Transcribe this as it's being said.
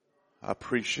I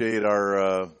appreciate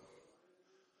our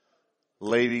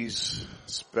ladies,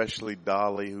 especially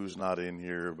Dolly, who's not in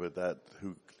here, but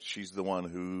she's the one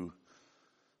who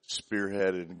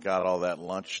spearheaded and got all that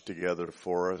lunch together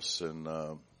for us, and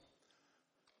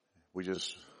we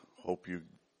just hope you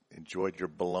enjoyed your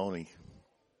bologna.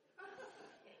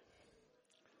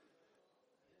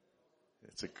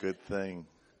 It's a good thing.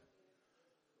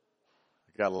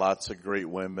 We got lots of great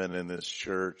women in this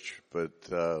church, but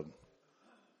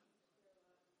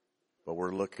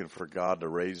we're looking for God to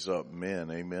raise up men.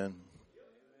 Amen.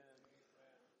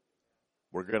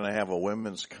 We're going to have a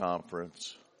women's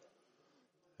conference,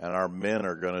 and our men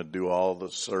are going to do all the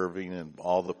serving and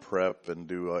all the prep and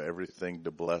do everything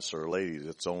to bless our ladies.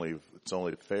 It's only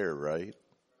fair, right?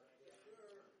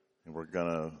 And we're going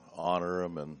to honor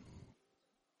them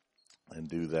and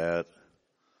do that.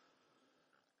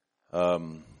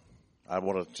 I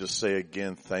want to just say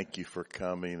again, thank you for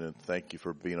coming and thank you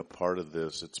for being a part of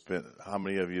this. It's been, how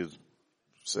many of you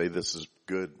say this is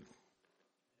good?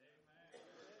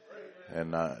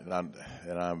 And I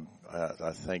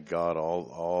thank God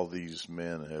all these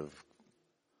men have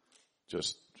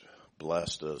just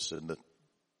blessed us, and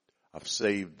I've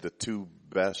saved the two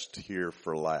best here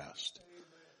for last.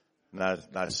 And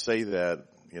I say that,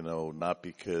 not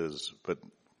because, but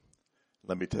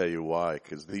let me tell you why,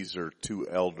 because these are two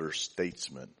elder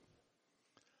statesmen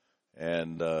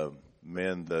and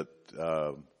men that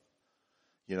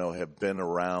have been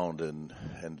around and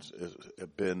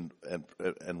have been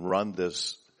and run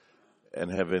this and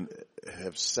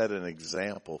have set an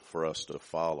example for us to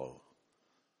follow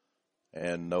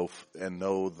and know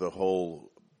the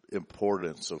whole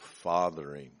importance of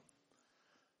fathering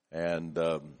and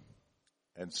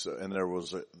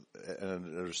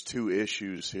there's two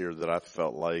issues here that I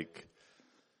felt like,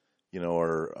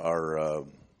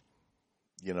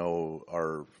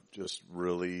 are just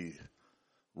really,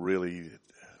 really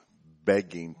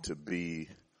begging to be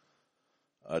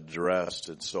addressed.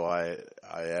 And so I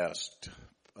asked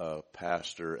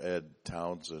Pastor Ed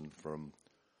Townsend from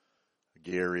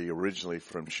Gary, originally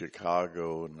from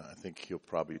Chicago, and I think he'll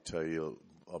probably tell you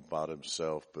about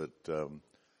himself,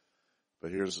 but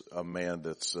here's a man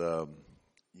that's,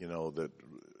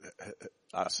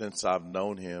 since I've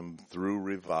known him through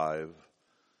Revive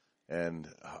and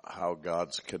how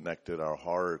God's connected our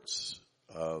hearts,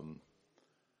 I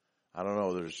don't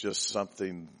know, there's just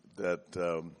something that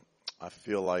I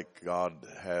feel like God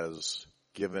has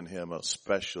given him a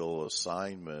special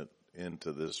assignment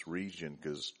into this region,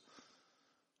 because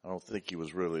I don't think he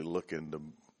was really looking to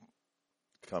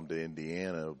come to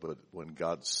Indiana, but when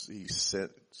God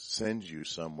sends you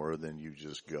somewhere, then you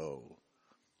just go.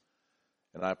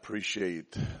 And I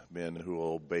appreciate men who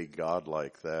obey God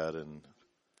like that, and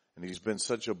he's been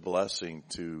such a blessing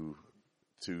to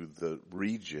the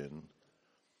region.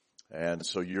 And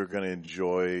so you're going to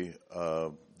enjoy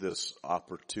this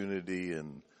opportunity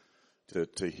and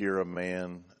to hear a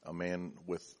man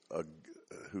with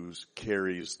who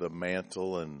carries the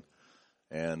mantle,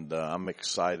 and I'm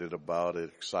excited about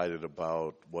it, excited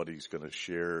about what he's going to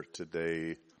share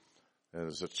today. And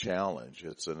it's a challenge.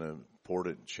 It's an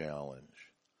important challenge.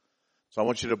 So I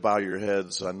want you to bow your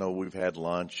heads. I know we've had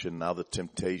lunch, and now the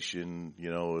temptation,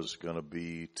 is going to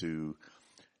be to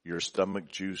your stomach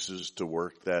juices to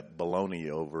work that bologna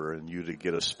over and you to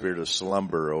get a spirit of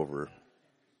slumber over.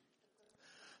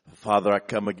 Father, I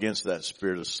come against that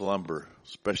spirit of slumber,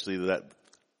 especially that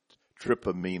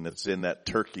tryptamine that's in that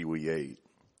turkey we ate,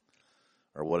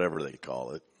 or whatever they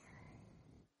call it.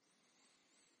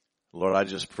 Lord, I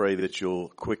just pray that you'll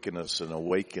quicken us and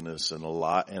awaken us and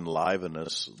enliven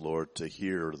us, Lord, to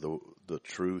hear the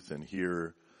truth and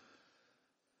hear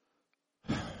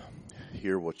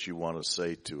what you want to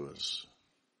say to us.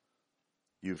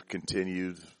 You've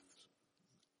continued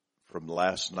from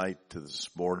last night to this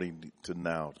morning to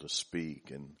now to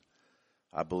speak, and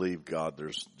I believe, God,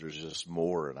 there's just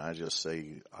more, and I just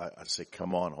say, I say,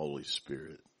 come on, Holy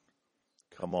Spirit,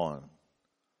 come on.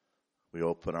 We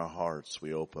open our hearts,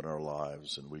 we open our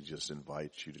lives, and we just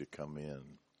invite you to come in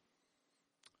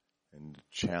and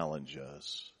challenge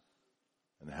us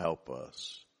and help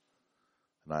us.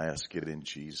 And I ask it in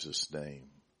Jesus' name.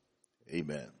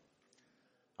 Amen.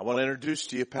 I want to introduce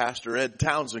to you Pastor Ed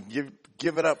Townsend.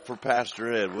 Give it up for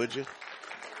Pastor Ed, would you?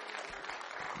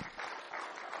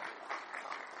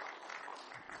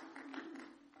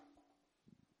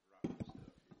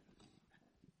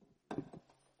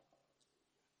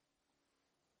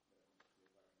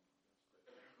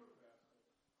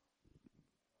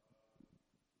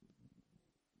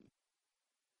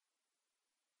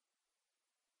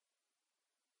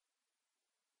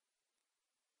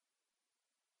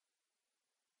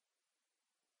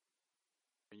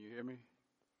 you hear me?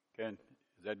 Is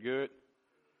that good?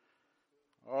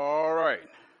 All right.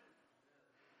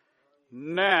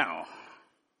 Now,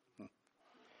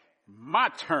 my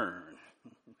turn.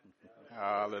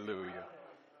 Hallelujah.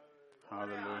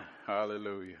 Hallelujah.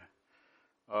 Hallelujah.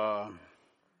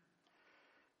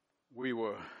 We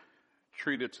were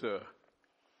treated to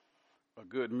a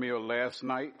good meal last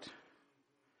night.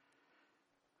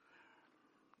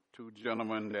 Two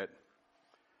gentlemen that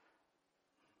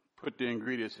put the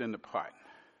ingredients in the pot.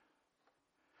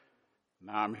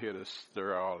 Now I'm here to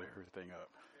stir everything up.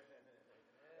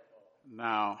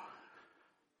 Now,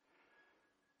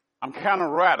 I'm kind of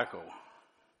radical.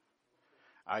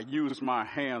 I use my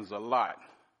hands a lot.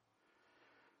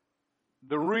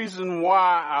 The reason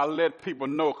why I let people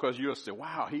know, because you'll say,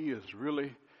 wow, he is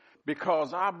really,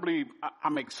 because I believe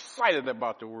I'm excited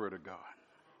about the Word of God.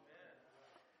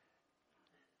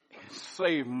 It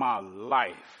saved my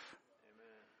life.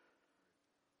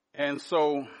 And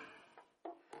so,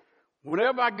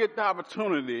 whenever I get the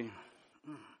opportunity,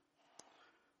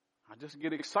 I just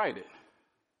get excited.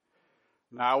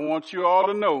 Now, I want you all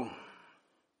to know,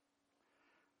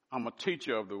 I'm a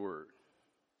teacher of the Word.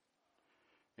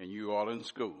 And you all in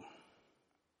school.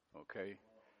 Okay?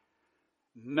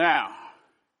 Now,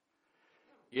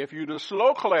 if you're the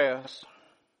slow class,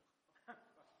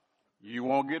 you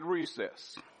won't get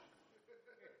recess.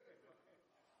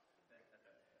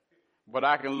 But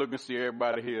I can look and see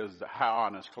everybody here is the high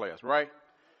honors class, right?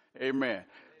 Amen.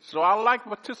 So I like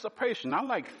participation. I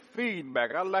like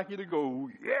feedback. I like you to go,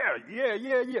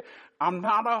 yeah. I'm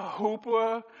not a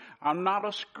hooper. I'm not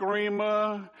a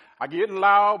screamer. I get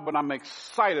loud, but I'm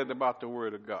excited about the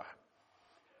Word of God.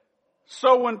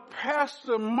 So when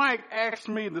Pastor Mike asked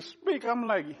me to speak, I'm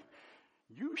like,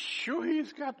 you sure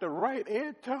he's got the right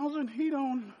Ed Townsend? He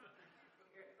don't.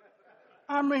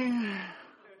 I mean,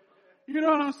 you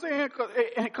know what I'm saying?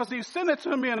 Because he sent it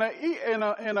to me in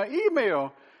an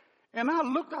email. And I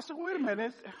looked, I said, wait a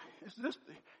minute, is this,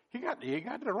 he got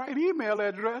the right email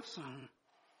address.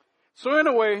 So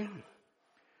anyway,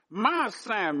 my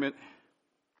assignment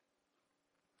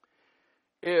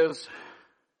is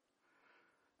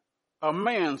a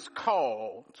man's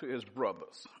call to his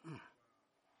brothers.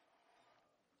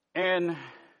 And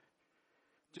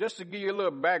just to give you a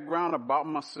little background about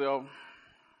myself,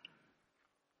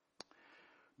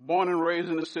 born and raised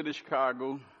in the city of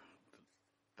Chicago,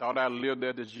 thought I'd live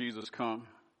there till Jesus come.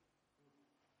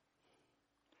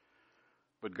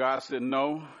 But God said,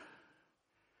 no,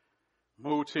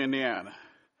 move to Indiana.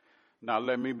 Now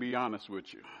let me be honest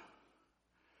with you.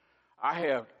 I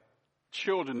have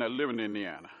children that live in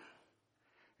Indiana,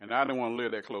 and I didn't want to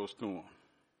live that close to them.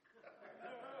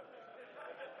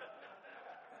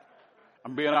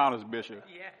 I'm being honest, Bishop.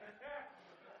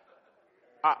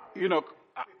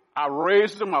 I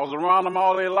raised them. I was around them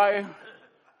all their life.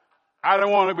 I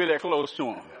didn't want to be that close to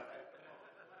them.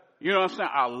 You know what I'm saying?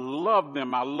 I love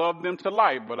them. I love them to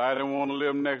life, but I didn't want to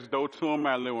live next door to them.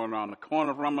 I lived around the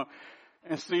corner from them.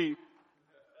 And see,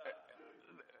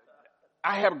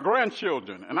 I have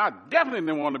grandchildren, and I definitely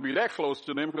didn't want to be that close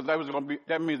to them because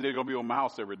that means they're going to be on my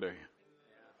house every day.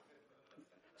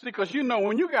 See, because you know,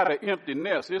 when you got an empty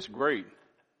nest, it's great.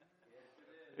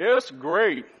 It's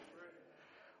great.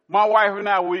 My wife and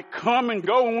I, we come and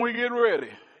go when we get ready.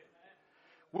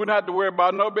 We don't have to worry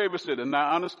about no babysitting.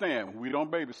 Now, understand, we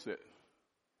don't babysit.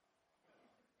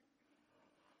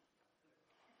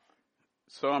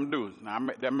 Some do. Now,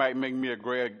 that might make me a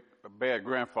bad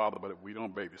grandfather, but we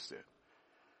don't babysit.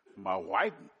 My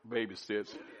wife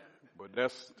babysits, but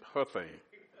that's her thing.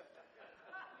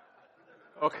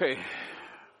 Okay.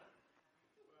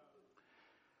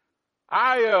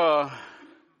 I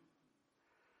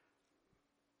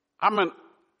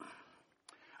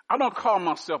don't call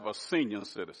myself a senior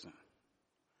citizen.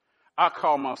 I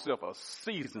call myself a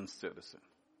seasoned citizen.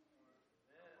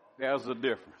 There's a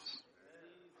difference.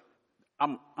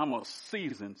 I'm a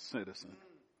seasoned citizen.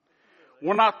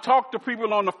 When I talk to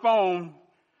people on the phone,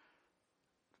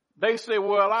 they say,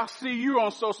 well, I see you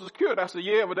on Social Security. I say,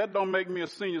 yeah, but that don't make me a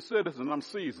senior citizen. I'm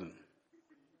seasoned.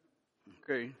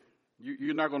 Okay?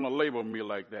 You're not going to label me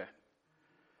like that.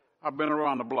 I've been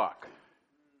around the block.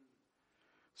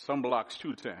 Some blocks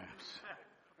 2 times.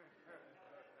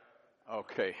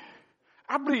 Okay.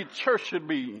 I believe church should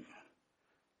be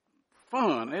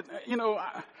fun.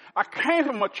 I came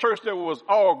from a church that was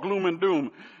all gloom and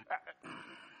doom.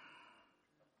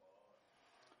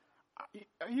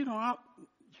 You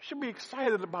should be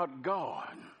excited about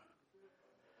God.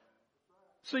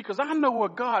 See, because I know where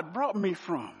God brought me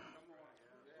from.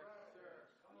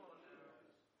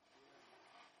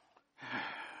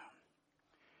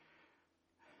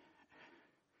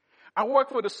 I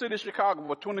worked for the city of Chicago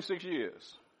for 26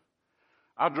 years.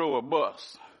 I drove a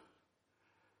bus.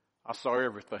 I saw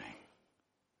everything.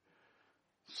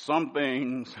 Some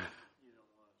things,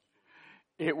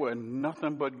 it was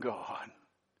nothing but God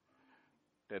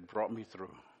that brought me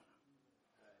through.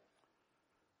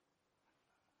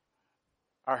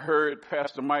 I heard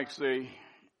Pastor Mike say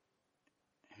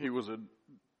he was a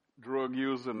drug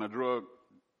user and a drug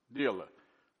dealer.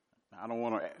 I don't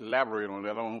want to elaborate on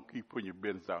that. I don't keep putting your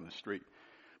business out in the street.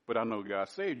 But I know God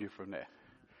saved you from that.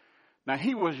 Now,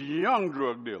 he was a young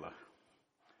drug dealer.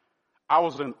 I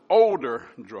was an older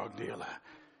drug dealer.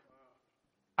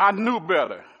 I knew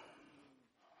better.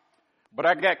 But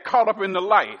I got caught up in the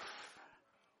life.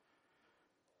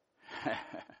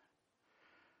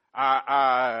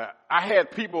 I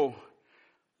had people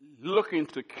looking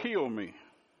to kill me.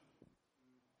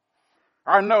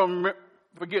 I never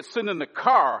forget sitting in the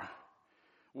car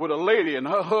with a lady and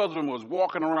her husband was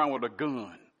walking around with a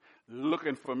gun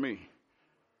looking for me.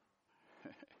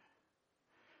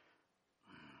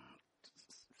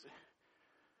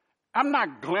 I'm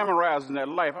not glamorizing that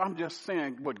life. I'm just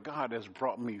saying what God has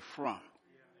brought me from.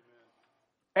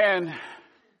 And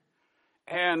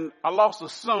I lost a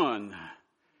son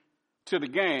to the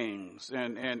gangs,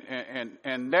 and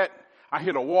that I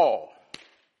hit a wall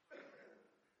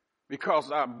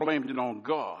because I blamed it on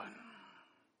God.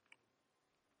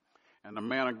 And the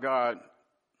man of God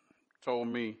told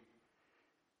me,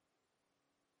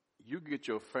 you get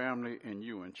your family and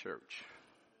you in church.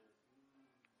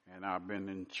 And I've been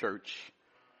in church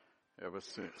ever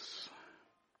since.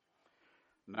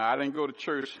 Now, I didn't go to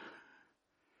church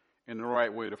in the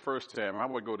right way the first time. I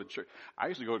would go to church. I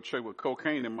used to go to church with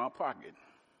cocaine in my pocket.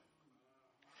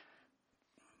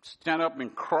 Stand up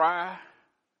and cry.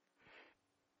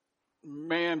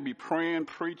 Man, be praying,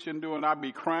 preaching, doing. I'd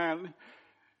be crying.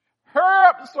 Hurry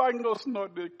up so I can go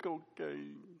snort that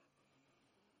cocaine.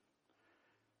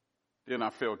 Then I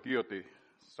felt guilty.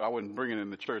 So I wouldn't bring it in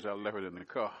the church. I left it in the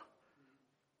car.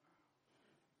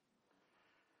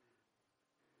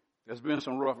 There's been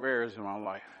some rough areas in my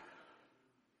life.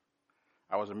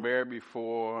 I was married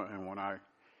before, and when I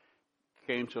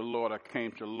came to the Lord, I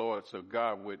came to the Lord so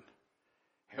God would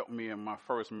help me in my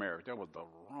first marriage. That was the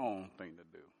wrong thing to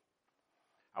do.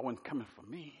 I wasn't coming for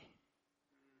me.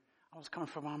 I was coming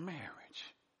for my marriage.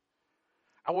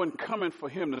 I wasn't coming for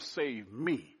him to save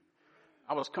me.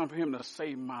 I was coming for him to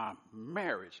save my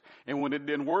marriage. And when it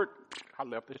didn't work, I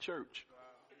left the church.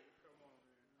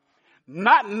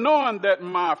 Not knowing that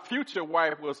my future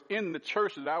wife was in the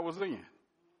church that I was in.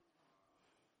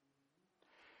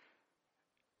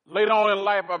 Later on in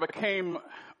life,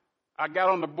 I got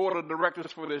on the board of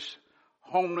directors for the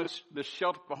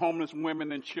shelter for homeless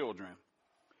women and children.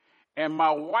 And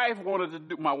my wife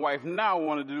now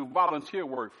wanted to do volunteer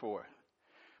work for it.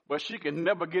 But she could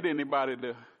never get anybody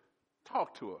to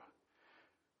talk to her.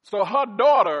 So her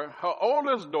daughter, her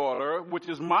oldest daughter, which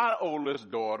is my oldest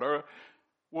daughter,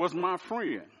 was my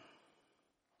friend.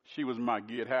 She was my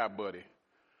get high buddy.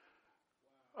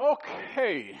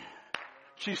 Okay.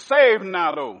 She's saved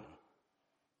now though.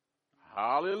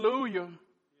 Hallelujah.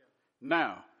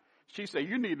 Now, she said,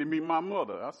 you need to meet my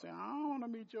mother. I said, I don't want to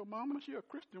meet your mama. She's a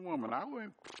Christian woman. I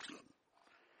went.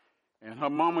 And her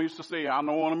mama used to say, I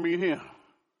don't want to meet him.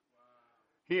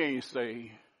 He ain't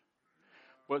saved.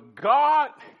 But God,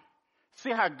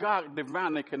 see how God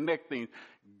divinely connects things.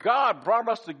 God brought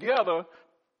us together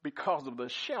because of the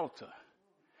shelter.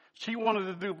 She wanted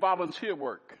to do volunteer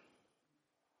work.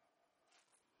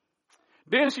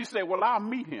 Then she said, well, I'll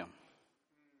meet him.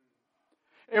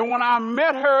 And when I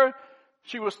met her,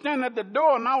 she was standing at the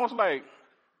door, and I was like,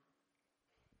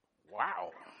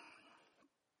 wow.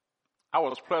 I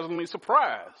was pleasantly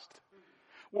surprised.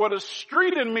 Well, the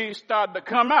street in me started to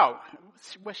come out.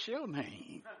 What's your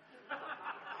name?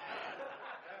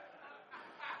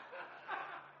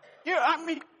 Yeah, I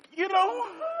mean,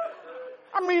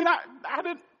 I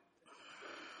didn't.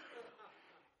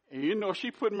 And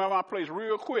she put me in my place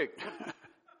real quick.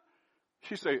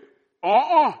 She said,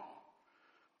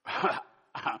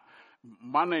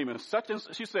 my name is such and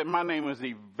such. She said, my name is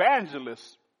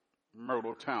Evangelist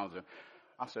Myrtle Townsend.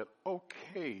 I said,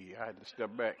 okay. I had to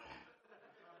step back.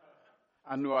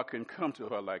 I knew I couldn't come to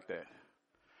her like that.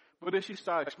 But then she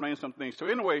started explaining some things. So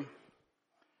anyway,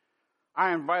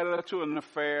 I invited her to an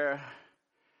affair.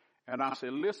 And I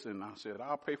said, listen,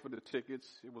 I'll pay for the tickets.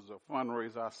 It was a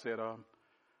fundraiser. I said,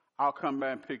 I'll come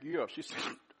back and pick you up. She said,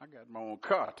 I got my own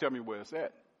car. Tell me where it's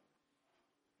at.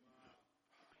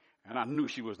 And I knew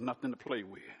she was nothing to play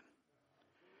with.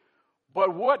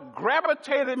 But what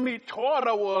gravitated me toward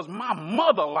her was my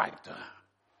mother liked her.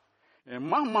 And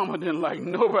my mama didn't like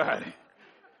nobody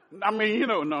I mean, you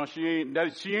know, no, she ain't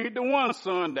the one,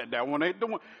 son. That one ain't the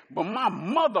one. But my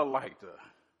mother liked her.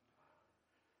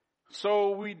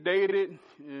 So we dated,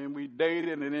 and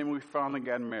then we finally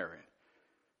got married.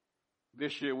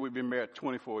 This year we've been married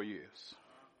 24 years.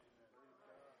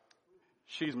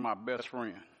 She's my best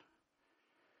friend.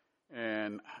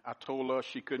 And I told her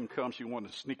she couldn't come. She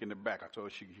wanted to sneak in the back. I told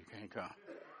her she can't come.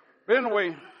 But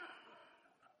anyway,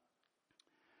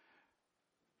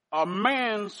 a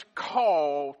man's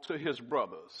call to his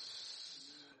brothers.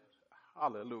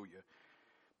 Hallelujah.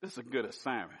 This is a good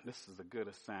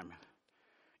assignment.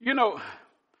 You know,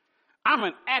 I'm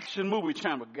an action movie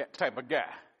type of guy.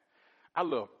 I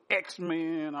love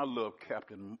X-Men. I love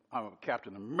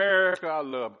Captain America. I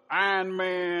love Iron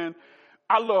Man.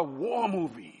 I love war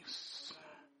movies.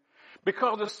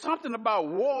 Because there's something about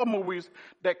war movies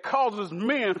that causes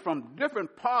men from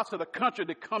different parts of the country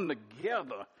to come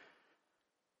together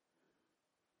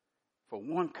for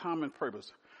one common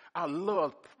purpose. I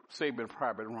love Saving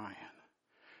Private Ryan.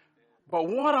 But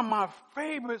one of my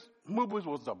favorite movies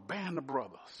was The Band of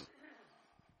Brothers.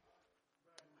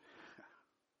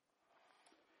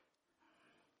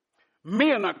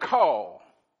 Men are called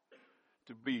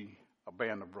to be a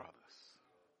band of brothers.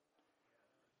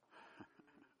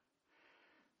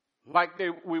 Like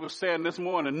we were saying this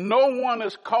morning, no one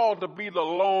is called to be the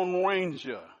Lone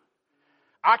Ranger.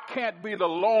 I can't be the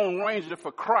Lone Ranger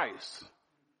for Christ.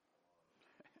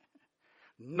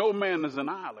 No man is an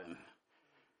island.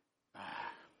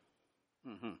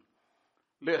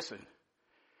 Listen,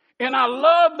 and I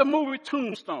love the movie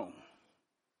Tombstone.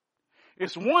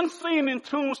 It's one scene in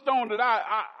Tombstone that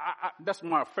that's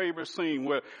my favorite scene,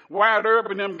 where Wyatt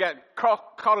Earp and them got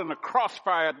caught in a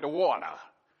crossfire at the water.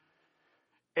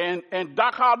 And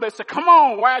Doc Holliday said, "Come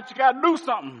on, Wyatt, you got to do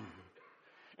something."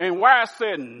 And Wyatt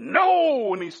said,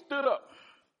 "No," and he stood up.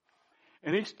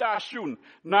 And he started shooting.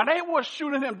 Now, they were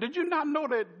shooting him. Did you not know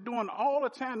that during all the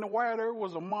time that Wyatt Earp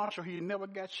was a marshal, he never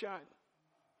got shot?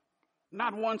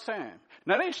 Not one time.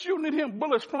 Now, they shooting at him,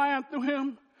 bullets flying through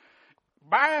him,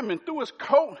 by him and through his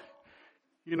coat.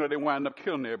 You know, they wind up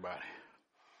killing everybody.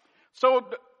 So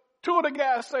two of the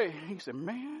guys say, he said,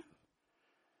 "Man,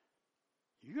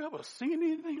 you ever seen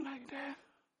anything like that?"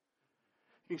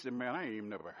 He said, "Man, I ain't even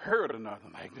never heard of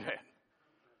nothing like that."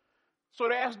 So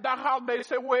they asked Doc Holliday, they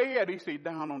said, "Where he at?" He said,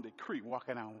 "Down on the creek,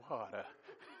 walking on water."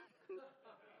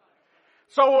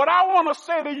 So what I want to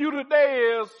say to you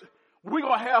today is, we're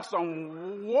going to have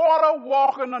some water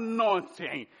walking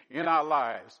anointing in our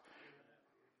lives.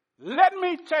 Let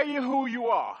me tell you who you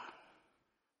are.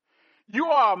 You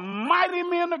are mighty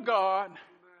men of God,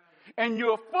 and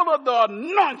you're full of the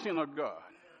anointing of God.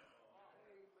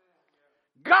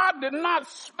 God did not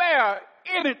spare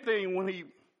anything when he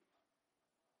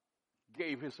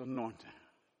gave his anointing.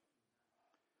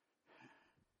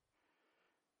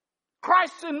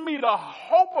 Christ in me, the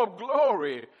hope of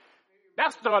glory.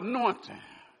 That's the anointing.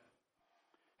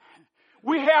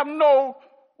 We have no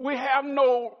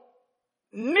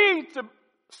need to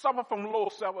suffer from low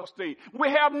self-esteem. We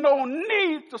have no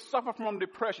need to suffer from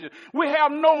depression. We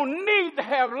have no need to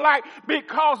have lack,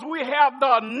 because we have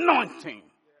the anointing.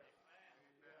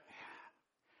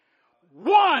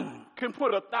 One can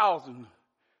put 1,000.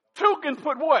 Two can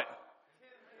put what?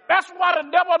 That's why the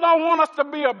devil don't want us to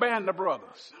be a band of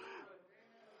brothers.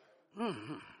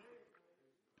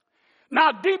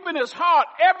 Now, deep in his heart,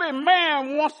 every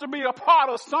man wants to be a part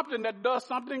of something that does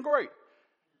something great.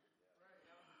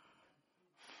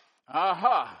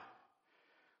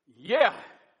 Yeah.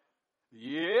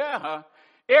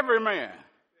 Every man.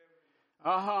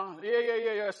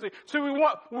 Yeah. See,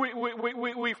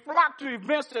 we flock to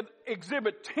events that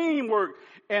exhibit teamwork,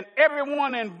 and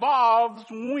everyone involved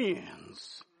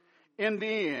wins in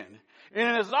the end.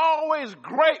 And it's always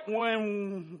great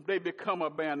when they become a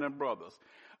band of brothers.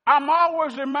 I'm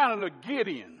always reminded of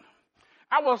Gideon.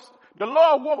 The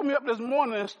Lord woke me up this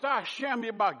morning and started sharing me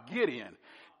about Gideon.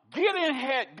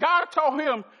 God told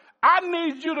him, "I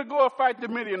need you to go and fight the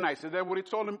Midianites." Is that what he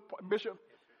told him, Bishop?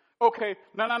 Okay,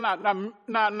 now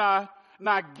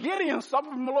Gideon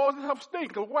suffered from the Lord's self-esteem.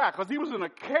 Why? Because he was in a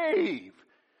cave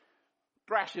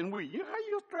thrashing wheat. You know how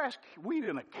you thrash wheat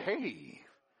in a cave?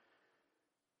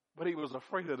 But he was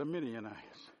afraid of the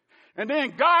Midianites. And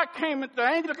then the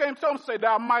angel came to him and said,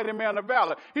 "Thou mighty man of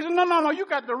valor." He said, No, you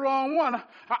got the wrong one.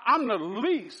 I'm the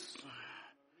least.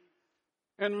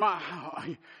 And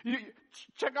you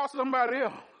check out somebody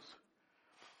else.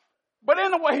 But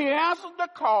anyway, he answered the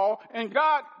call, and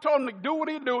God told him to do what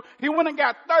he do. He went and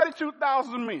got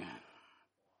 32,000 men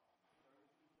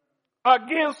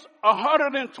against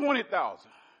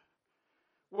 120,000.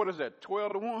 What is that,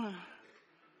 12 to 1?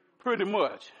 Pretty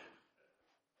much.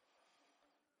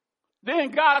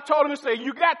 Then God told him to say,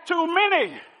 you got too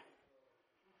many.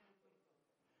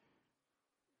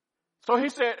 So he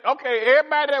said, okay,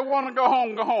 everybody that want to go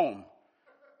home, go home.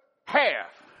 Half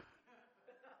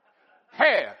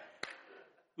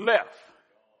left.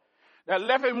 That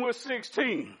left him with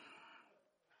 16.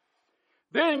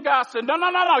 Then God said,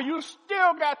 no, you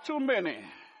still got too many.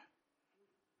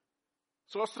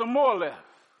 So some more left.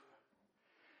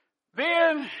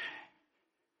 Then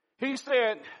he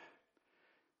said,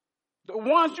 the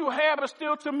ones you have are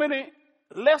still too many,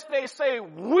 lest they say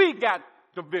we got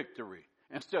the victory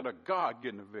instead of God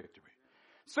getting the victory.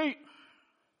 See,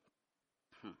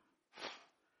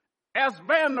 as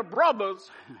band of brothers,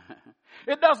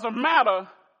 it doesn't matter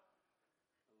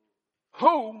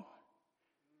who,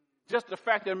 just the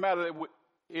fact that it matters,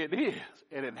 it is,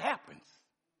 and it happens.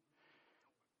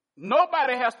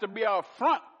 Nobody has to be out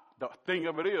front. The thing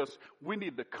of it is, we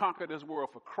need to conquer this world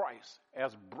for Christ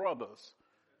as brothers.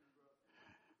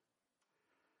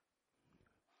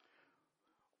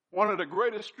 One of the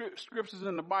greatest scriptures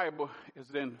in the Bible is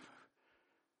in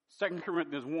 2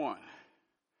 Corinthians 1.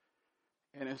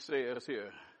 And it says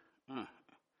here, let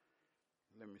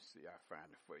me see, I find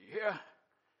it for you here.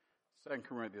 2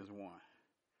 Corinthians 1.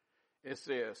 It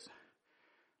says,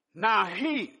 now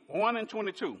he, 1 and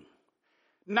 22,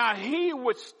 now he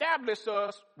which established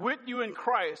us with you in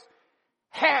Christ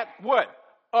had what?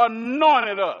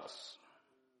 Anointed us.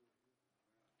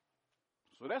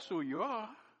 So that's who you are.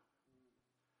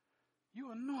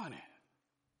 You anointed.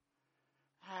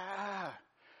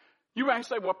 You might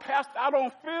say, well, Pastor, I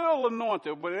don't feel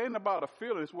anointed, but it ain't about a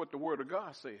feeling. It's what the Word of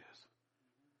God says.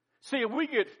 See, if we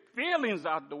get feelings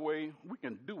out the way, we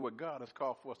can do what God has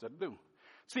called for us to do.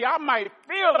 See, I might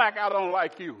feel like I don't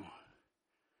like you.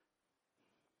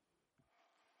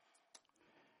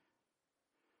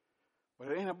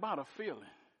 But it ain't about a feeling.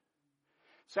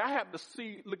 See, I have to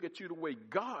look at you the way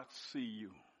God see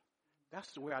you. That's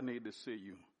the way I need to see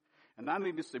you. And I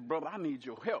need to say, brother, I need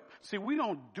your help. See, we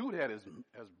don't do that as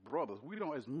brothers. We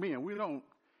don't, as men, we don't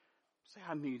say,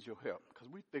 I need your help. Because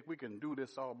we think we can do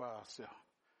this all by ourselves.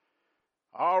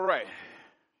 All right.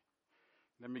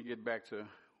 Let me get back to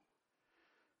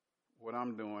what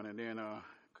I'm doing. And then,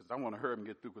 because I want to hurry and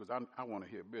get through, because I want to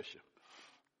hear Bishop.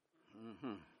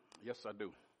 Yes, I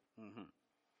do.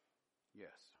 Yes.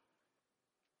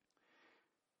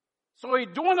 So he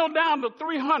dwindled down to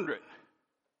 300.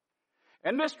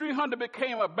 And this 300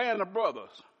 became a band of brothers.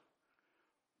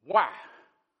 Why?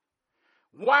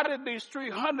 Why did these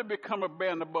 300 become a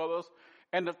band of brothers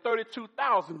and the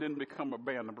 32,000 didn't become a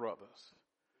band of brothers?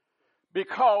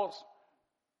 Because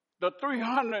the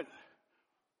 300,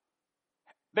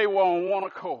 they were on one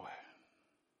accord.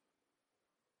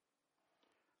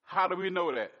 How do we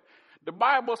know that? The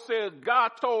Bible says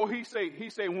God told, he said,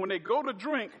 when they go to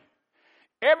drink,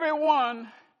 everyone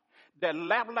that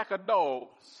lapped like a dog,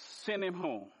 send him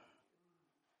home.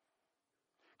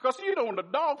 Because, when the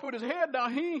dog put his head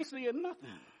down, he ain't seeing nothing.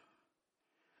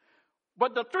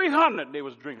 But the 300, they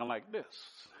was drinking like this.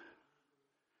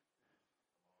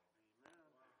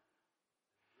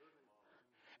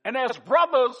 And as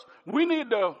brothers, we need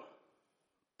to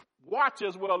watch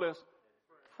as well as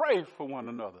pray for one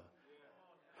another.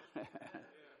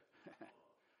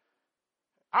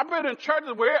 I've been in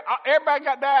churches where everybody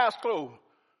got their eyes closed.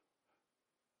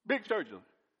 Big churches.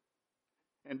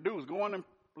 And dudes going in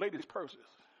ladies' purses.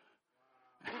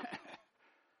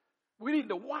 We need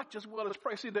to watch as well as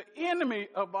pray. See, the enemy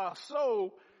of our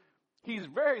soul, he's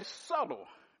very subtle.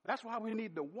 That's why we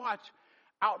need to watch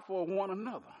out for one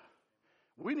another.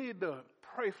 We need to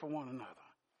pray for one another.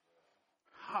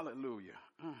 Hallelujah.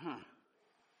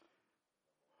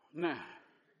 Now,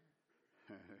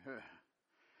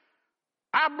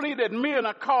 I believe that men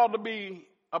are called to be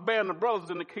a band of brothers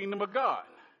in the kingdom of God.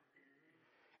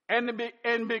 And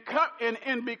in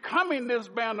becoming this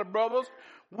band of brothers,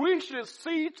 we should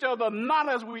see each other not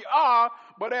as we are,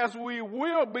 but as we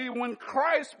will be when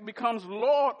Christ becomes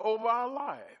Lord over our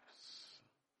lives.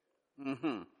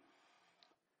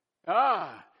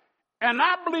 And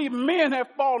I believe men have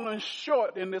fallen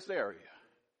short in this area.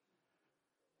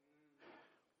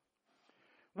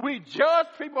 We judge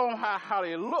people on how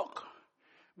they look.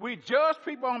 We judge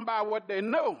people on by what they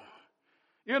know.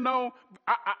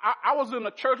 I was in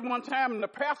a church one time and the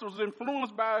pastor was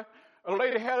influenced by a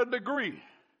lady who had a degree.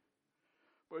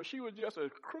 But she was just a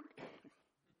crook.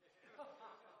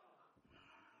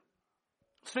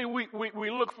 See, we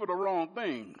look for the wrong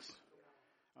things.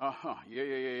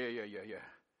 Yeah.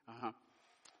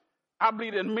 I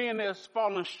believe that men that's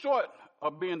fallen short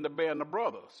of being the band of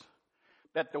brothers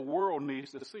that the world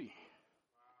needs to see.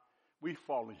 We've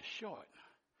fallen short.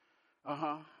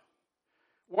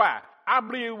 Why? I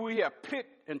believe we have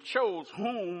picked and chose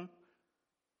whom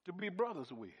to be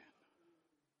brothers with.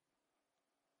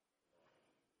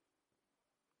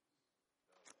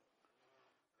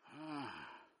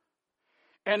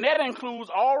 And that includes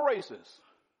all races.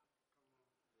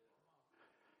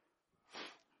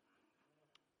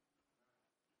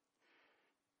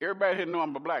 Everybody here know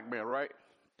I'm a black man, right?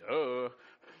 Duh.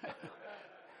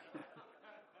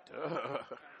 Duh.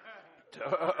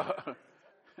 Duh.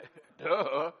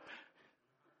 Duh.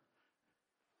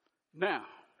 Now,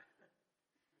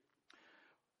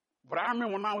 but I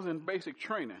remember when I was in basic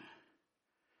training,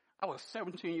 I was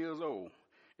 17 years old.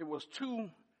 It was two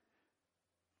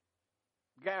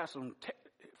guys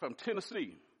from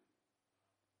Tennessee,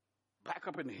 back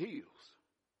up in the hills.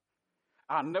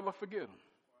 I'll never forget them.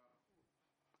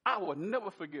 I will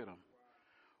never forget them.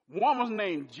 One was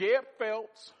named Jeb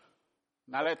Phelps.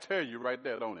 Now that tells you right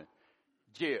there, don't it?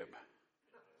 Jeb.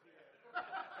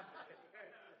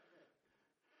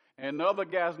 And the other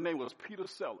guy's name was Peter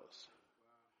Sellers.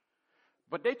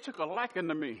 But they took a liking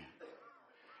to me.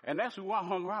 And that's who I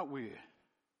hung out with.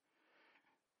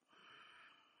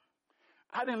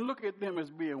 I didn't look at them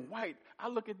as being white. I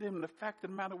look at them, the fact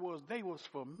of the matter was they was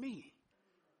for me.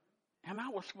 And I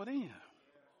was for them.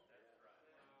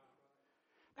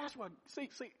 That's what, see,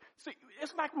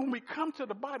 it's like when we come to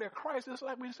the body of Christ, it's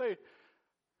like we say,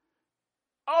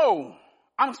 oh,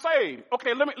 I'm saved.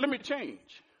 Okay, let me change.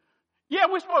 Yeah,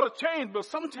 we're supposed to change, but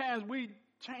sometimes we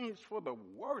change for the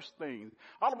worst things.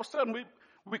 All of a sudden,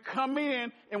 we come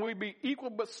in and we be equal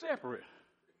but separate.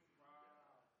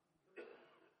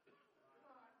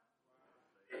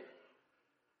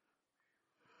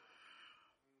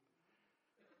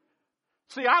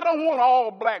 See, I don't want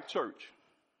all black church.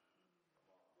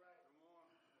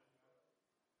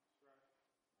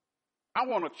 I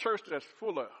want a church that's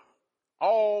full of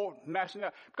all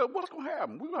nationalities. Because what's going to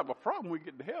happen? We're going to have a problem when we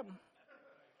get to heaven.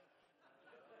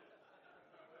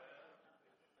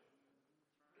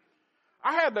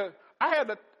 I had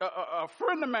a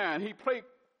friend of mine. He played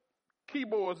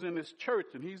keyboards in his church,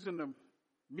 and he's in the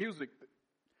music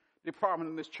department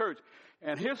in this church.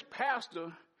 And his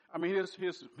pastor,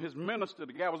 his minister,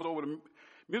 the guy was over the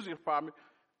music department.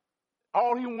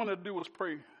 All he wanted to do was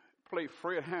play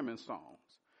Fred Hammond songs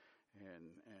and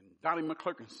Donnie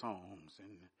McClurkin songs,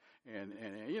 and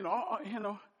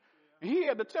he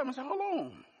had to tell me, say, hold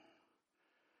on.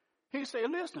 He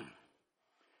said, listen.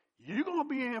 You're going to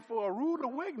be in for a rude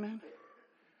awakening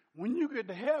when you get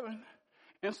to heaven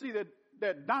and see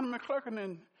that Donnie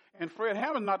McClurkin and Fred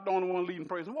Hammond not the only one leading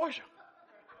praise and worship.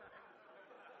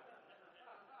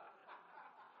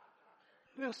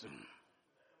 Listen,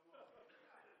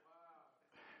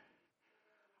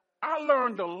 I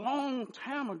learned a long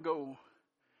time ago,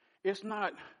 it's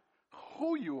not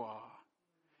who you are,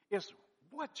 it's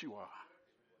what you are.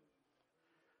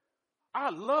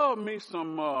 I love me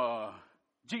some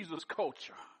Jesus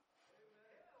culture.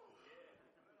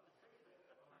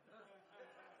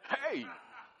 Hey,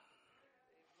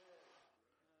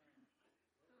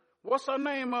 what's her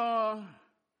name?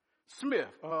 Smith,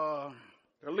 the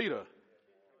leader.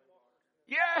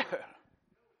 Yeah,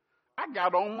 I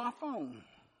got on my phone.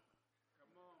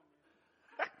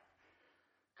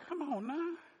 Come on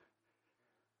now.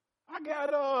 I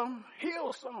got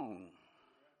Hillsong.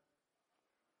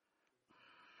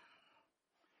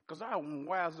 Because I'm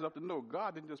wise enough to know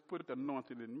God didn't just put the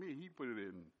anointing in me. He put it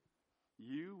in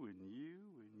you and you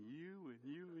and you and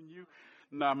you and you.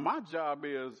 Now, my job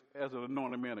is, as an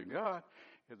anointed man of God,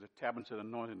 is to tap into the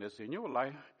anointing that's in your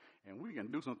life, and we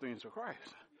can do some things for Christ.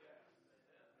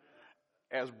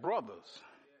 As brothers.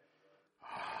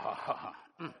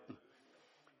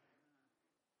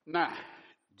 Now,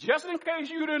 just in case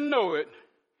you didn't know it,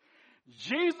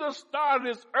 Jesus started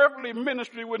his earthly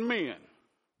ministry with men.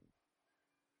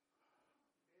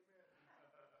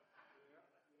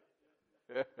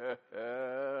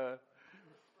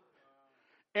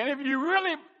 And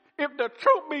if the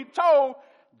truth be told,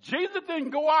 Jesus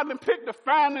didn't go out and pick the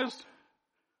finest.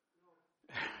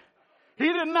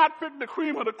 He did not pick the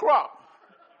cream of the crop.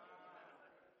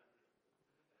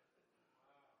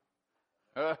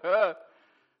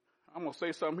 I'm going to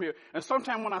say something here. And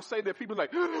sometimes when I say that, people are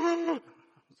like,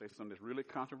 say something that's really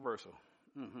controversial.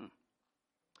 Mm-hmm.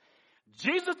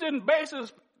 Jesus didn't base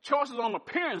his choices on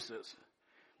appearances,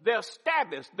 their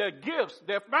status, their gifts,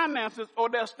 their finances, or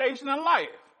their station in life.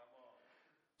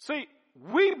 See,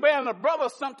 we being a brother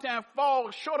sometimes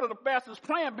fall short of the master's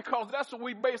plan because that's what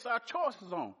we base our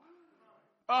choices on.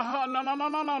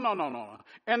 No.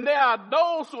 And there are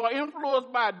those who are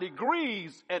influenced by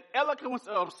degrees and eloquence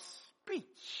of speech.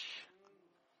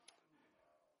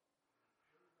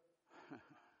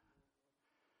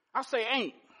 I say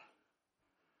ain't.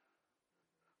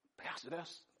 Pastor,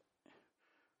 that's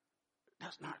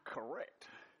not correct.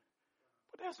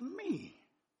 But that's me.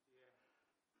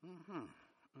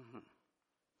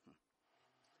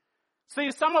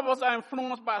 See, some of us are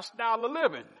influenced by style of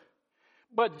living.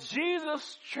 But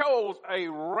Jesus chose a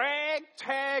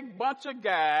ragtag bunch of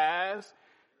guys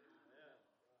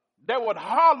that would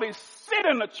hardly sit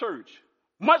in the church,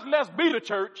 much less be the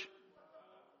church.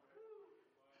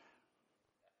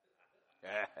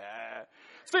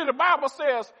 See, the Bible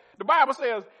says,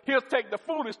 he'll take the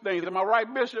foolish things. Am I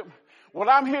right, Bishop? Well,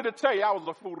 I'm here to tell you I was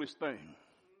a foolish thing.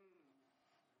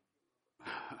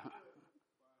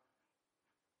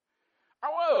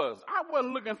 I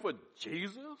wasn't looking for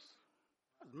Jesus.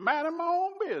 I was minding my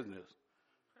own business.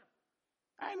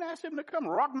 I ain't asked him to come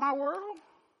rock my world.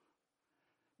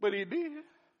 But he did.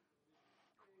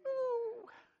 Ooh,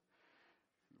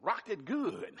 rocked it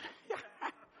good.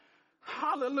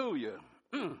 Hallelujah.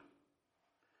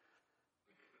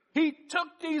 He took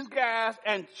these guys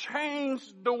and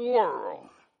changed the world.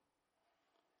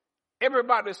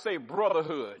 Everybody say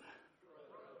brotherhood.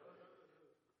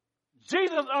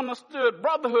 Jesus understood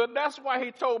brotherhood. That's why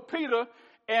he told Peter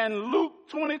in Luke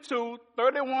 22,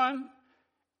 31,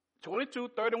 32.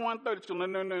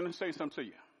 Let me say something to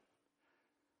you.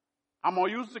 I'm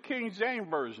going to use the King James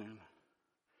Version,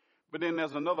 but then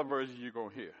there's another version you're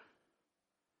going to hear.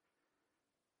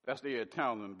 That's the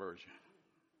Italian version.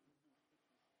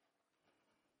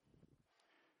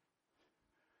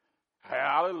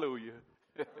 Hallelujah.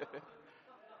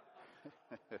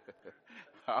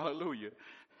 Hallelujah.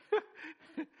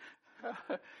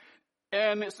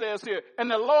 And it says here,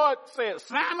 and the Lord said,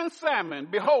 Simon, Simon,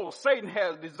 behold, Satan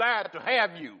has desired to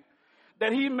have you,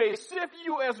 that he may sift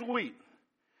you as wheat.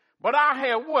 But I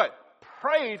have what?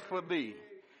 Prayed for thee,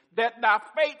 that thy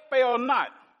faith fail not.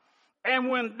 And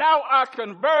when thou art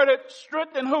converted,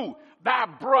 strengthen who? Thy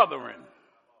brethren.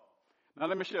 Now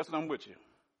let me share something with you.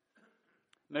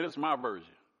 Now this is my version.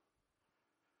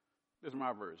 This is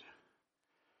my version.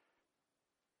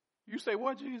 You say,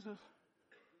 what, Jesus?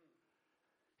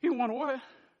 He want to what?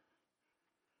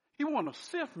 He want to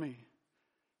sift me.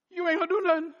 You ain't going to do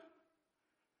nothing.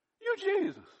 You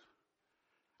Jesus.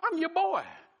 I'm your boy,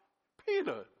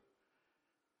 Peter.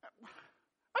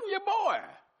 I'm your boy.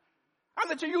 I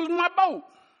let you use my boat.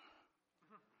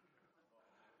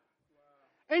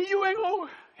 And you ain't going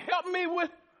to help me with.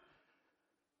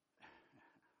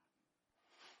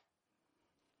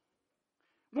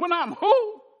 When I'm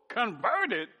who?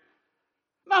 Converted.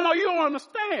 No, you don't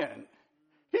understand.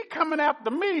 He coming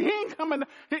after me. He ain't coming.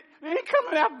 He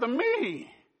coming after me.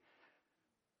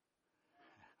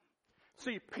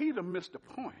 See, Peter missed the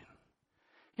point.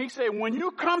 He said, when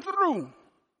you come through,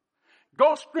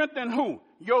 go strengthen who?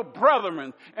 Your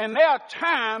brethren. And there are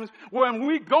times when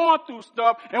we going through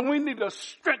stuff and we need to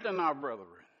strengthen our brethren.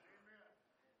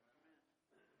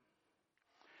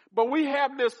 But we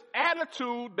have this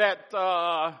attitude that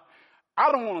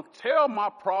I don't want to tell my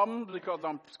problems because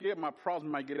I'm scared my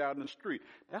problems might get out in the street.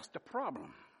 That's the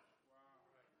problem.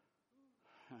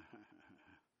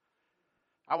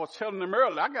 I was telling them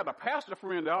earlier, I got a pastor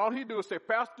friend that all he do is say,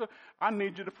 Pastor, I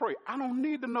need you to pray. I don't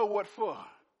need to know what for.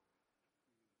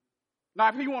 Now,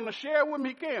 if he want to share with me,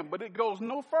 he can, but it goes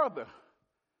no further.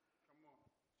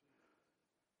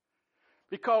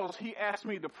 Because he asked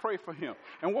me to pray for him.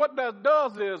 And what that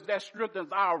does is that strengthens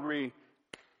our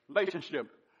relationship.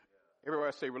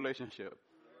 Everybody say relationship.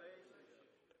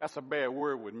 That's a bad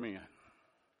word with men.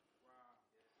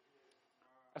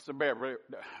 That's a bad word.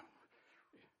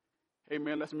 Hey,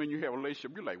 man, let's mean you have a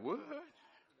relationship. You're like, what?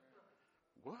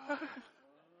 What?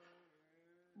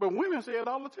 But women say it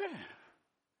all the time.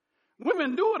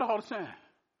 Women do it all the time.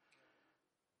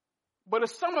 But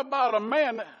it's something about a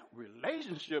man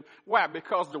relationship. Why?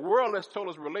 Because the world has told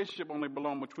us relationship only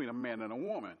belongs between a man and a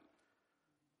woman.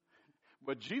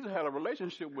 But Jesus had a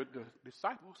relationship with the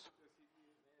disciples.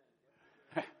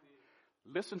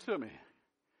 Listen to me.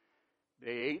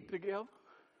 They ate together.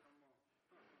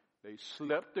 They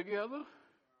slept together.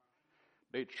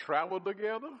 They traveled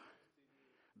together.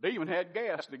 They even had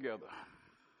gas together.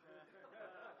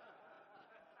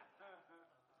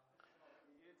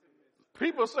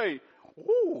 People say,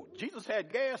 ooh, Jesus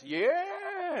had gas?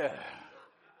 Yeah.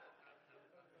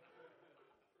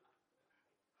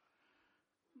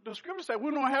 The scripture said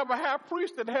we don't have a high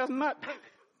priest that has not.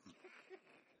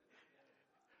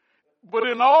 But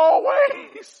in all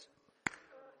ways.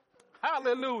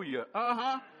 Hallelujah.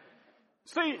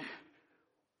 See,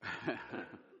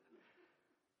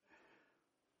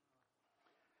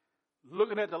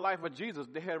 looking at the life of Jesus,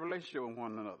 they had a relationship with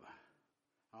one another.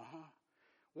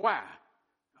 Why?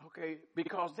 Okay,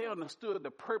 because they understood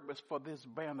the purpose for this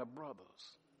band of brothers.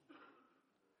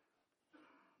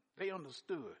 They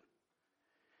understood.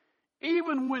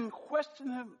 Even when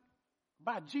questioned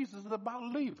by Jesus about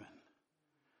leaving.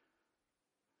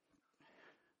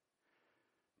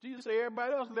 Jesus said,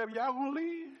 everybody else left, y'all gonna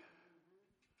leave?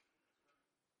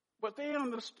 But they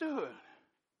understood.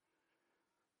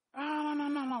 Oh,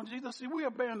 no. Jesus said, we're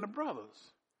a band of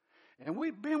brothers. And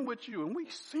we've been with you, and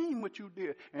we've seen what you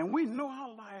did, and we know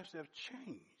our lives have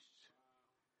changed.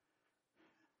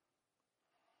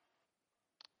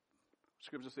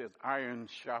 Scripture says, iron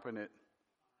sharpeneth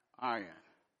iron.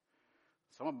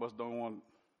 Some of us don't want to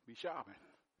be sharpened.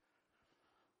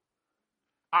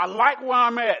 I like where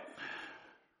I'm at.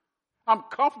 I'm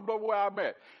comfortable where I'm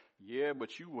at. Yeah,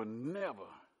 but you will never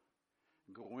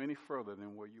go any further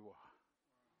than where you are.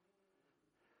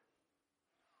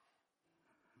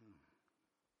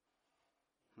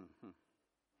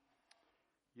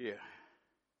 Yeah.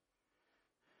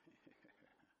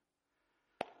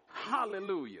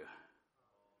 Hallelujah.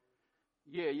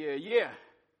 Yeah.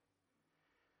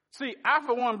 See, I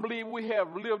for one believe we have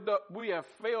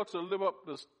failed to live up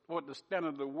to what the standard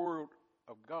of the word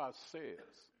of God says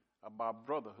about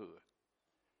brotherhood.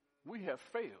 We have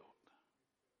failed.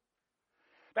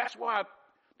 That's why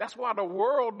the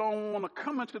world don't want to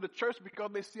come into the church,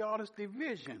 because they see all this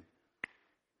division.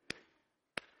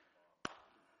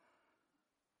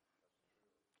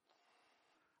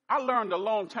 I learned a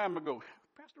long time ago.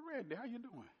 Pastor Randy, how you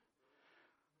doing?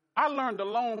 I learned a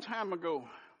long time ago.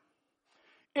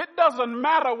 It doesn't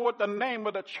matter what the name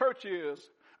of the church is.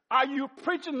 Are you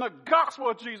preaching the gospel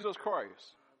of Jesus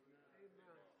Christ?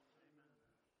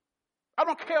 I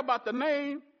don't care about the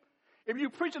name. If you're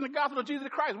preaching the gospel of Jesus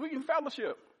Christ, we can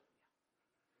fellowship.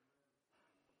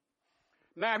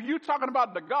 Now, if you're talking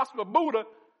about the gospel of Buddha,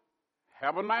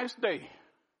 have a nice day.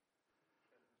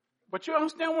 But you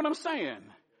understand what I'm saying?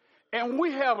 And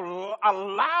we have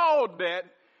allowed that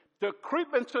to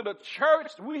creep into the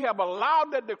church. We have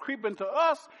allowed that to creep into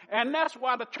us, and that's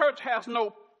why the church has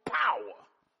no power.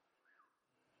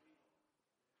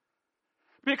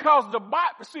 Because the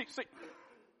Bible, see,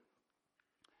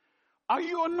 are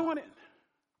you anointed?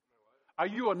 Are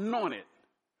you anointed?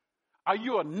 Are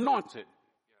you anointed?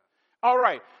 All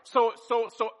right. So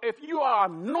if you are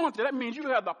anointed, that means you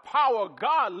have the power of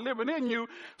God living in you.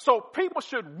 So people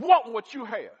should want what you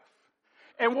have.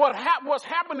 And what's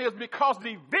happening is, because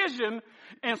division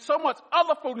and so much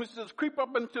other foolishness creep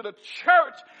up into the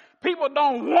church, people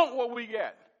don't want what we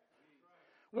get.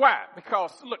 Why?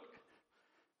 Because look,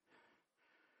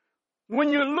 when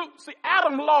you look, see,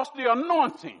 Adam lost the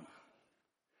anointing.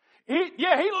 He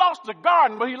lost the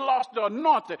garden, but he lost the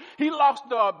anointing. He lost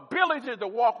the ability to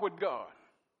walk with God.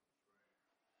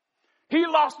 He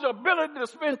lost the ability to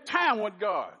spend time with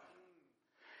God.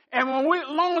 And as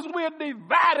long as we're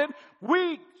divided,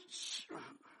 we're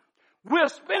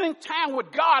spending time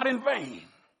with God in vain.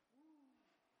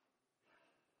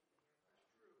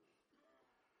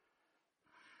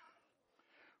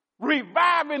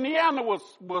 Revive Indiana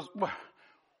was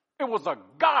a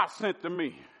godsend to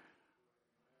me.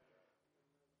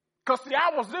 Because see,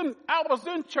 I was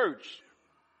in church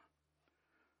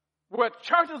where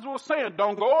churches were saying,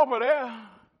 don't go over there.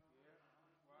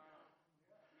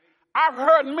 I've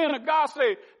heard men of God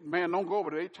say, man, don't go over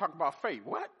there. They talk about faith.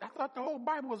 What? I thought the whole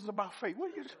Bible was about faith.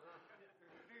 What are you?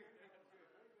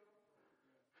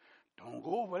 Don't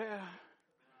go over there.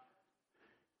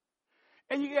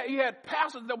 And you had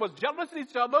pastors that was jealous of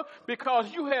each other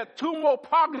because you had 2 more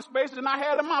parking spaces than I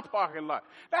had in my parking lot.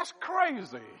 That's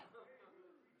crazy.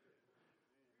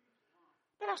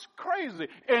 That's crazy.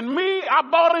 And me, I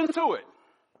bought into it.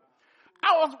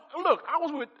 I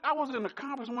was in a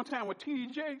conference one time with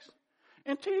T.D. Jakes,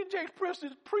 and T.D. Jakes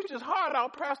preached his heart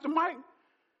out, Pastor Mike.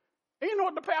 And you know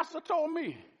what the pastor told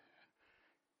me?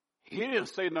 He didn't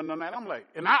say nothing on that. I'm like,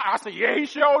 and I said, yeah, he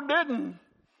sure didn't.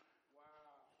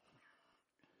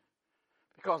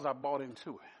 Because I bought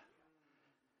into it.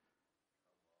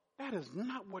 That is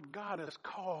not what God has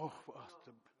called for us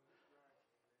to be.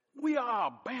 We are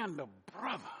a band of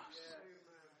brothers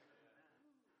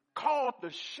called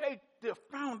to shake the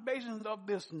foundations of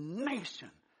this nation.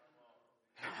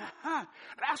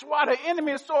 That's why the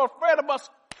enemy is so afraid of us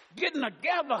getting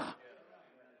together.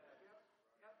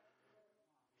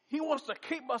 He wants to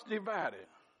keep us divided.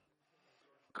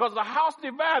 Because the house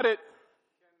divided.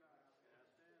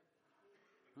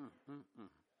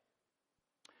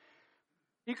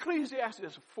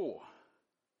 Ecclesiastes 4,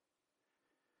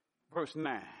 verse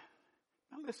 9.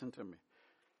 Now listen to me.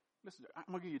 Listen, I'm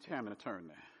going to give you time to turn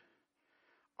there.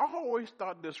 I always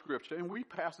thought this scripture, and we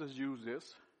pastors use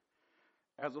this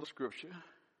as a scripture,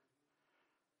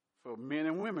 for men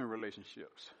and women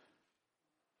relationships.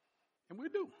 And we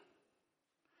do.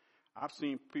 I've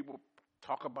seen people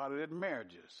talk about it in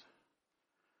marriages,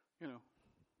 you know.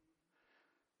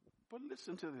 But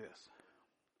listen to this.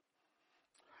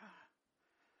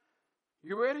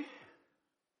 You ready?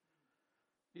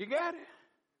 You got it?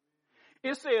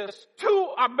 It says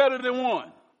 2 are better than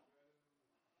 1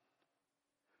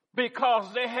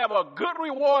 because they have a good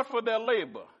reward for their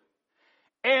labor.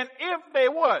 And if they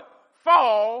what?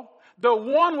 Fall, the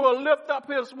one will lift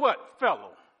up his what?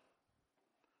 Fellow.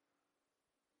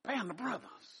 Band of brothers.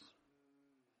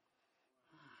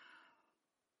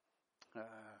 Yeah.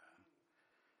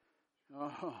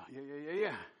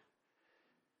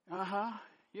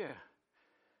 Yeah.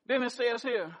 Then it says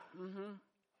here,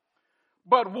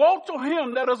 but woe to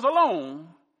him that is alone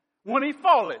when he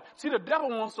falleth. See, the devil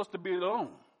wants us to be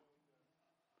alone.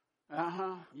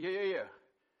 Yeah.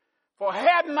 For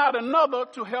had not another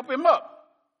to help him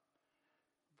up.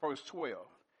 Verse 12.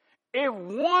 If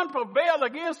one prevail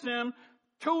against him,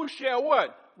 2 shall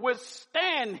what?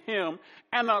 Withstand him,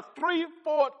 and a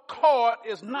 3/4 cord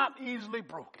is not easily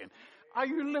broken. Are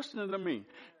you listening to me?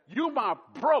 You, my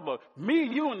brother, me,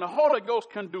 you, and the Holy Ghost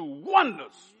can do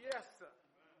wonders. Yes, sir.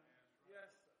 Yes,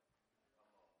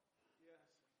 sir.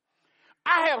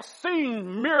 I have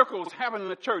seen miracles happen in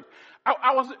the church.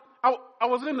 I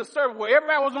was in the service where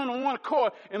everybody was on the one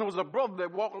accord, and there was a brother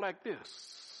that walked like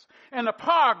this. And the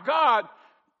power of God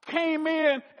came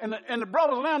in, and the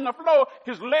brother was laying on the floor.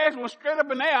 His legs went straight up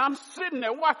in the air. I'm sitting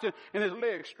there watching, and his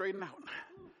legs straightened out.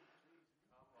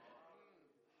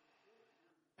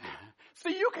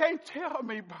 See, you can't tell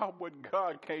me about what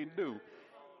God can't do.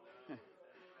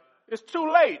 It's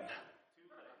too late.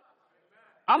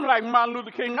 I'm like Martin Luther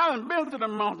King. I done been to the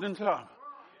mountaintop.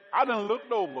 I done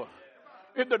looked over.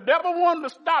 If the devil wanted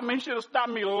to stop me, he should have stopped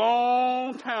me a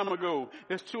long time ago.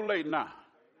 It's too late now.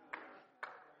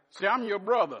 See, I'm your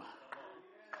brother.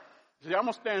 See, I'm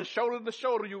going to stand shoulder to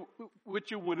shoulder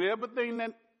with you with everything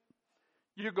that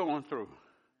you're going through.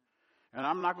 And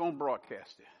I'm not going to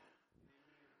broadcast it.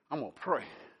 I'm going to pray.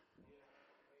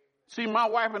 See, my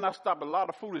wife and I stopped a lot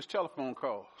of foolish telephone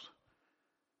calls.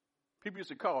 People used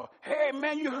to call, hey,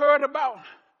 man, you heard about?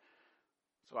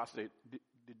 So I said,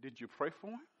 did you pray for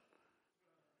him?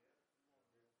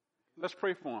 Let's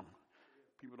pray for him.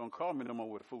 People don't call me no more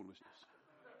with foolishness.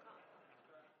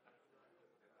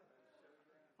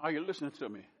 Are you listening to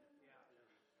me?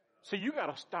 See, you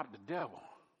got to stop the devil.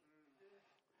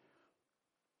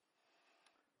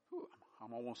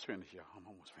 I'm almost finished, y'all. I'm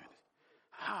almost finished.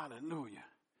 Hallelujah.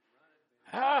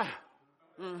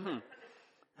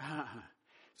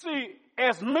 See,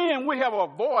 as men, we have a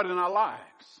void in our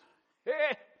lives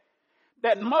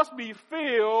that must be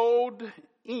filled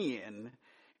in.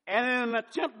 And in an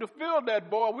attempt to fill that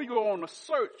void, we go on a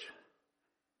search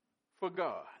for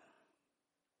God.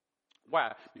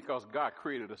 Why? Because God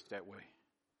created us that way.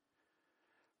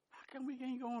 How come we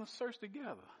can't go on a search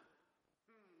together?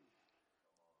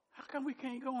 How come we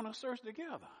can't go on a search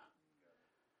together?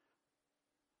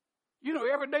 You know,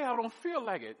 every day I don't feel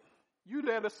like it. You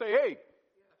there to say, hey,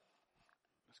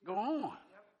 let's go on.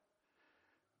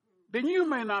 Then you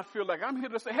may not feel like I'm here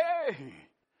to say, hey,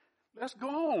 let's go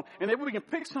on. And if we can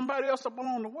pick somebody else up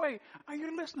along the way, are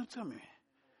you listening to me?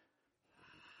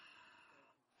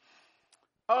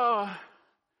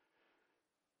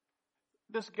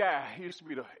 This guy, he used to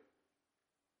be the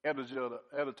editor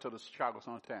of the Chicago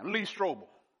Sun-Times, Lee Strobel.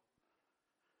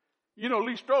 You know,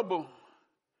 Lee Strobel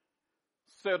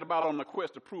said about on the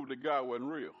quest to prove that God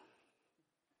wasn't real.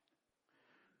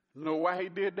 You know why he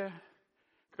did that?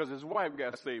 Because his wife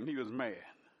got saved and he was mad.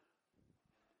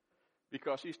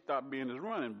 Because she stopped being his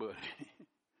running buddy.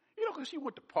 You know, because she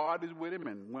went to parties with him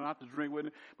and went out to drink with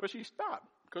him. But she stopped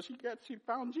because she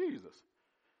found Jesus.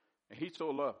 And he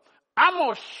told her, I'm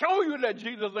going to show you that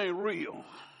Jesus ain't real.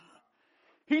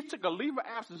 He took a leave of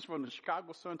absence from the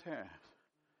Chicago Sun-Times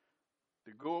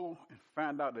to go and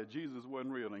find out that Jesus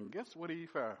wasn't real. And guess what he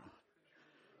found?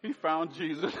 He found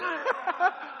Jesus.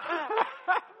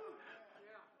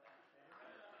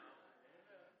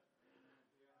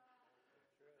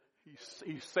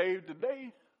 He's saved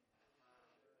today.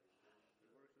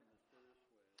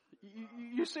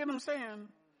 You see what I'm saying?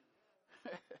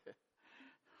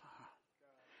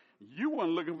 You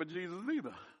weren't looking for Jesus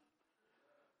either.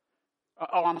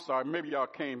 I'm sorry. Maybe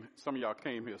some of y'all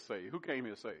came here saved. Who came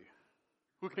here saved?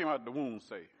 Who came out of the womb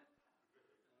saved?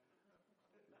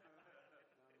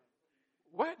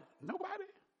 What? Nobody?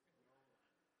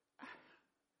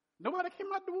 Nobody came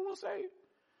out the womb saved?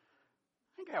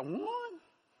 I got one?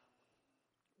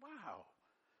 Wow.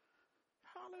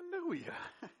 Hallelujah.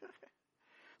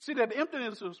 See, that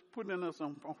emptiness was put in us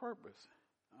on purpose.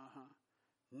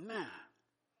 Now,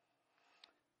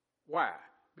 why?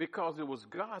 Because it was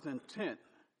God's intent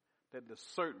that the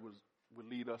search would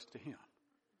lead us to him.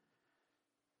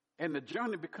 And the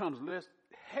journey becomes less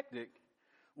hectic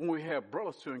when we have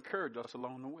brothers to encourage us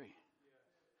along the way.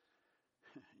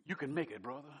 You can make it,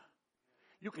 brother.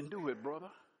 You can do it,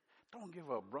 brother. Don't give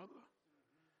up, brother.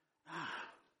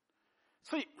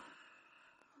 See,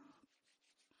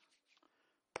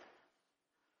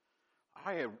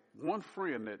 I had one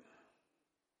friend that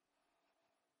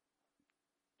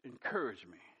encouraged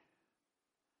me.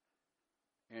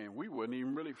 And we weren't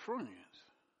even really friends.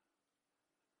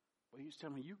 But he's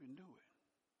telling me, you can do it.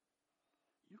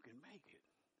 You can make it.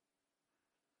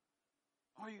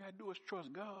 All you got to do is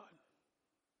trust God.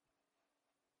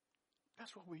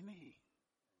 That's what we need.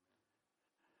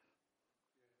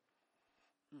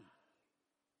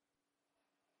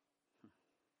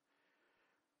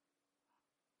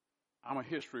 I'm a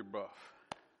history buff.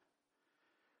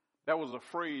 That was a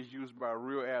phrase used by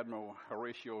Rear Admiral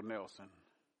Horatio Nelson,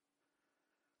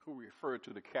 who referred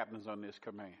to the captains on this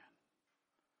command.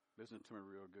 Listen to me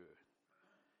real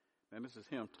good. And this is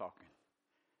him talking.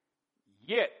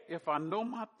 Yet, if I know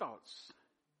my thoughts,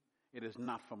 it is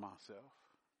not for myself.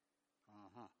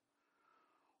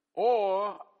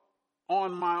 Or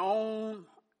on my own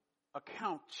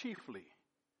account chiefly,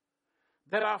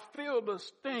 that I feel the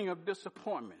sting of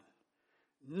disappointment.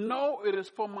 No, it is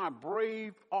for my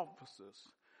brave officers,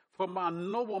 for my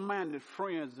noble-minded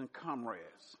friends and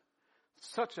comrades.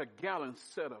 Such a gallant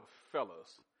set of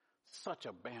fellows, such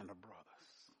a band of brothers.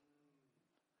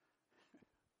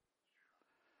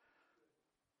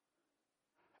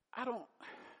 I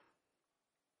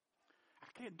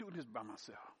can't do this by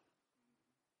myself.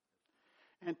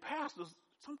 And pastors,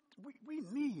 we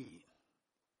need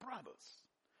brothers.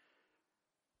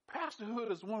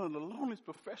 Pastorhood is one of the loneliest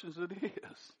professions it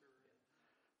is.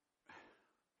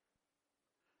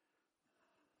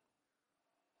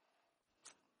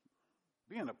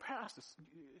 Being a pastor,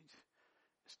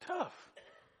 it's tough.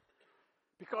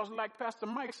 Because like Pastor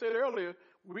Mike said earlier,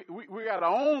 we got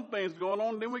our own things going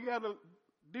on, then we got to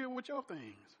deal with your things.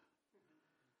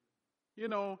 You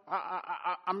know,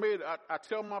 I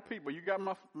tell my people, you got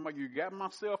my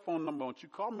cell phone number. Don't you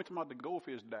call me tomorrow the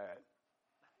goldfish died.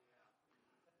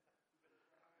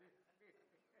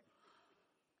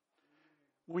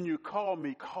 When you call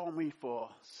me for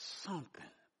something.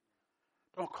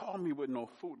 Don't call me with no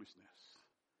foolishness.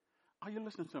 Are you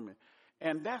listening to me?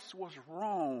 And that's what's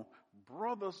wrong.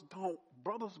 Brothers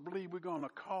believe we're going to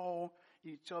call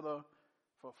each other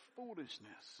for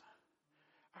foolishness.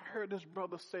 I heard this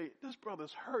brother say, this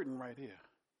brother's hurting right here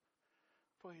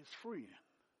for his friend.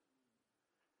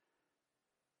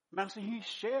 Now, see, he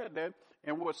shared that,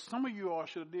 and what some of you all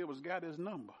should have did was got his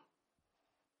number.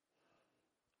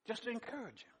 Just to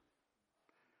encourage him.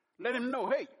 Let him know,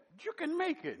 hey, you can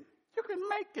make it. You can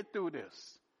make it through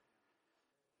this.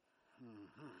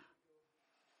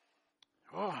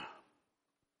 Oh.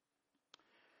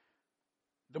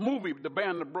 The movie, The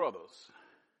Band of Brothers.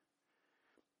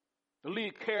 The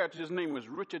lead character's name was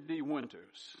Richard D.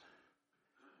 Winters,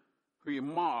 who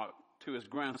remarked to his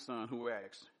grandson who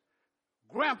asked,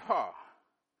 Grandpa,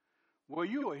 were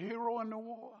you a hero in the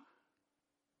war?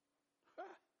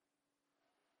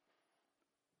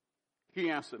 He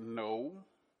answered, no,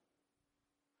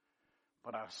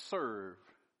 but I served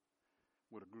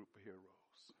with a group of heroes.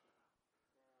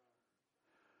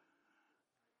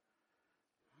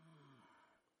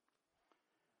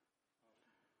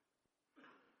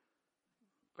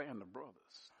 Band of brothers.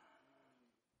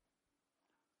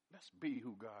 Let's be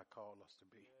who God called us to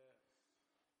be.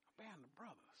 A band of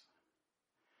brothers.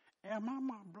 Am I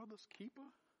my brother's keeper?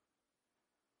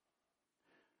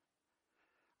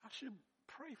 I should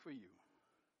pray for you,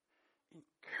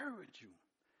 encourage you,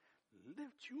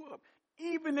 lift you up.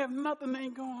 Even if nothing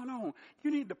ain't going on,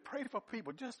 you need to pray for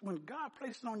people. Just when God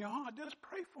places it on your heart, just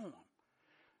pray for them.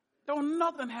 Don't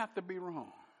nothing have to be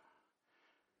wrong.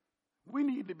 We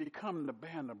need to become the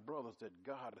band of brothers that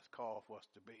God has called for us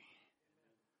to be.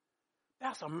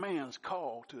 That's a man's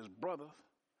call to his brothers.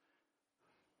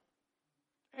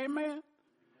 Amen.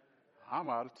 I'm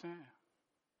out of time.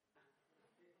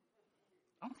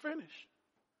 I'm finished.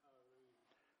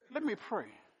 Let me pray.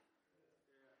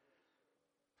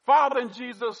 Father, in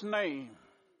Jesus' name,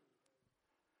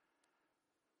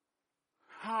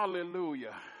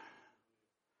 hallelujah.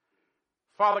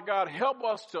 Father God, help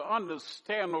us to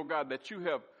understand, oh God, that you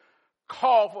have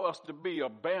called for us to be a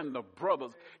band of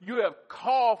brothers. You have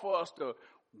called for us to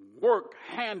work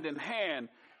hand in hand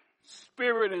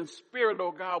spirit and spirit,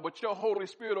 oh God, with your Holy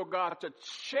Spirit, oh God, to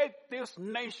shake this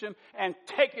nation and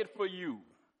take it for you.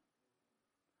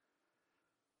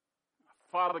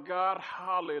 Father God,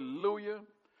 hallelujah.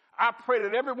 I pray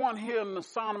that everyone hearing the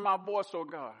sound of my voice, oh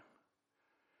God,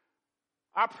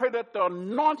 I pray that the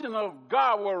anointing of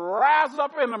God will rise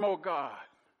up in them, oh God,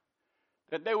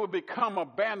 that they will become a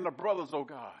band of brothers, oh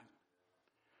God.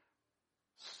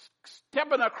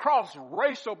 Stepping across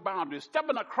racial boundaries,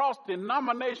 stepping across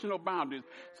denominational boundaries,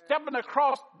 stepping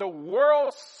across the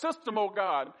world system, oh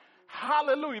God.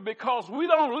 Hallelujah, because we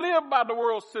don't live by the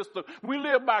world system. We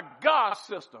live by God's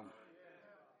system.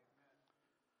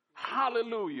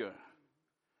 Hallelujah.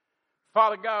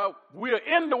 Father God, we are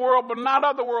in the world, but not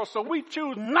of the world, so we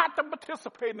choose not to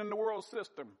participate in the world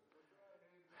system.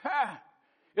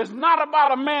 It's not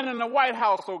about a man in the White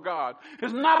House, oh God.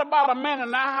 It's not about a man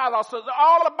in our house. It's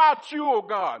all about you, oh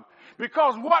God.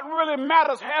 Because what really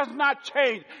matters has not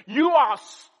changed. You are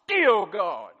still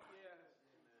God.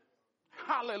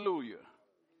 Hallelujah.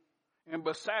 And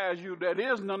besides you, there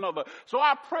is none other. So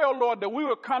I pray, oh Lord, that we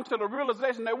will come to the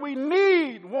realization that we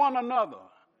need one another.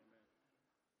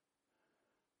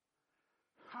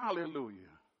 Hallelujah.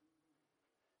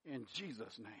 In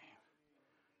Jesus' name.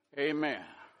 Amen.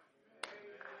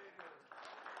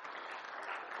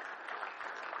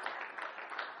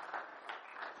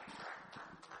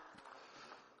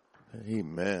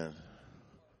 Amen.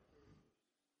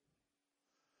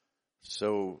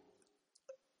 So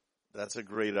that's a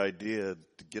great idea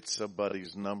to get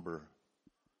somebody's number.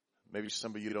 Maybe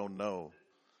somebody you don't know.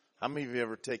 How many of you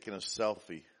ever taken a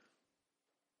selfie?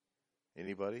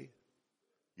 Anybody?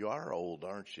 You are old,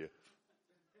 aren't you?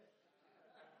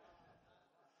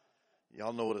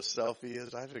 Y'all know what a selfie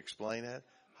is? I have to explain that.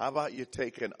 How about you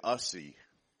take an Ussie?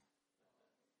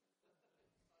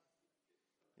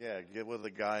 Yeah, get with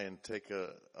a guy and take a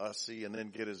Ussie and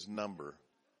then get his number.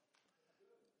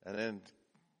 And then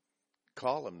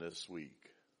call him this week.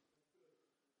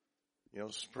 You know,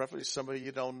 preferably somebody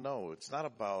you don't know. It's not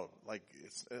about,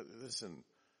 listen,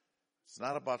 it's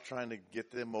not about trying to get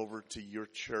them over to your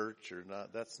church or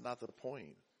not. That's not the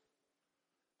point.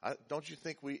 Don't you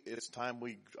think it's time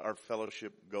our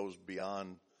fellowship goes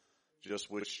beyond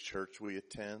just which church we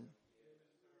attend?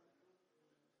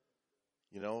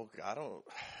 You know,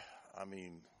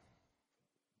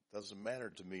 doesn't matter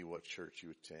to me what church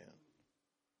you attend.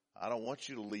 I don't want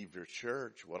you to leave your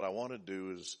church. What I want to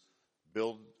do is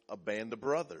build a band of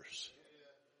brothers.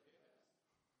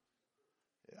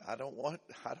 I don't want,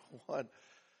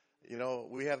 you know,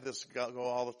 we have this go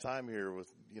all the time here with,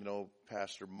 you know,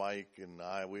 Pastor Mike and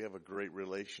I. We have a great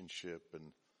relationship, and,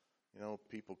 you know,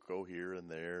 people go here and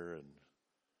there, and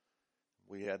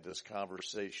we had this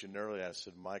conversation earlier. I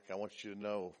said, Mike, I want you to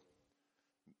know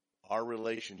our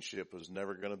relationship is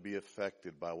never going to be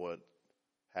affected by what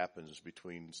happens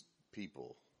between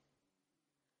people.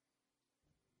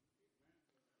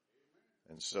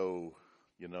 And so,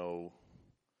 you know,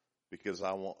 because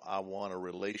I want a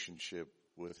relationship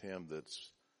with him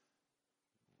that's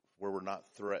where we're not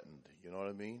threatened. You know what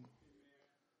I mean?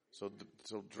 So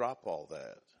drop all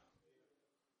that.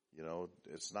 You know,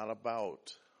 it's not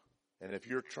about, and if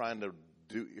you're trying to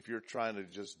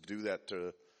just do that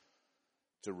to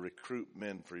recruit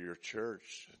men for your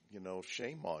church, you know,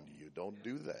 shame on you. Don't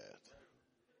do that.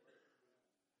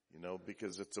 You know,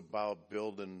 because it's about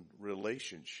building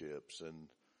relationships and,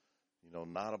 you know,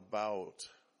 not about,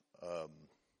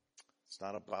 it's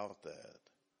not about that.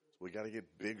 We got to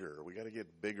get bigger. We got to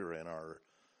get bigger in our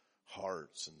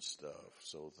hearts and stuff.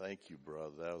 So thank you,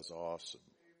 brother. That was awesome.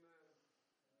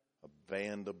 A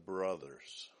band of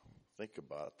brothers. Think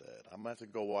about that. I'm going to have to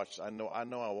go watch. I know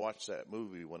I watched that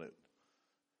movie when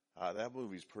that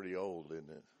movie's pretty old, isn't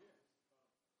it?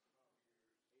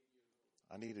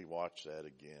 I need to watch that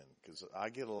again because I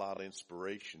get a lot of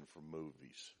inspiration from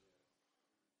movies.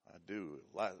 I do.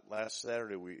 Last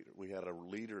Saturday we had a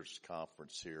leaders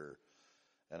conference here,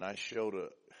 and I showed a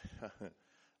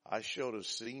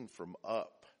scene from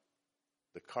Up,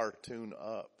 the cartoon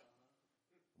Up.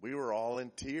 We were all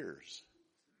in tears.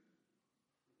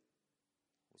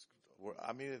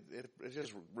 I mean, it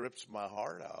just rips my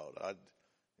heart out.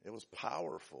 It was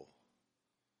powerful.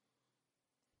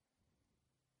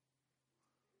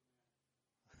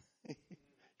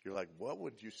 You're like, what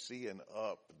would you see in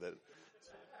Up that?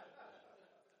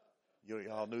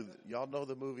 Y'all know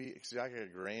the movie. See, I got a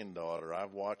granddaughter.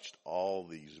 I've watched all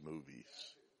these movies.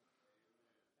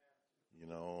 You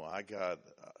know, I've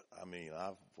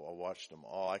watched them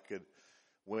all.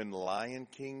 When Lion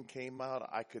King came out,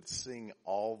 I could sing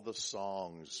all the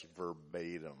songs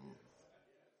verbatim.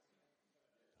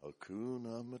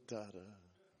 Hakuna Matata.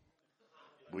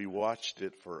 we watched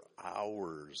it for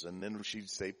hours, and then she'd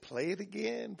say, play it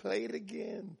again,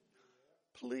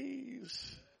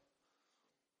 please.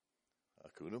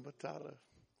 Hakuna Matata.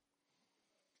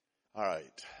 All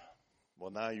right.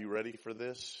 Well, now you ready for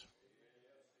this?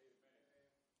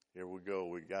 Here we go.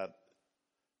 We got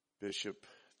Bishop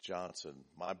Johnson,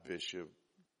 my bishop,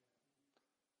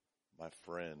 my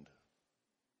friend,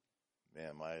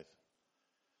 man,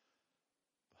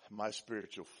 my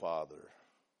spiritual father.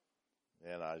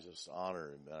 And I just honor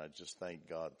him, and I just thank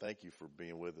God. Thank you for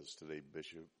being with us today,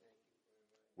 Bishop.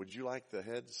 Would you like the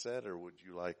headset, or would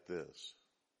you like this?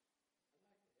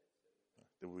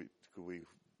 Could we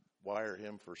wire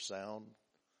him for sound?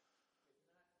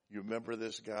 You remember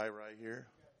this guy right here?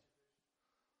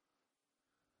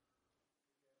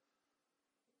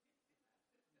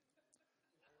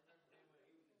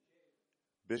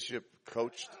 Bishop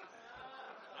coached.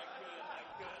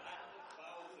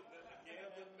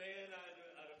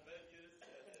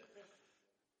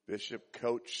 Bishop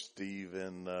coached Steve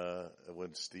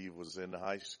when Steve was in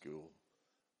high school.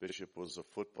 Bishop was a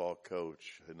football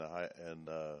coach in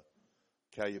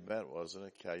Calumet, wasn't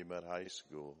it? Calumet High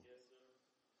School.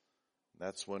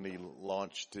 That's when he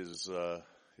launched his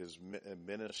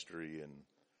ministry and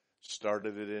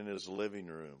started it in his living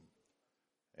room.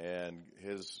 And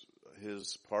his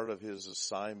part of his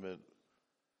assignment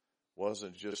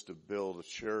wasn't just to build a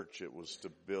church, it was to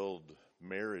build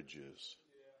marriages.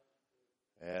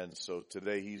 And so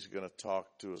today he's going to talk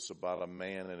to us about a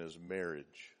man and his marriage.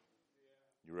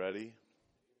 You ready?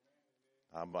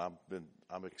 I'm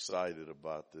excited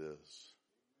about this.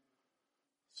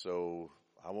 So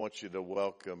I want you to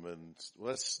welcome, and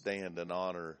let's stand and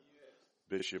honor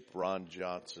Bishop Ron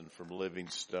Johnson from Living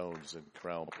Stones in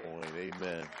Crown Point.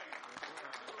 Amen.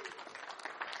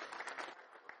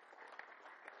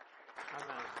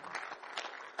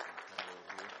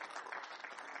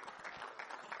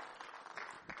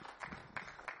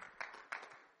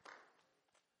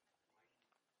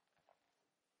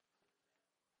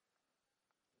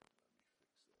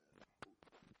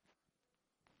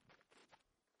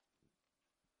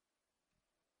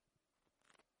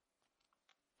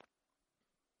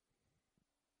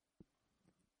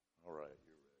 All right,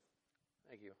 you're ready.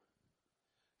 Thank you.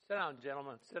 Sit down,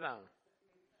 gentlemen. Sit down.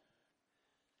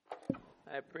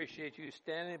 I appreciate you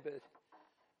standing, but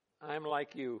I'm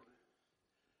like you.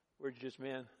 We're just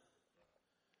men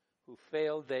who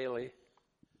fail daily.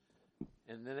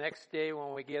 And the next day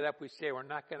when we get up, we say we're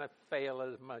not going to fail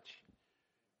as much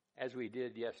as we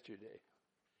did yesterday.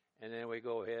 And then we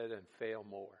go ahead and fail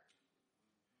more.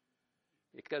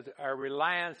 Because our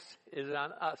reliance is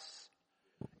on us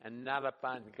and not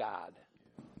upon God.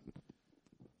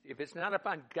 If it's not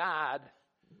upon God,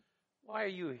 why are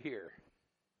you here?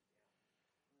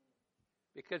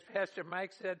 Because Pastor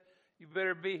Mike said, you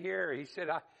better be here. He said,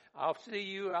 I'll see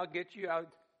you, I'll get you out.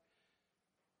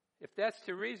 If that's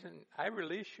the reason, I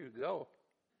release you. Go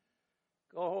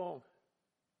home.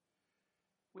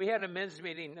 We had a men's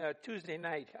meeting Tuesday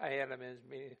night. I had a men's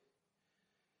meeting.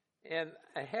 And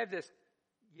I had this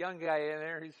young guy in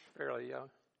there. He's fairly young.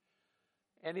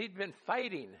 And he'd been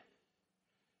fighting.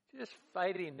 Just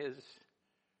fighting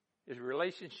his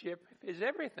relationship, his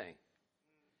everything.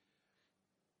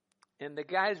 And the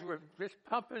guys were just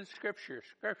pumping scripture.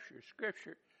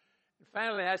 And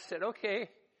finally I said, okay,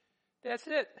 that's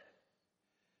it.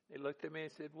 They looked at me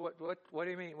and said, what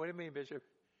do you mean? What do you mean, Bishop?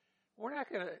 We're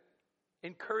not going to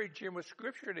encourage him with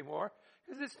scripture anymore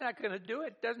because it's not going to do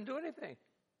it. It doesn't do anything.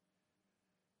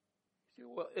 He said,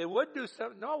 well, it would do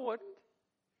something. No, it wouldn't.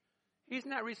 He's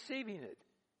not receiving it.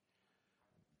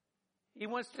 He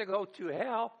wants to go to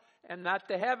hell and not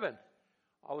to heaven.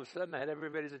 All of a sudden, I had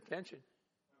everybody's attention.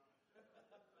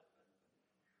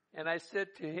 And I said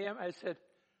to him,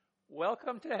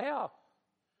 welcome to hell,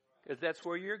 because that's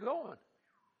where you're going.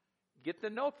 Get to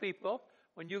know people.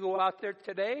 When you go out there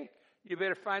today, you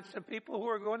better find some people who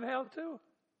are going to hell too.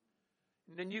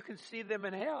 And then you can see them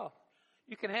in hell.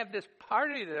 You can have this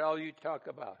party that all you talk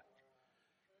about.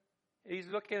 He's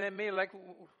looking at me like,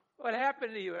 what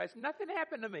happened to you? I said, nothing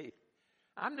happened to me.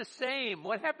 I'm the same.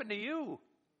 What happened to you?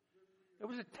 There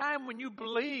was a time when you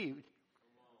believed.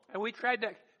 And we tried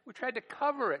to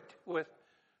cover it with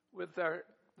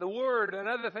the word and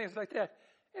other things like that.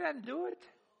 It doesn't do it.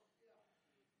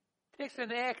 It takes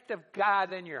an act of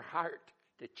God in your heart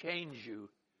to change you.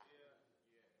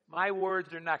 My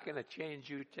words are not going to change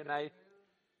you tonight.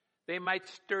 They might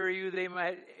stir you. They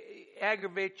might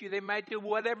aggravate you. They might do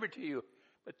whatever to you.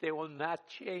 But they will not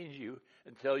change you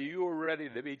until you are ready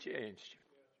to be changed.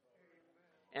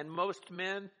 And most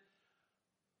men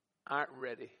aren't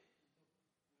ready.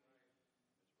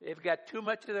 They've got too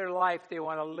much of their life they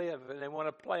want to live, and they want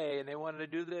to play, and they want to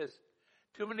do this.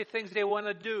 Too many things they want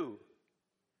to do.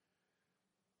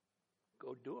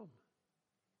 Go do them.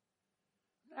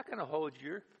 I'm not going to hold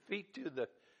your feet to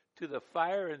the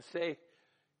fire and say,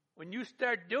 when you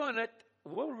start doing it,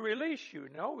 we'll release you.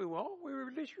 No, we won't. We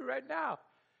release you right now.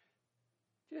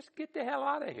 Just get the hell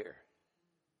out of here.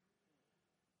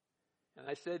 And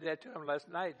I said that to him last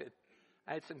night. That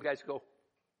I had some guys go.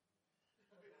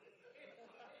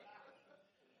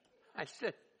 I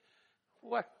said,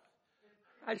 what?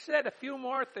 I said a few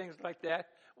more things like that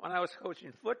when I was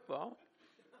coaching football.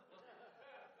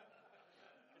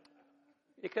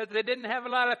 Because they didn't have a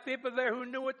lot of people there who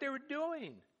knew what they were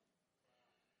doing.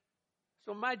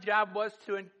 So my job was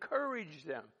to encourage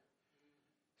them.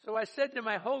 So I said to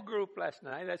my whole group last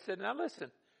night, I said, now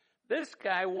listen, this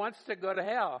guy wants to go to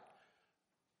hell.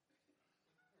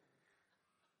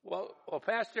 Well,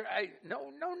 Pastor,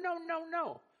 no.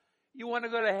 You want to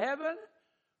go to heaven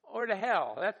or to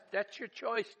hell? That's your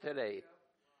choice today.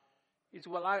 He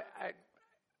said, well,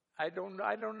 I don't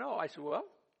know. I said, well,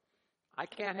 I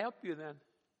can't help you then.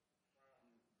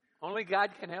 Only God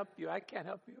can help you. I can't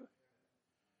help you.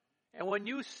 And when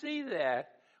you see that,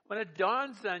 when it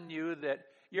dawns on you that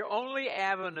your only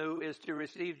avenue is to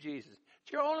receive Jesus,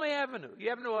 it's your only avenue. You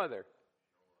have no other.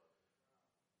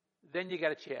 Then you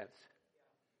got a chance.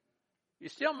 You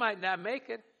still might not make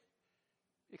it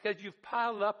because you've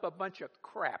piled up a bunch of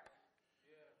crap.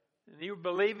 And you're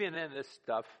believing in this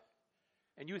stuff.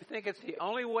 And you think it's the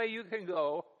only way you can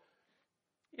go.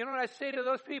 You know what I say to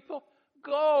those people?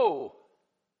 Go.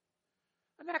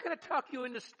 I'm not going to talk you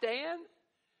into staying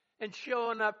and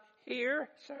showing up here.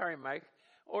 Sorry, Mike.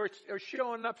 Or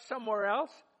showing up somewhere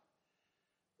else.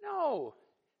 No.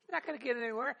 It's not going to get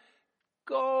anywhere.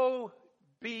 Go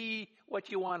be what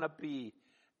you want to be.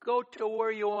 Go to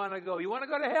where you want to go. You want to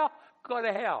go to hell? Go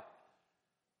to hell.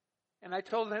 And I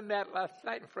told him that last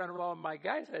night in front of all of my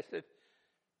guys. I said,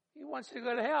 he wants to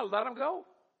go to hell. Let him go.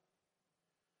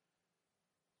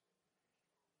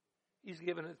 He's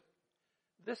given it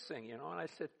this thing, and I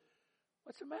said,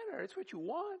 what's the matter? It's what you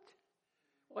want.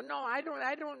 Well, no, I don't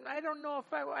know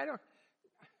if I don't.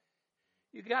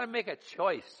 You got to make a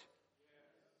choice.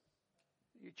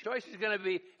 Your choice is going to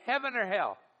be heaven or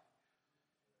hell.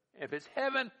 If it's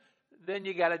heaven, then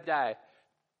you got to die.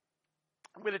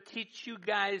 I'm going to teach you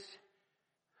guys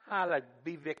how to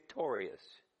be victorious.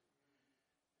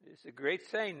 It's a great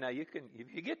saying. Now, if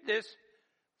you get this,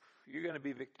 you're going to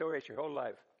be victorious your whole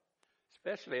life,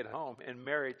 especially at home and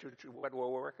married to what we're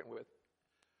working with.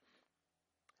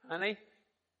 Honey,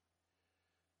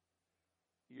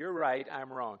 you're right,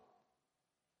 I'm wrong.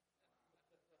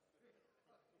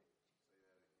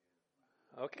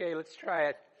 Okay, let's try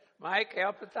it. Mike,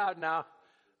 help us out now.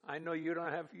 I know you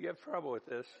have trouble with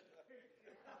this.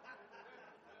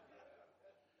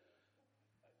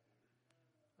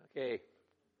 Okay.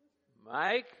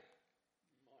 Mike?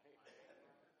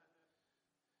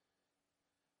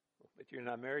 But you're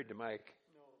not married to Mike.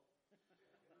 No.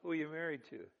 Who are you married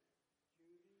to?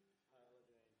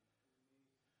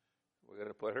 We're going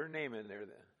to put her name in there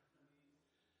then.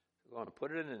 We're going to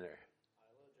put it in there.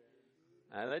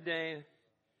 Isla Jane,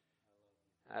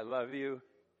 I love you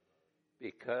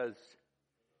because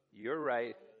you're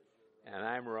right and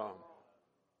I'm wrong.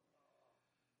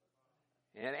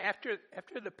 And after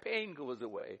the pain goes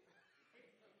away,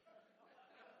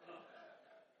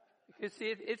 because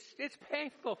see, it's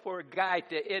painful for a guy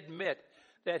to admit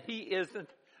that he isn't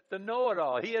the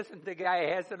know-it-all. He isn't the guy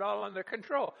who has it all under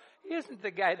control. He isn't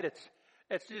the guy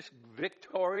that's just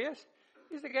victorious.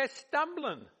 He's the guy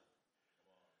stumbling.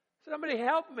 Somebody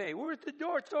help me. Where's the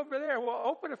door? It's over there. Well,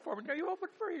 open it for me. No, you open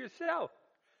it for yourself.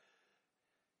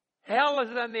 Hell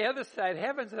is on the other side.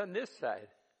 Heaven's on this side.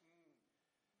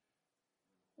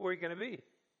 Where are you going to be?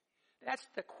 That's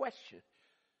the question.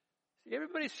 See,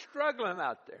 everybody's struggling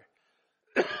out there.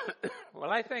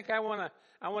 Well, I think I want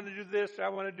to do this. I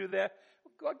want to do that.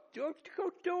 Go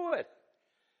do it.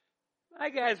 My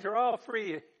guys are all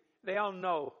free. They all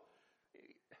know.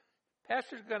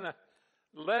 Pastor's going to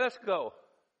let us go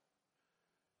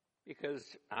because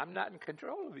I'm not in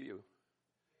control of you.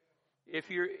 If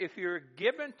you're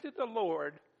given to the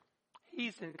Lord,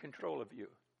 He's in control of you.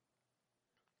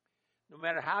 No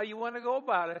matter how you want to go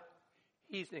about it,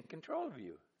 He's in control of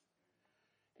you.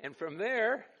 And from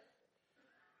there,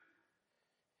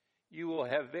 you will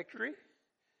have victory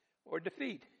or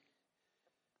defeat.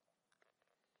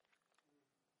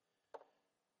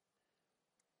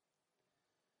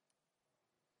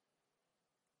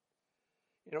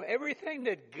 You know, everything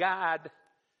that God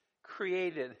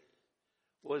created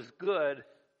was good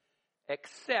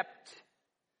except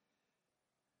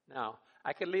Now,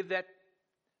 I could leave that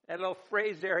little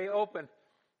phrase area open,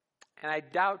 and I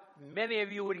doubt many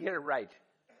of you would get it right.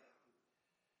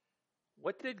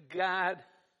 What did God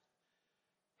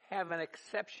have an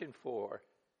exception for?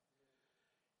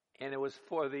 And it was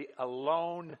for the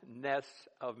aloneness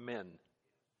of men.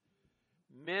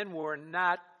 Men were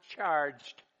not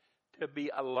charged to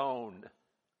be alone.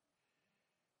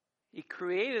 He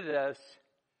created us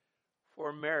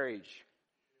for marriage,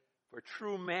 for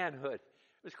true manhood.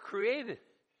 It was created.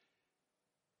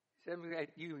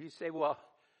 You say, well,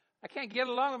 I can't get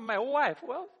along with my wife.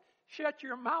 Well, shut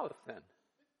your mouth then.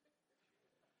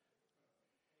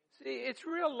 See, it's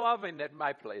real loving at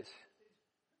my place.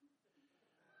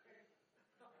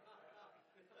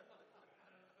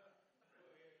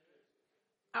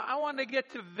 I want to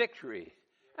get to victory.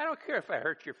 I don't care if I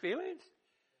hurt your feelings.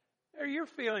 They're your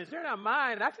feelings. They're not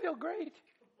mine. I feel great.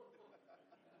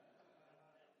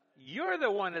 You're the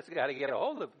one that's got to get a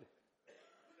hold of it.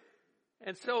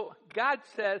 And so God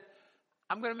said,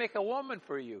 I'm going to make a woman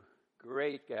for you.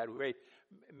 Great, God, great.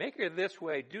 Make her this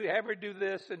way. Have her do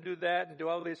this and do that and do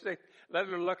all these things. Let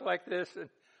her look like this and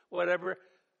whatever.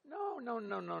 No.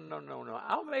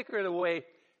 I'll make her the way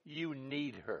you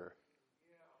need her.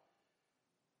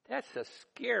 That's a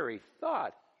scary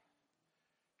thought.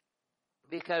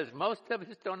 Because most of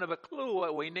us don't have a clue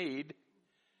what we need.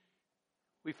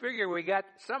 We figure we got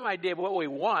some idea of what we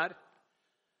want.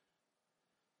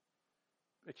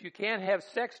 But you can't have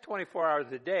sex 24 hours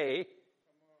a day.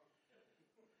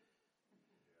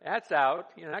 That's out.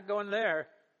 You're not going there.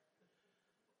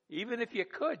 Even if you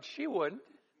could, she wouldn't.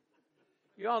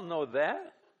 You all know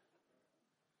that.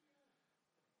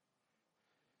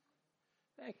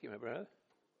 Thank you, my brother.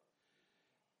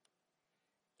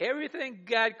 Everything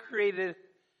God created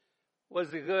was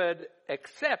good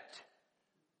except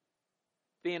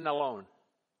being alone.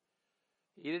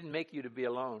 He didn't make you to be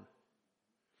alone.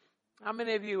 How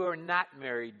many of you are not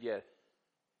married yet?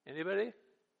 Anybody?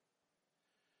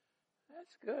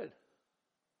 That's good.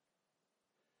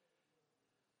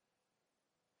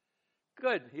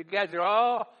 Good. You guys are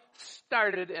all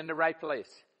started in the right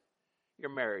place.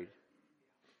 You're married.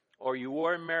 Or you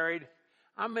were married.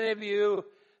 How many of you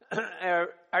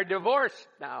are divorced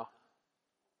now?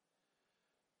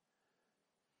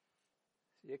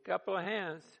 See a couple of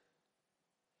hands.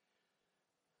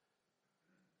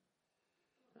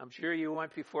 I'm sure you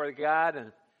went before God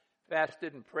and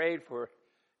fasted and prayed for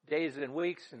days and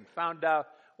weeks and found out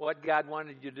what God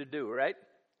wanted you to do, right?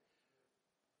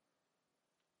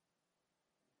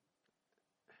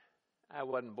 I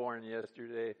wasn't born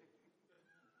yesterday.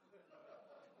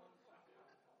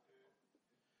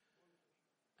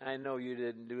 I know you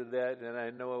didn't do that, and I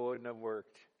know it wouldn't have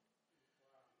worked.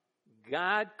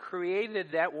 God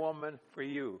created that woman for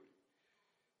you.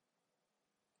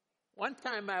 One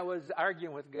time I was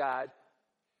arguing with God.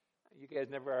 You guys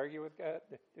never argue with God,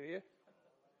 do you?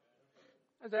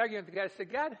 I was arguing with God. I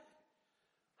said, God,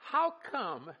 how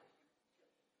come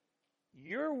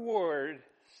your word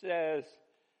says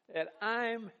that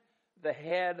I'm the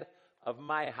head of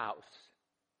my house?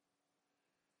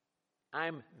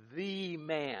 I'm the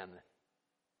man.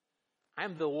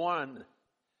 I'm the one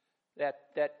that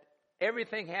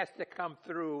everything has to come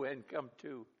through and come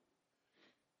to.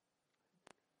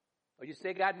 Oh, you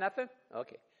say, God, nothing?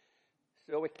 Okay.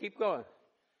 So we keep going.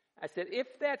 I said, if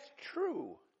that's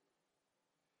true,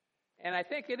 and I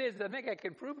think it is, I think I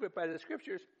can prove it by the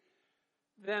scriptures,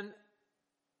 then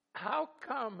how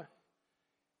come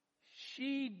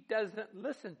she doesn't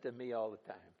listen to me all the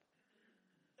time?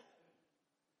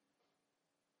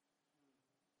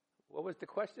 What was the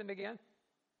question again?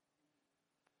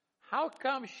 How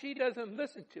come she doesn't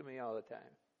listen to me all the time?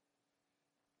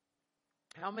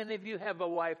 How many of you have a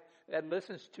wife that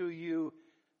listens to you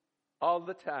all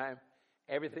the time?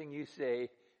 Everything you say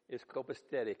is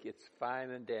copacetic. It's fine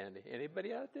and dandy.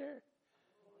 Anybody out there?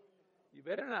 You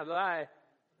better not lie.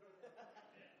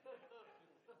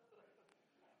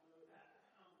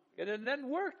 And it doesn't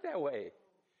work that way.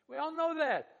 We all know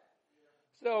that.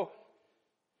 So,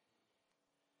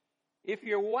 if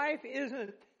your wife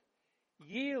isn't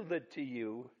yielded to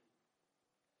you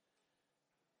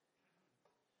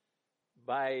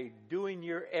by doing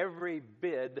your every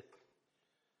bid,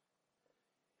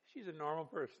 she's a normal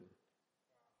person.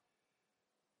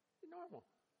 She's normal.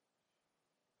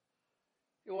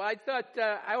 Well, I thought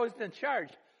I was in charge.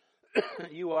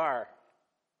 You are.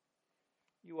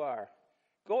 You are.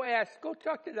 Go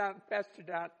talk to Pastor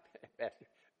Don,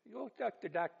 go talk to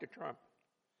Dr. Trump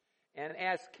and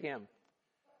ask him,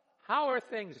 how are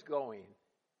things going?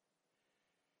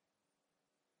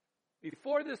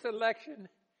 Before this election,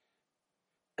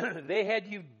 they had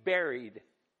you buried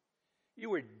You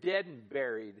were dead and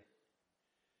buried.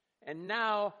 And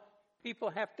now people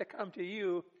have to come to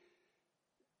you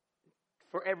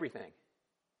for everything.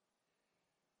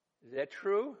 Is that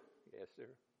true? Yes, sir.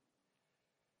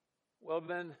 Well,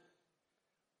 then,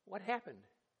 what happened?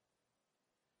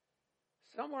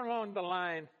 Somewhere along the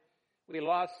line, we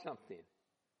lost something.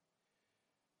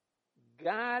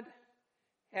 God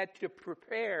had to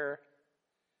prepare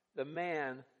the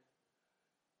man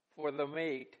for the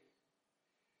mate,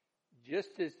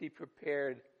 just as he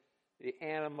prepared the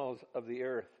animals of the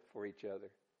earth for each other.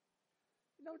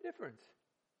 No difference.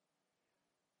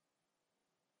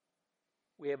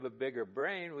 We have a bigger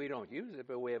brain. We don't use it,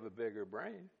 but we have a bigger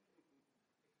brain.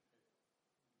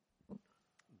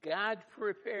 God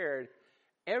prepared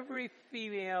every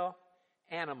female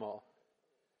animal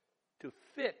to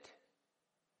fit,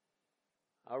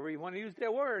 however you want to use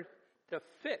that word, to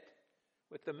fit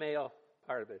with the male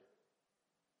part of it.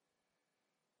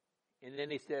 And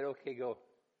then he said, okay, go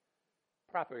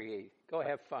propagate. Go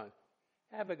have fun.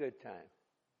 Have a good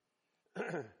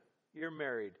time. You're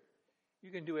married.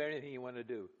 You can do anything you want to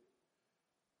do.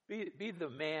 Be the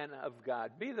man of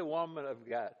God. Be the woman of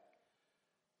God.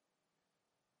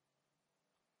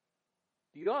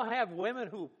 Do you all have women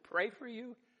who pray for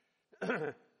you?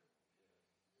 You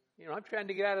know, I'm trying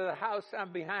to get out of the house.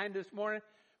 I'm behind this morning.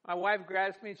 My wife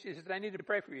grabs me and she says, I need to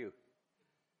pray for you.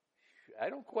 I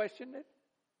don't question it.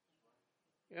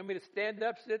 You want me to stand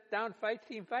up, sit down, fight,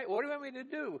 team fight? What do you want me to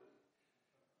do?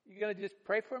 You going to just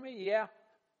pray for me? Yeah.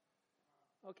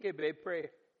 Okay, babe, pray.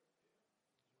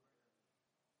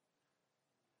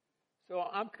 So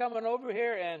I'm coming over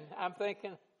here and I'm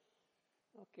thinking,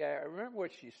 okay, I remember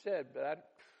what she said, but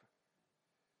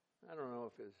I don't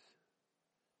know if it's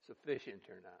sufficient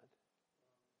or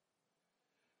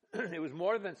not. It was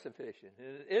more than sufficient.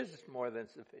 It is more than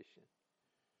sufficient.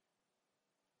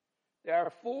 There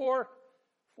are four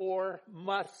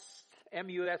musts,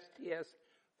 M-U-S-T-S,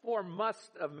 4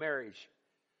 musts of marriage.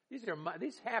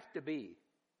 These have to be.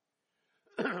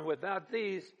 Without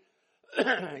these,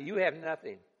 you have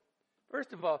nothing.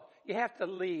 First of all, you have to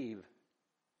leave.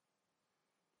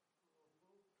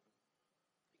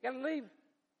 You got to leave.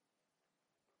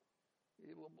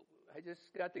 I just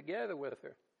got together with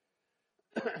her.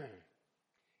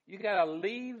 You got to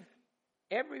leave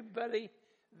everybody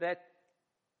that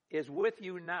is with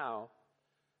you now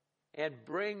and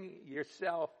bring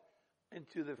yourself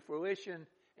into the fruition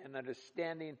and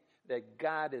understanding that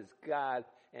God is God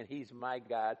and He's my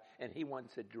God and He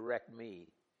wants to direct me.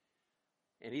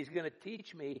 And He's going to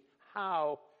teach me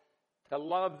how to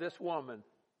love this woman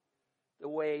the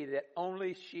way that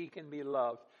only she can be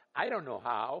loved. I don't know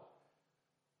how.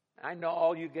 I know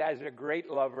all you guys are great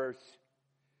lovers.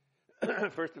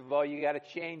 First of all, you got to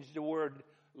change the word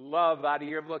love out of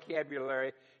your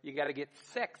vocabulary. You got to get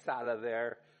sex out of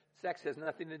there. Sex has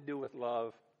nothing to do with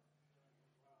love.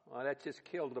 Well, that just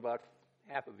killed about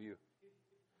half of you.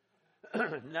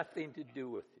 Nothing to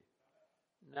do with you.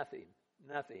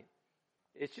 Nothing.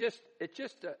 It's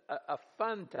just a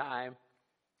fun time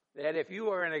that if you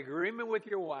are in agreement with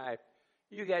your wife,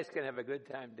 you guys can have a good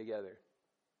time together.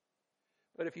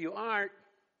 But if you aren't,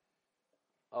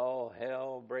 all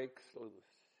hell breaks loose.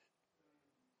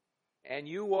 And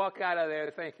you walk out of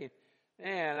there thinking,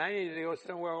 man, I need to go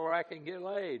somewhere where I can get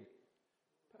laid.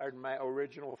 Pardon my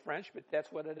original French, but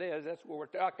that's what it is. That's what we're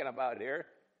talking about here.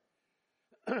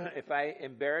 If I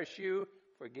embarrass you,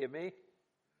 forgive me.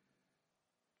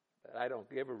 But I don't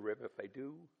give a rip if I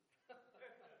do.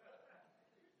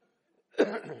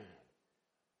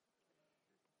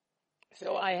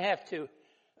 So I have to,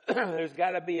 there's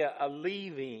got to be a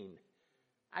leaving.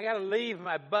 I got to leave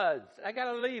my buds. I got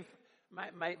to leave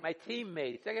my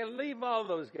teammates. I got to leave all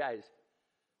those guys.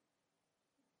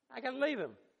 I got to leave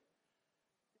them.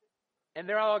 And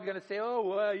they're all going to say, oh,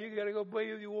 well, you got to go, boy,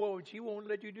 you won't. She won't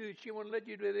let you do it. She won't let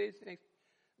you do these things.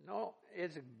 No,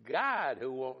 it's God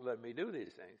who won't let me do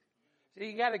these things.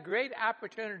 See, you got a great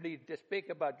opportunity to speak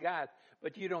about God,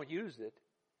 but you don't use it.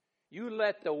 You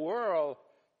let the world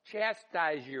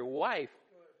chastise your wife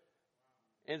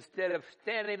instead of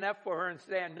standing up for her and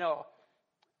saying, no,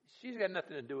 she's got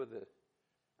nothing to do with it.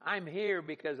 I'm here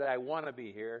because I want to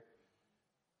be here,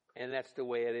 and that's the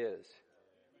way it is.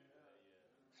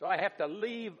 So I have to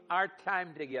leave our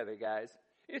time together, guys.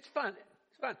 It's fun.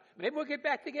 It's fun. Maybe we'll get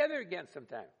back together again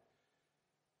sometime.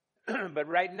 But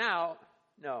right now,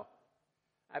 no.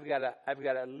 I've got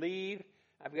to leave.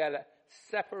 I've got to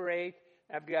separate.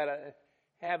 I've got to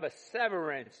have a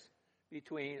severance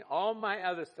between all my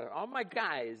other stuff, all my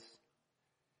guys,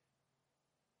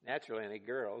 naturally any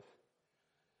girls,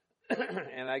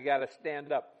 and I got to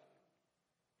stand up.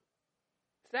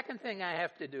 Second thing I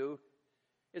have to do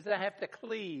is I have to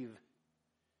cleave.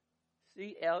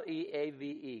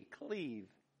 C-L-E-A-V-E. Cleave.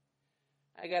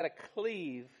 I got to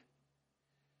cleave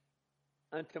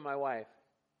unto my wife.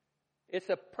 It's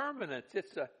a permanence.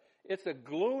 It's a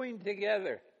gluing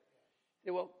together. You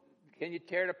say, well, can you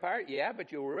tear it apart? Yeah,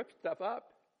 but you'll rip stuff up.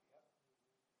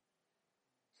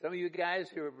 Some of you guys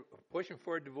who are pushing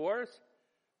for a divorce,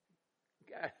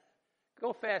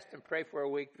 go fast and pray for a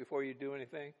week before you do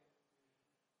anything.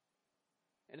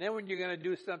 And then when you're going to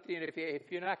do something,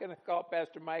 if you're not going to call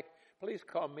Pastor Mike, please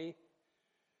call me.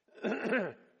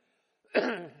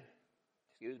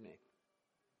 Excuse me.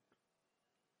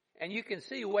 And you can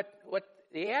see what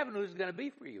the avenue is going to be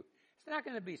for you. It's not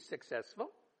going to be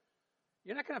successful.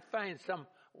 You're not going to find some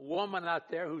woman out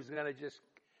there who's going to just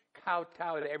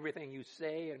kowtow to everything you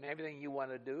say and everything you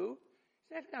want to do.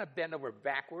 She's not going to bend over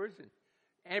backwards and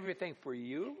everything for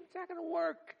you. It's not going to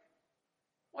work.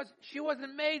 She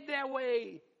wasn't made that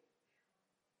way.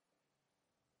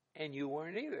 And you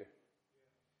weren't either.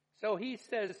 So he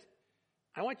says,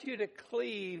 I want you to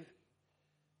cleave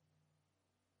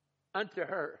unto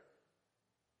her.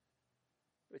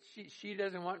 But she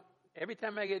doesn't want, every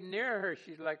time I get near her,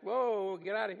 she's like, whoa,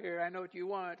 get out of here. I know what you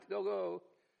want. Go.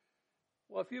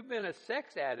 Well, if you've been a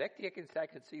sex addict, I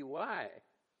can see why.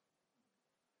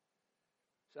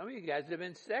 Some of you guys have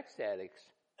been sex addicts.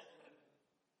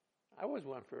 I was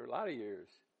one for a lot of years.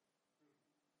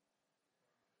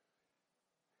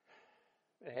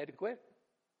 I had to quit.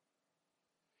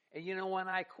 And you know when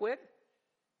I quit,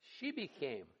 she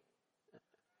became.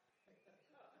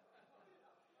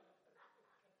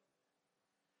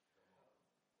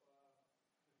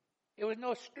 It was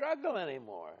no struggle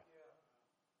anymore.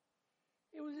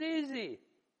 It was easy.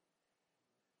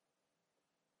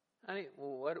 Honey,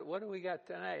 what do we got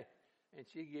tonight? And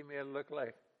she gave me a look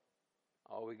like,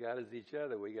 all we got is each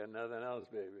other. We got nothing else,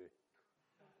 baby.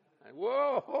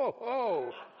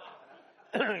 Whoa.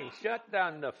 Shut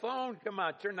down the phone. Come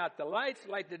on, turn out the lights,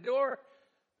 light the door.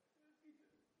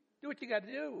 Do what you got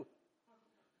to do.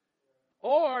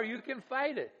 Or you can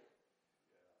fight it.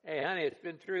 Hey, honey, it's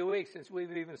been 3 weeks since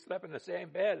we've even slept in the same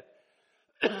bed.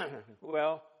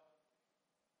 Well,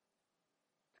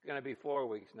 it's going to be 4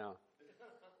 weeks now.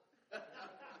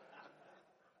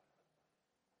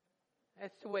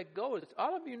 That's the way it goes.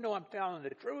 All of you know I'm telling the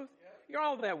truth. You're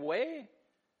all that way.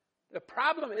 The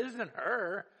problem isn't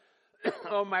her.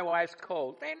 Oh, my wife's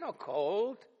cold. There ain't no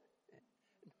cold.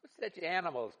 No such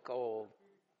animal's cold.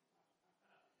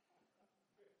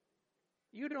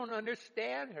 You don't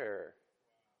understand her.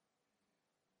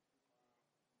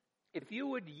 If you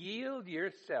would yield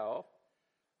yourself,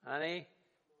 honey,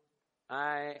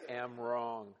 I am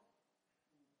wrong.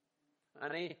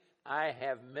 Honey, I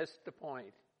have missed the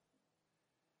point.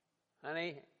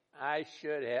 Honey, I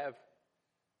should have.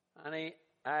 Honey,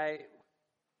 I've,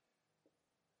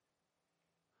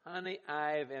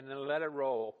 and then let it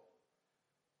roll.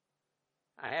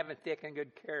 I haven't taken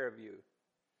good care of you.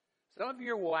 Some of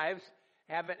your wives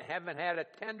haven't had a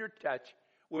tender touch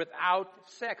without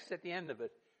sex at the end of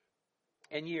it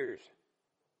in years.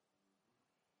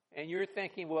 And you're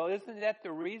thinking, well, isn't that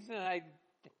the reason I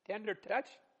tender touch?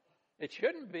 It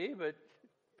shouldn't be, but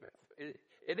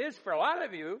it is for a lot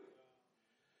of you.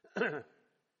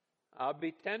 I'll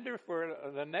be tender for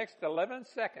the next 11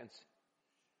 seconds.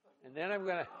 And then I'm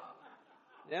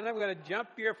gonna jump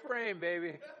your frame,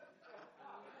 baby.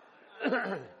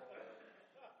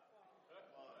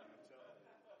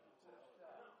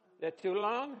 That too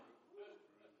long?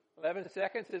 11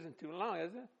 seconds isn't too long,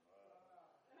 is it?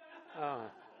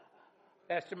 Oh.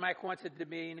 Pastor Mike wants it to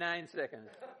be 9 seconds.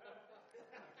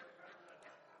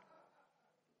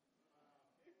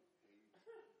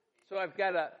 So I've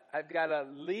got to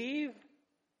leave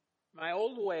my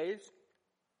old ways.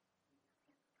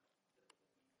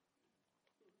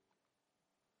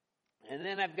 And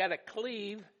then I've got to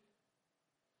cleave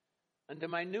unto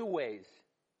my new ways.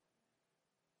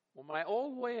 Well, my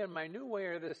old way and my new way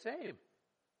are the same.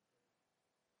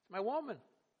 It's my woman.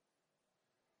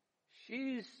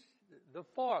 She's the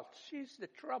fault. She's the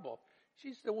trouble.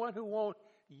 She's the one who won't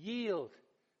yield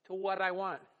to what I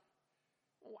want.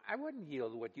 I wouldn't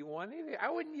yield to what you want either.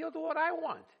 I wouldn't yield to what I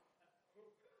want.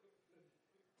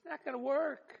 It's not going to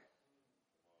work.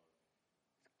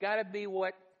 It's got to be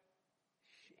what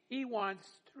he wants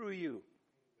through you.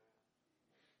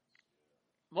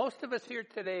 Most of us here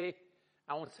today,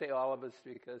 I won't say all of us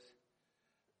because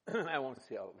I won't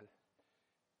say all of us.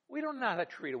 We don't know how to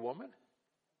treat a woman.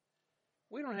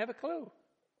 We don't have a clue.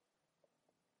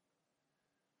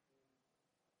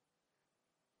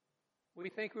 We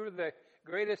think we're the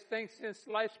greatest thing since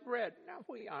sliced bread. No,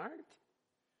 we aren't.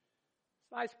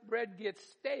 Sliced bread gets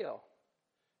stale.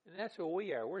 And that's what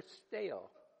we are. We're stale.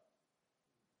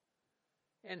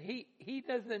 And he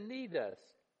doesn't need us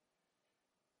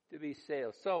to be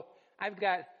stale. So I've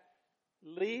got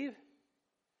leave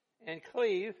and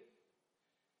cleave.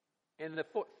 And the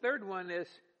third one is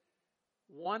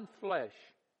one flesh.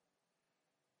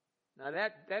 Now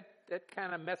that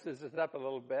kind of messes us up a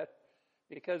little bit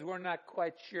because we're not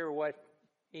quite sure what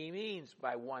he means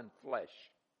by one flesh.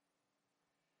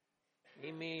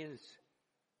 He means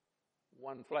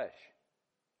one flesh.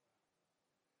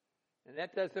 And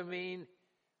that doesn't mean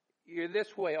you're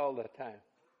this way all the time.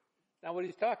 Now what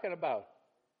he's talking about?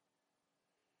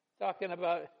 Talking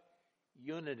about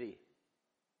unity.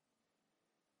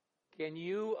 Can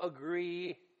you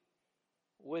agree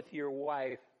with your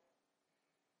wife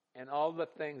and all the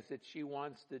things that she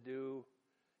wants to do,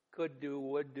 could do,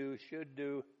 would do, should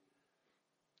do,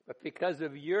 but because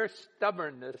of your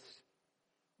stubbornness,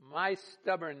 my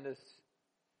stubbornness,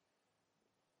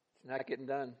 it's not getting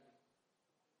done.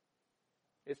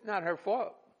 It's not her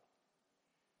fault.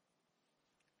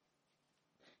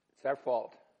 It's our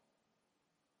fault.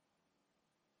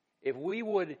 If we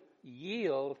would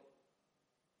yield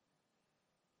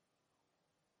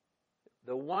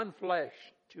the one flesh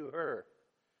to her,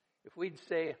 if we'd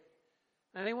say,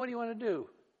 honey, what do you want to do?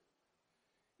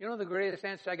 You know the greatest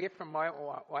answer I get from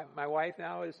my wife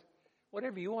now is,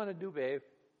 whatever you want to do, babe.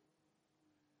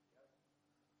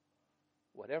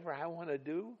 Whatever I want to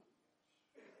do?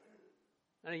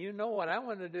 Honey, you know what I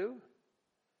want to do.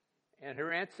 And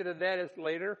her answer to that is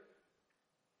later.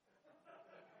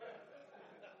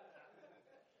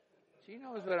 She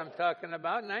knows what I'm talking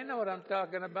about, and I know what I'm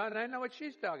talking about, and I know what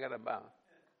she's talking about.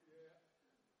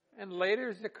 And later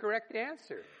is the correct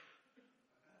answer.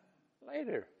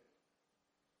 Later.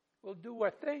 We'll do our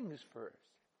things first.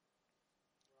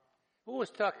 Who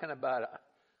was talking about,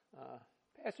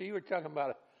 Pastor, you were talking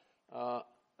about an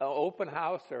open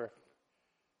house or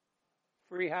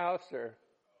free house or...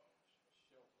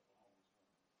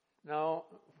 No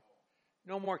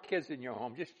more kids in your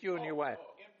home, just you and your wife.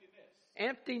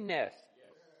 Empty nest.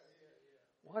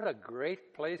 What a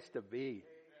great place to be.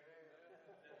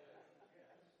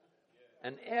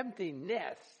 An empty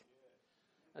nest.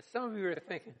 Now, some of you are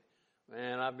thinking,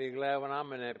 man, I'll be glad when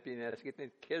I'm an empty nest. Get these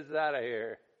kids out of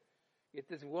here. Get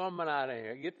this woman out of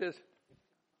here. Get this.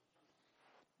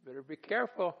 Better be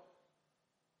careful.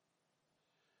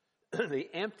 The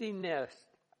empty nest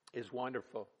is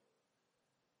wonderful.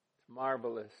 It's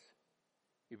marvelous.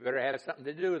 You better have something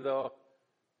to do, though.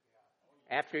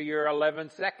 After your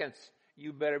 11 seconds,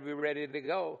 you better be ready to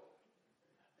go.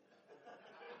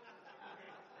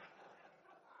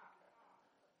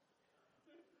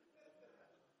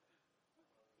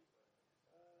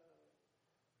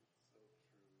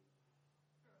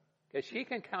 Because she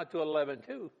can count to 11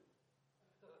 too.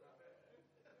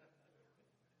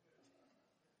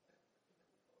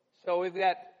 So we've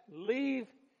got leave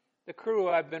the crew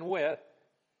I've been with,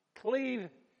 cleave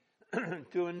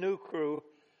to a new crew,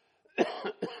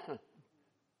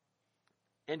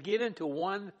 and get into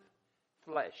one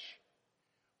flesh.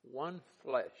 One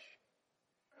flesh.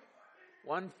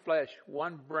 One flesh,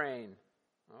 one brain.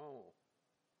 Oh.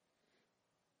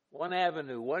 One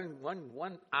avenue,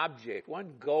 one object,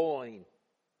 one going.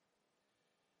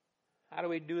 How do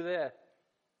we do that?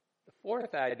 The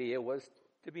fourth idea was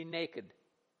to be naked.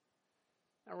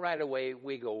 Now right away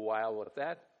we go wild with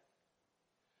that.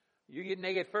 You get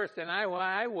naked first and I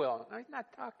will. No, he's not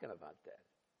talking about that.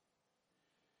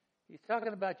 He's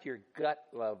talking about your gut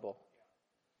level.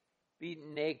 Be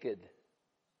naked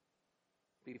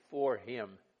before him.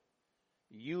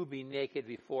 You be naked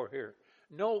before her.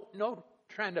 No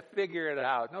trying to figure it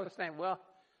out. No saying, well,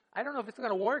 I don't know if it's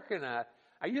going to work or not.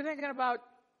 Are you thinking about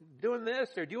doing this,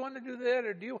 or do you want to do that,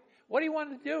 or what do you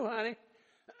want to do, honey?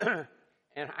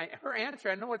 And her answer,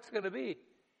 I know what it's going to be.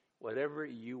 Whatever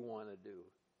you want to do.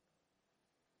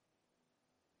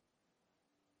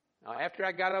 Now, after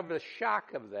I got over the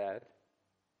shock of that,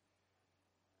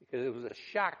 because it was a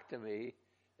shock to me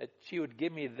that she would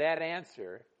give me that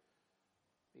answer,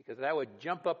 because I would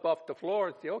jump up off the floor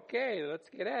and say, okay, let's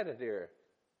get at it here.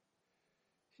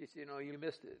 She said, no, you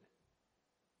missed it.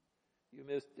 You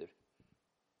missed it.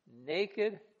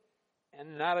 Naked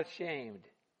and not ashamed.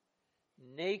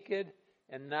 Naked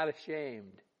and not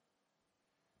ashamed.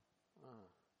 Oh.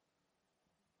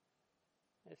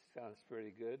 That sounds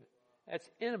pretty good. That's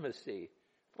intimacy.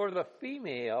 For the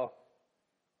female,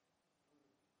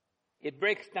 it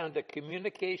breaks down to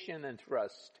communication and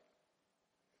trust.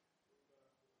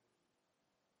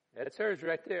 That's hers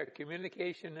right there,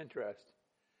 communication and trust.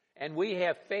 And we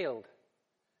have failed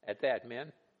at that,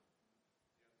 men.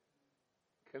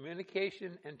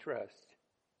 Communication and trust.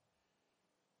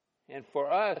 And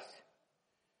for us,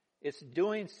 it's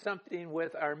doing something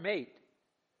with our mate.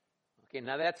 Okay,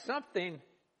 now that's something.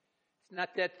 It's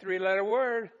not that three-letter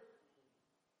word.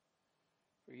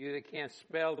 For you that can't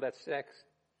spell, that's sex.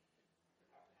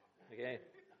 Okay?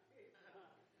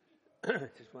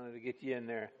 Just wanted to get you in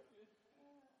there.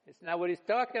 It's not what he's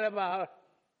talking about.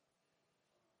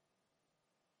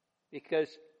 Because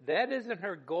that isn't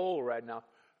her goal right now.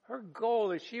 Her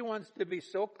goal is she wants to be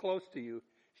so close to you.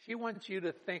 She wants you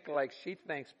to think like she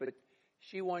thinks, but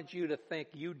she wants you to think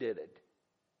you did it.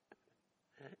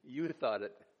 You thought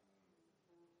it.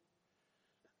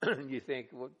 You think,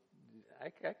 well,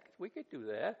 we could do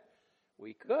that.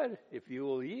 We could if you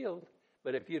will yield.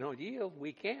 But if you don't yield,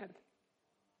 we can't.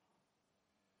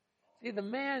 See, the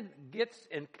man gets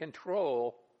in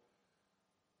control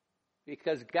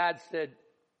because God said,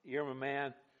 you're my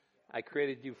man. I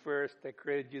created you first. I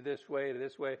created you this way.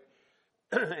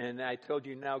 And I told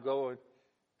you now go and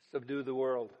subdue the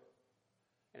world.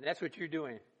 And that's what you're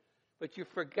doing. But you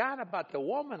forgot about the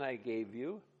woman I gave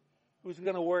you who's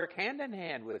going to work hand in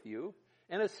hand with you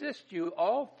and assist you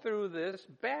all through this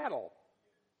battle.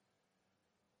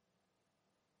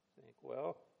 Think,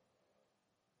 well,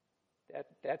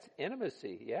 that's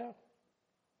intimacy, yeah.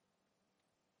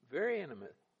 Very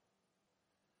intimate.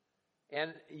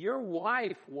 And your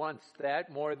wife wants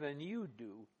that more than you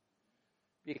do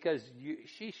because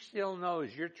she still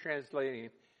knows you're translating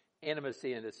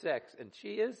intimacy into sex, and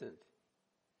she isn't.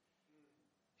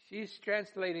 She's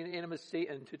translating intimacy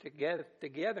into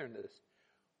togetherness.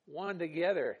 One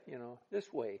together,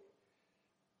 this way.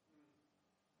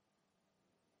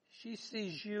 She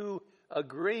sees you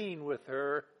agreeing with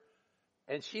her,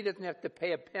 and she doesn't have to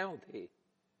pay a penalty.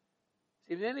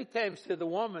 See, many times to the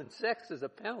woman, sex is a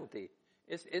penalty.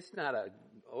 It's not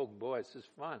oh boy, this is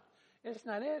fun. It's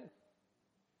not it.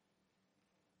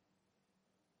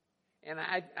 And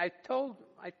I told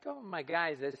my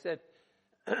guys, I said,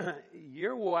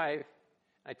 your wife,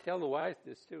 I tell the wives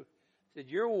this too, I said,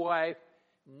 your wife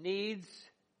needs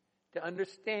to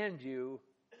understand you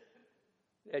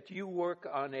that you work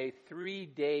on a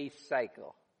 3-day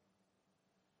cycle.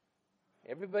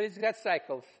 Everybody's got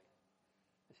cycles.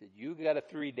 I said, you got a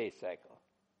 3-day cycle.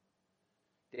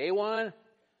 Day 1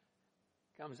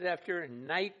 comes after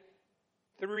night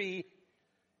 3,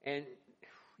 and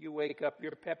you wake up,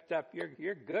 you're pepped up,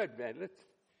 you're good, man.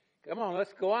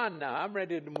 Let's go on now. I'm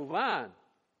ready to move on.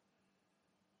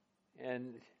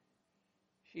 And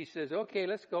she says, okay,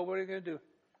 let's go. What are you going to do?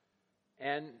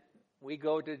 And we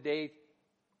go to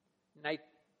night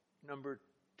number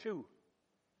 2.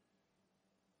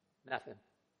 Nothing.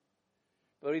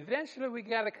 But eventually we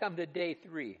got to come to day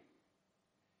 3.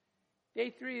 Day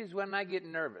 3 is when I get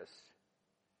nervous.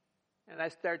 And I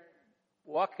start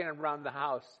walking around the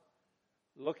house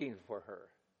looking for her.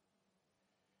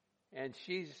 And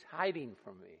she's hiding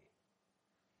from me.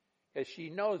 Because she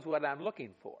knows what I'm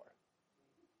looking for.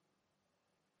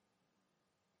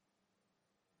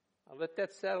 I'll let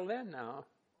that settle in now.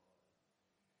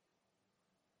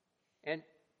 And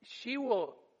she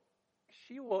will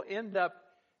end up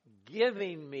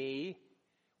giving me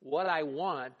what I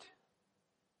want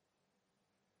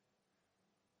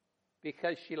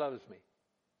because she loves me.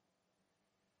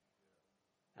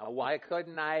 Now, why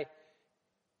couldn't I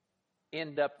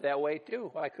end up that way too?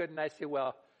 Why couldn't I say,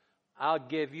 well, I'll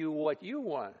give you what you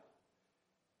want?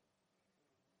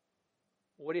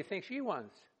 What do you think she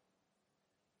wants?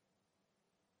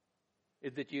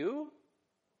 Is it you?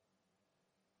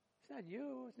 It's not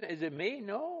you. Is it me?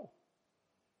 No.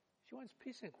 She wants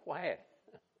peace and quiet.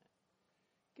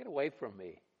 Get away from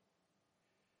me.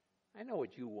 I know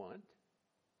what you want.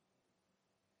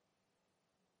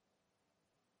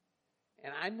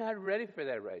 And I'm not ready for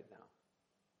that right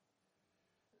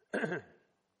now.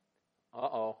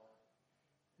 Uh-oh.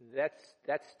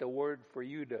 That's the word for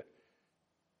you to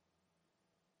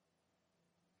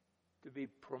be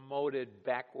promoted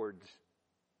backwards.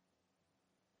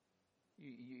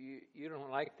 You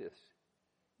don't like this.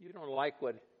 You don't like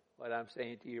what I'm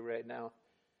saying to you right now.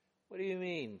 What do you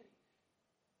mean?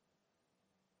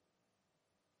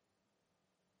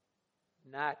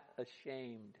 Not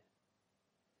ashamed.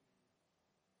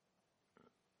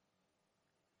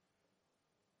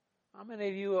 How many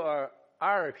of you are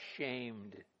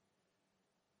ashamed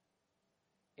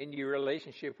in your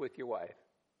relationship with your wife?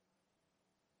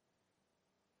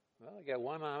 Well, I got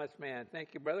one honest man.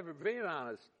 Thank you, brother, for being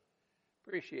honest.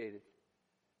 Appreciate it.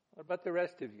 What about the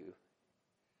rest of you?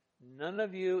 None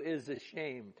of you is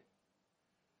ashamed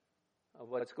of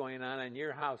what's going on in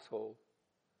your household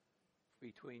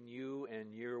between you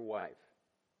and your wife.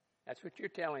 That's what you're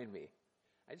telling me.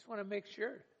 I just want to make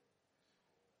sure.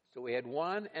 So we had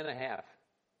 1.5.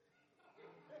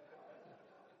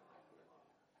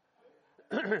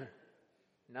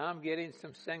 Now I'm getting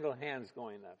some single hands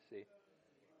going up, see?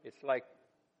 It's like,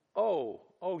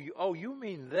 you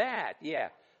mean that? Yeah.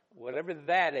 Whatever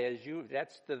that is,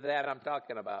 that's the that I'm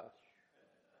talking about.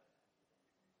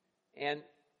 And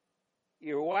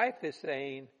your wife is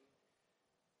saying,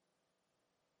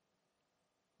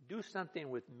 do something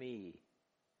with me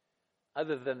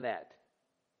other than that.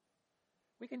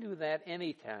 We can do that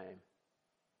anytime.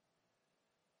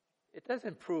 It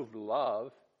doesn't prove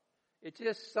love. It's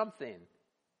just something.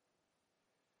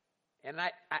 And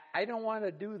I don't want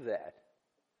to do that.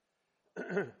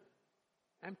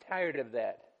 I'm tired of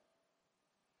that.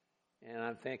 And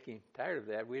I'm thinking, tired of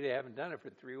that? We haven't done it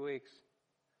for 3 weeks.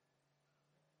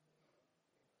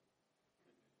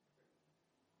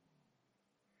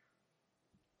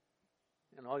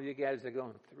 And all you guys are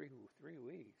going, 3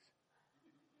 weeks.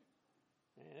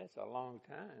 Man, that's a long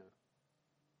time.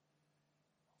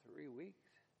 3 weeks.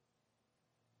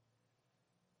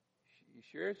 You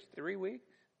sure it's 3 weeks?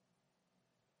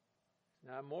 It's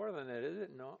not more than that, is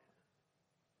it? No.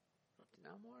 It's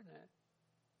not more than that.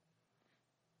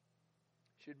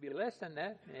 Should be less than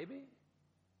that, maybe.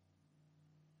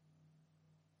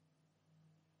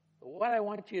 But what I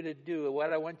want you to do,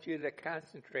 what I want you to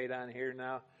concentrate on here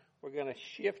now, we're going to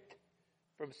shift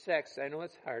from sex. I know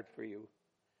it's hard for you,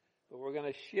 but we're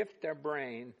going to shift our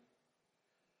brain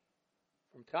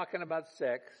from talking about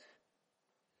sex.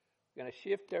 We're going to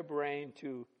shift our brain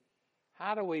to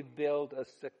how do we build a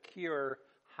secure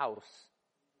house?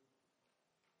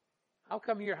 How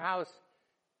come your house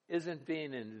isn't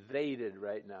being invaded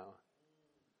right now?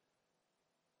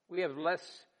 We have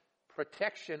less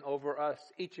protection over us,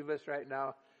 each of us right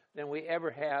now, than we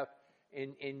ever have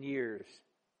in years.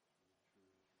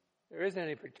 There isn't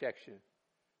any protection.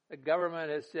 The government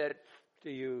has said to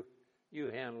you, you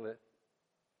handle it.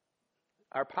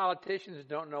 Our politicians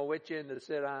don't know which end to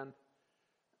sit on.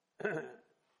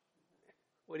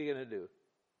 What are you going to do?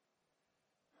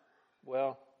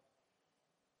 Well,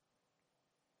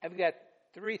 I've got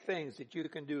 3 things that you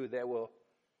can do that will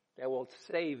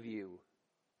save you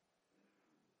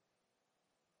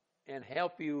and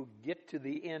help you get to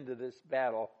the end of this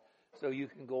battle so you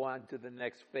can go on to the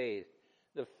next phase.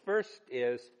 The first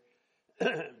is,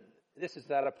 this is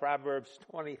out of Proverbs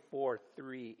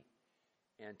 24:3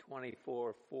 and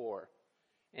 24:4.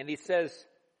 And he says,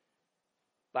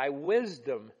 by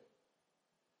wisdom,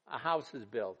 a house is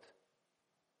built.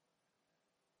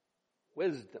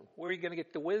 Wisdom. Where are you going to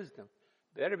get the wisdom?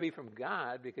 Better be from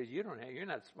God, because you're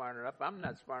not smart enough. I'm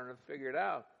not smart enough to figure it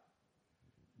out.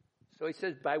 So he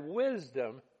says, by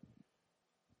wisdom,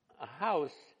 a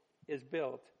house is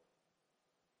built.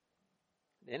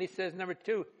 Then he says, number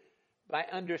 2, by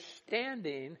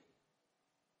understanding,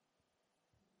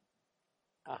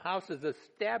 a house is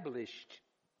established.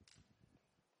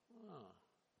 Oh,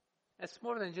 that's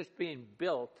more than just being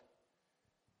built,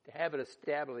 to have it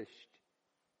established.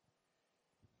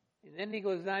 And then he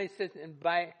goes on, he says, and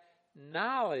by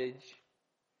knowledge,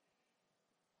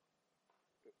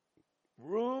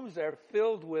 rooms are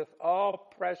filled with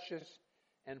all precious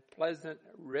and pleasant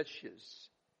riches.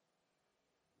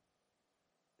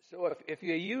 So if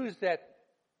you use that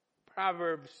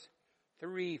Proverbs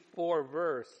 3:4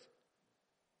 verse,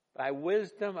 by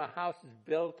wisdom a house is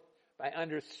built, by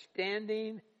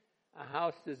understanding a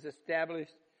house is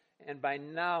established, and by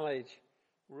knowledge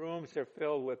rooms are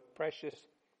filled with precious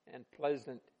and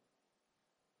pleasant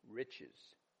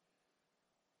riches.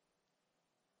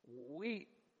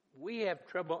 We have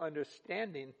trouble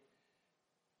understanding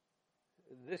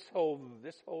this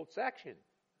whole section.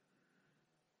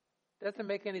 Doesn't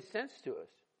make any sense to us.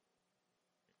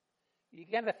 You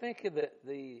got to think of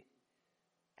the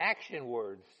action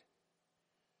words,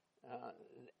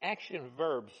 action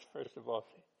verbs. First of all,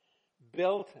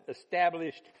 built,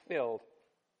 established, filled.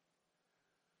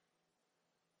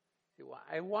 See, well,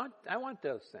 I want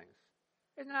those things.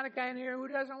 There's not a guy in here who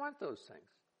doesn't want those things.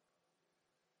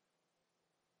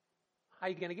 How are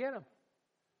you going to get them?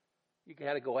 You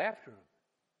got to go after them.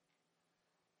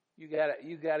 You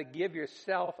got to give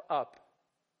yourself up.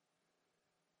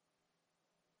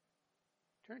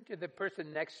 Turn to the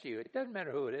person next to you. It doesn't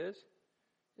matter who it is.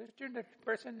 Just turn to the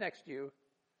person next to you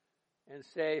and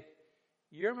say,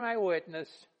 "You're my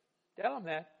witness." Tell them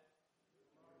that.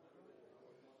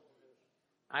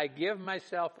 I give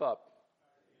myself up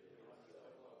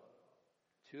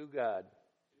to God.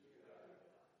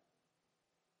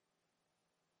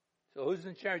 So who's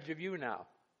in charge of you now?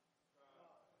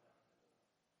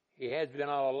 He has been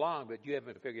all along, but you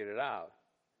haven't figured it out.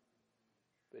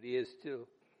 But he is too.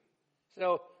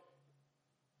 So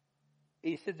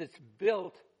He says it's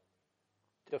built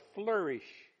to flourish.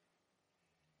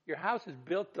 Your house is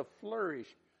built to flourish.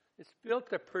 It's built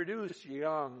to produce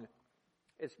young.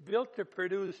 It's built to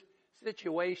produce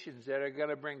situations that are going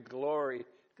to bring glory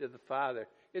to the Father.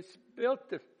 It's built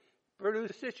to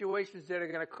produce situations that are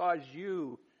going to cause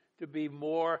you to be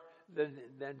more than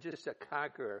just a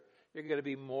conqueror. You're going to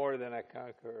be more than a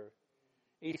conqueror.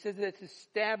 He says it's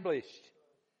established.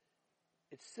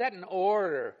 It's set in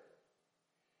order.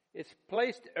 It's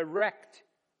placed erect.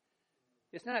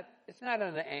 It's not on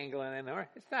an angle anymore.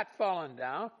 It's not falling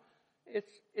down.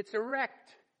 It's erect.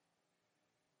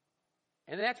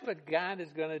 And that's what God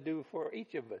is going to do for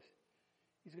each of us.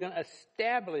 He's going to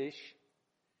establish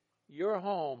your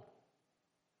home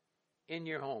in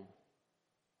your home.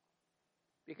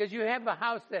 Because you have a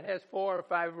house that has 4 or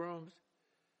 5 rooms,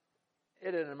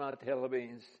 it doesn't amount to hill of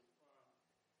beans.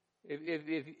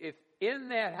 If in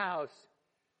that house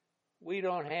we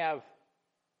don't have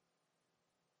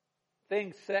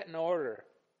things set in order,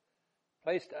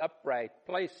 placed upright,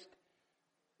 placed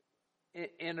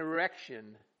in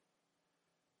erection,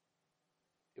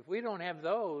 if we don't have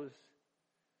those,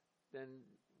 then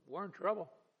we're in trouble.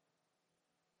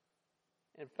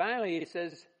 And finally, he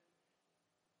says,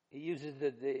 he uses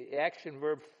the action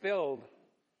verb filled.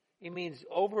 He means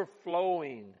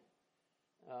overflowing,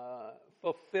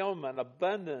 fulfillment,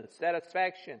 abundance,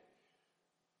 satisfaction.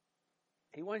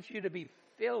 He wants you to be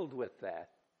filled with that.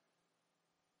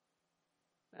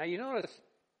 Now you notice,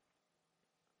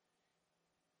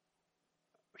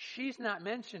 she's not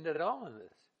mentioned at all in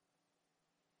this.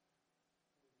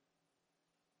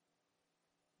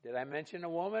 Did I mention a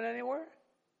woman anywhere?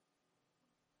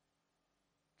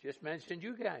 Just mentioned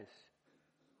you guys.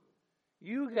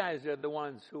 You guys are the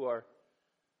ones who are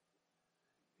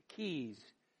keys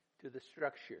to the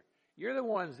structure. You're the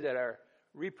ones that are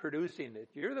reproducing it.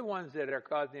 You're the ones that are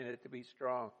causing it to be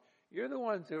strong. You're the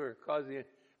ones who are causing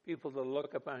people to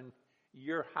look upon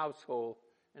your household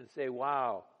and say,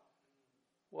 wow,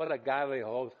 what a godly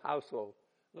household.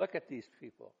 Look at these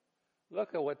people.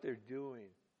 Look at what they're doing.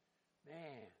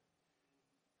 Man,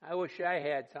 I wish I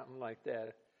had something like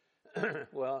that.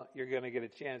 Well, you're going to get a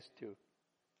chance to.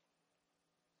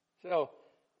 So,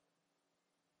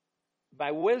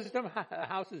 by wisdom, a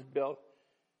house is built.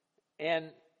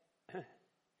 And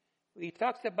he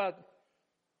talks about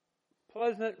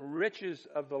pleasant riches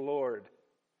of the Lord.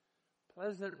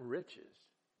 Pleasant riches.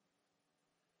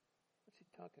 What's he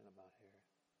talking about here?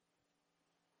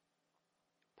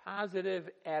 Positive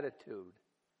attitude.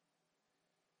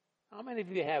 How many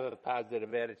of you have a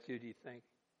positive attitude, do you think?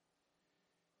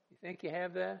 You think you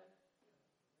have that?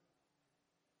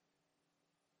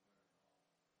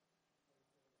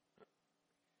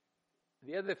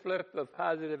 The other flip of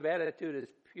positive attitude is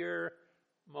pure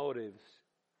motives.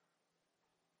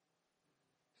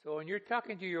 So when you're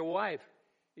talking to your wife,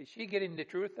 is she getting the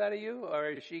truth out of you, or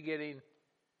is she getting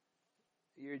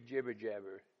your jibber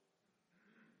jabber?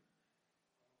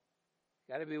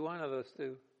 Got to be one of those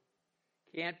two.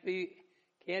 Can't be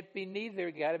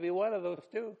neither. Got to be one of those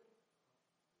two.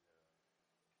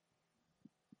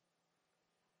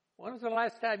 When was the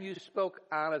last time you spoke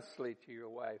honestly to your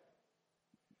wife?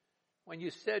 When you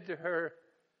said to her,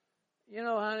 you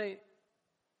know, honey,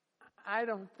 I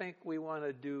don't think we want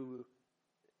to do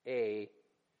A.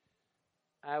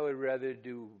 I would rather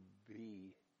do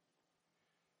B.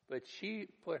 But she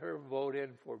put her vote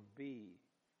in for B.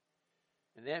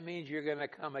 And that means you're going to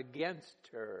come against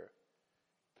her.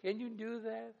 Can you do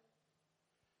that?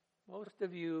 Most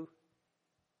of you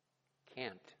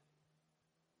can't.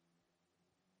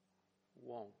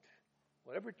 Won't.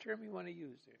 Whatever term you want to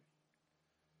use there.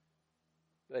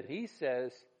 But he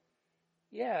says,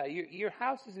 yeah, your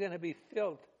house is going to be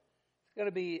filled. It's going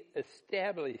to be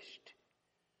established.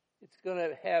 It's going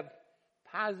to have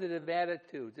positive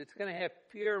attitudes. It's going to have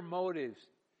pure motives.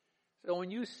 So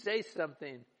when you say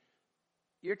something,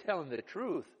 you're telling the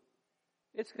truth.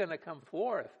 It's going to come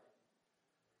forth.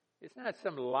 It's not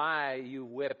some lie you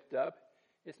whipped up.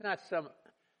 It's not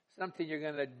something you're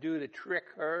going to do to trick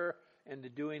her into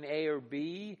doing A or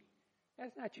B.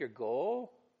 That's not your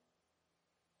goal.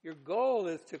 Your goal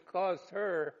is to cause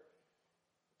her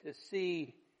to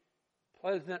see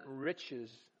pleasant riches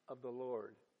of the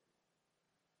Lord.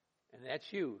 And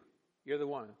that's you. You're the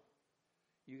one.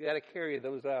 You got to carry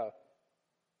those out.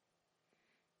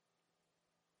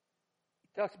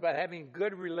 He talks about having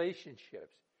good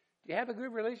relationships. Do you have a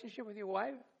good relationship with your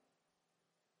wife?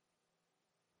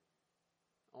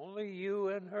 Only you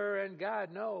and her and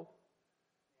God know.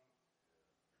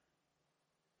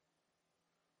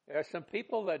 There are some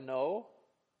people that know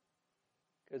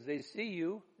because they see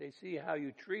you. They see how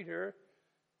you treat her.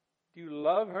 Do you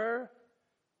love her?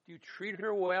 Do you treat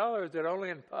her well, or is it only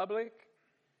in public?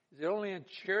 Is it only in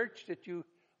church that you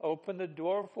open the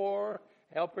door for her,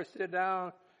 help her sit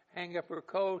down, hang up her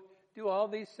coat, do all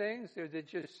these things, or is it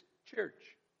just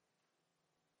church?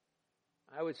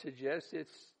 I would suggest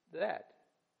it's that.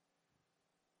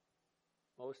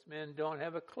 Most men don't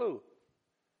have a clue.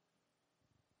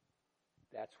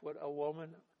 That's what a woman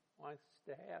wants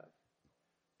to have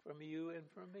from you and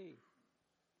from me.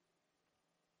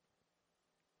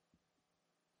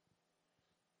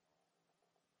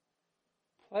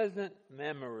 Pleasant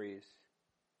memories.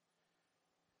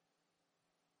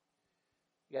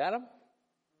 Got them?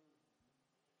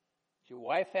 Did your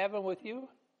wife have them with you?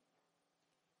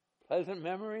 Pleasant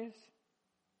memories?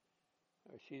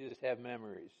 Or she just have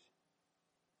memories?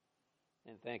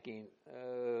 And thinking,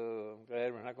 oh, I'm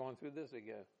glad we're not going through this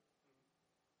again.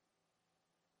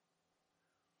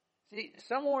 See,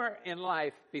 somewhere in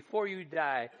life, before you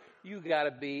die, you got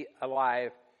to be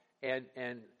alive and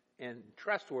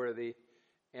trustworthy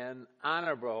and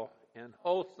honorable and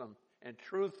wholesome and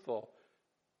truthful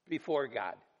before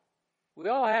God. We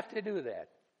all have to do that.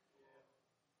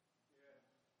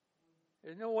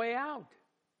 There's no way out.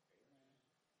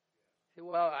 Say,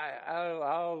 well,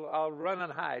 I'll run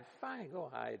and hide. Fine, go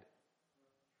hide.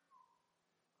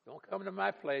 Don't come to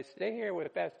my place. Stay here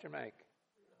with Pastor Mike.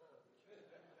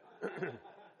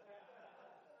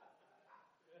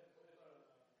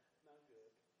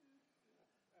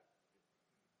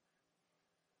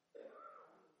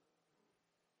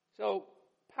 So,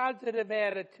 positive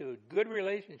attitude, good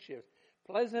relationships,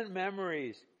 pleasant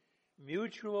memories,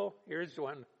 mutual, here's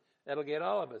one that'll get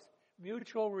all of us,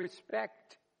 mutual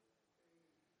respect.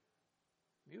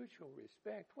 Mutual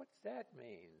respect, what's that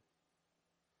mean?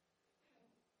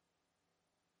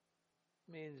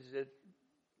 It means that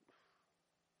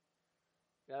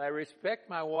I respect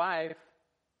my wife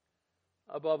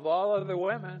above all other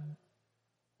women,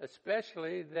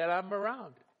 especially that I'm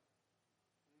around.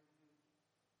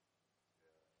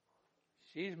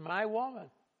 She's my woman.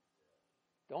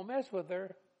 Don't mess with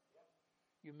her.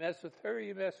 You mess with her,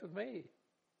 you mess with me.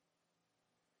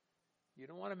 You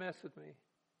don't want to mess with me.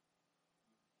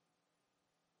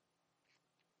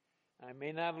 I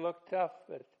may not look tough,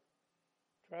 but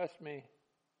trust me,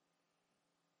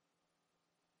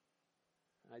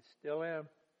 I still am.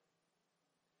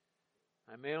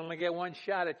 I may only get one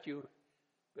shot at you,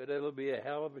 but it'll be a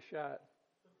hell of a shot.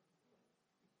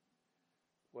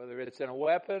 Whether it's in a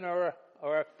weapon or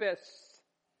a fist,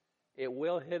 it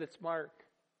will hit its mark,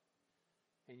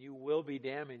 and you will be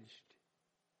damaged.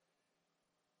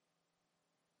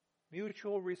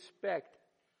 Mutual respect.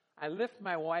 I lift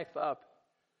my wife up.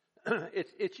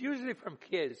 It's usually from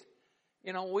kids.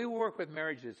 You know, we work with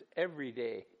marriages every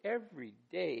day. Every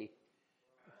day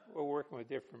we're working with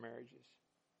different marriages.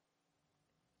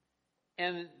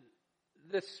 And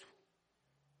this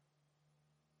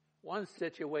one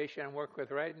situation I'm working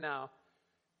with right now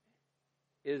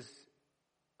is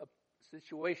a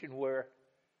situation where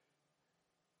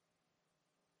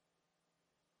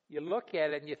you look at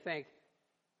it and you think,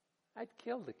 I'd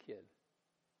kill the kid.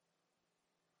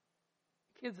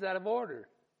 The kid's out of order.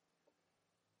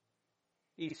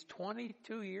 He's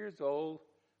 22 years old,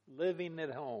 living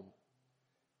at home.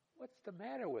 What's the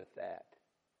matter with that?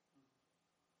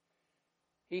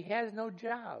 He has no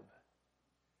job.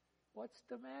 What's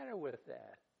the matter with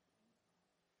that?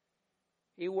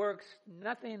 He works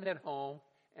nothing at home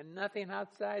and nothing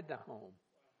outside the home.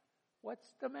 What's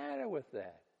the matter with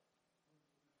that?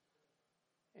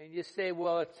 And you say,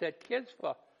 well, it's that kid's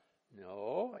fault.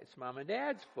 No, it's mom and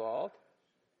dad's fault.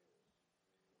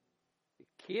 The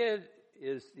kid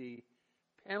is the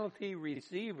penalty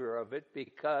receiver of it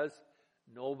because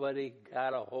nobody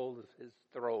got a hold of his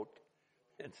throat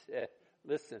and said,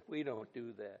 listen, we don't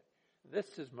do that.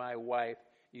 This is my wife.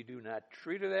 You do not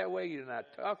treat her that way. You do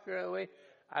not talk to her that way.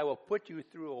 I will put you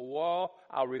through a wall.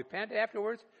 I'll repent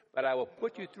afterwards, but I will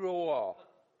put you through a wall.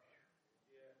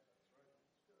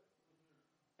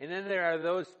 And then there are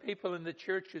those people in the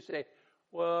church who say,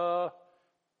 well,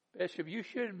 Bishop, you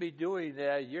shouldn't be doing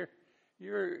that. You're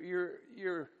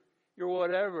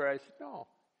whatever. I said, no,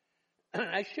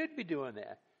 I should be doing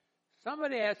that.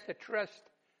 Somebody has to trust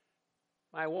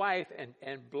my wife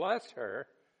and bless her,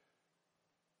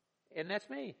 and that's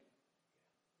me.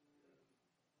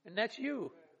 And that's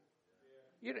you.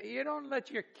 You don't let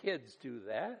your kids do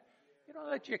that. You don't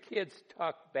let your kids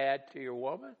talk bad to your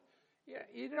woman.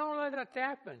 You don't let that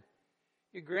happen.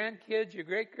 Your grandkids, your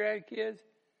great-grandkids.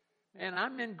 Man,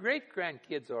 I'm in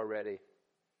great-grandkids already.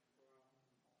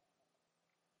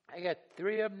 I got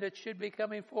 3 of them that should be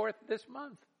coming forth this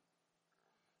month.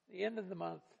 The end of the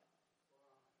month.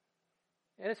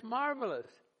 And it's marvelous.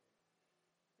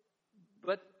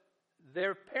 But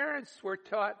their parents were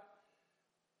taught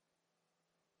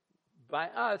by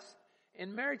us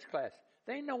in marriage class.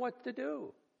 They know what to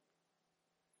do.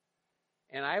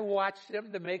 And I watch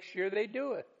them to make sure they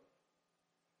do it.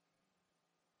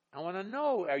 I want to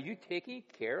know, are you taking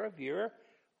care of your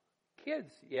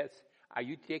kids? Yes. Are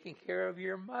you taking care of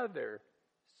your mother's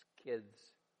kids?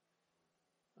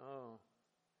 Oh,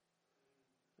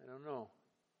 I don't know.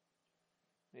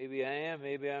 Maybe I am,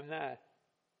 maybe I'm not.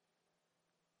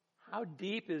 How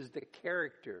deep is the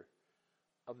character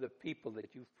of the people that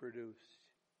you've produced?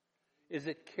 Is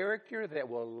it character that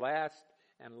will last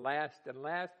and last and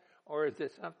last? Or is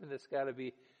it something that's got to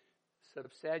be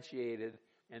substantiated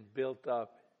and built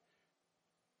up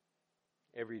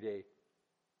every day?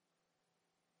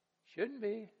 Shouldn't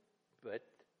be, but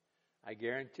I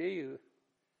guarantee you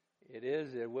it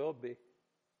is, it will be.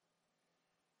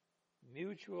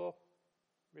 Mutual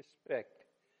respect,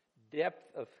 depth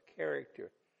of character,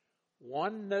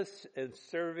 oneness in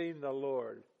serving the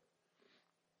Lord.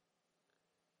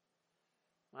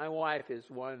 My wife is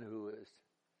one who is,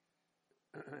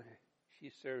 she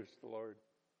serves the Lord.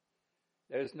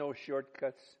 There's no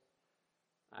shortcuts.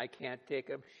 I can't take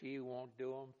them. She won't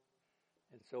do them.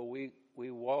 And so we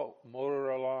motor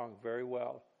along very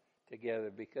well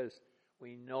together because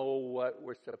we know what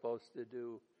we're supposed to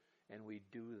do, and we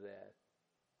do that.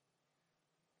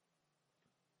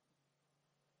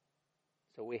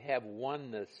 So we have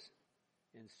oneness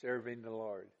in serving the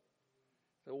Lord.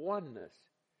 The oneness.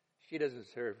 She doesn't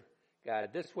serve God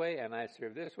this way, and I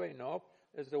serve this way. No,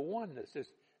 there's a oneness.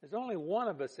 There's only one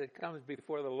of us that comes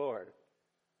before the Lord.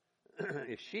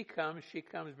 If she comes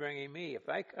bringing me. If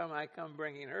I come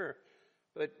bringing her.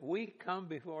 But we come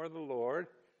before the Lord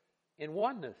in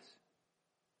oneness.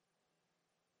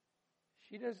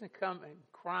 She doesn't come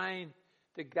crying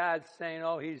to God saying,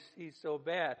 oh, he's so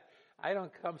bad. I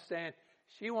don't come saying,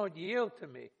 she won't yield to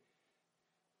me.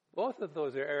 Both of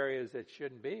those are areas that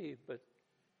shouldn't be, but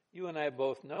you and I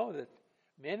both know that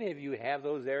many of you have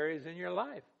those areas in your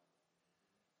life.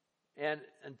 And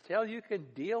until you can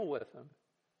deal with them,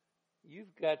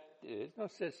 there's no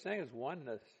such thing as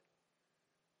oneness.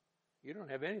 You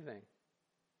don't have anything.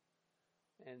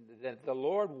 And that the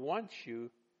Lord wants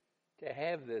you to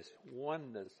have this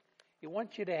oneness. He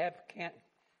wants you to have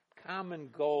common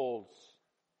goals.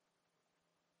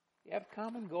 You have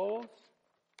common goals?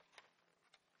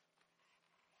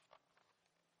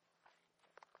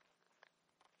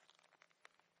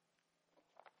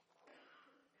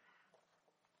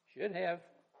 Should have.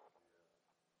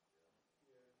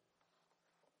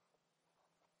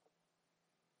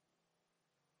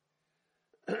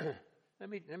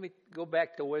 Let me go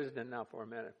back to wisdom now for a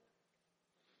minute.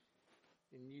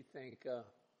 And you think,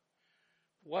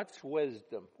 what's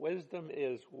wisdom? Wisdom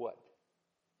is what?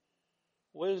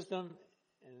 Wisdom,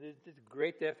 and this is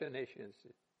great definitions.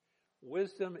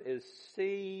 Wisdom is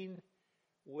seeing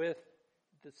with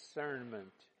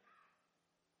discernment.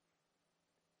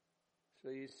 So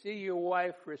you see your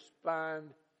wife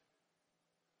respond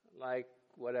like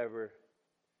whatever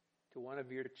to one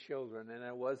of your children, and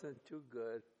it wasn't too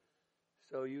good.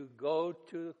 So you go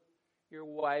to your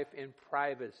wife in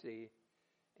privacy,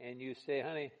 and you say,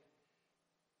 honey,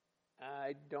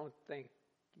 I don't think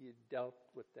you dealt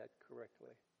with that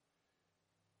correctly.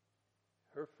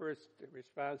 Her first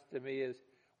response to me is,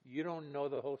 you don't know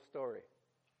the whole story.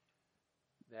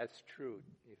 That's true.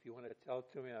 If you want to tell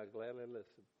it to me, I'll gladly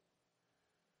listen.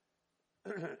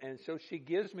 And so she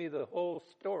gives me the whole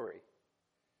story,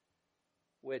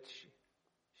 which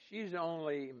she's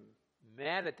only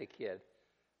mad at the kid.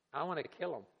 I want to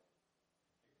kill him.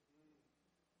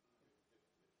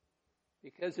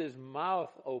 Because his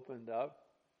mouth opened up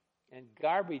and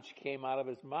garbage came out of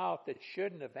his mouth that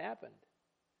shouldn't have happened.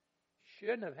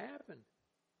 Shouldn't have happened.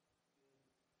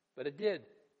 But it did.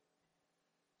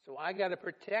 So I got to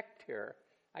protect her.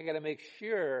 I got to make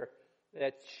sure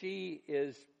that she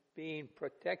is being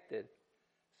protected.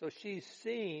 So she's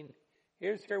seeing,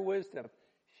 here's her wisdom.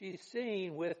 She's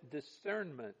seeing with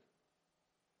discernment.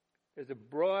 There's a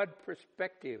broad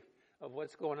perspective of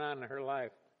what's going on in her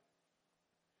life.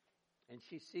 And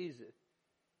she sees it.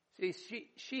 See,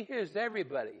 she hears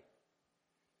everybody.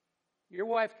 Your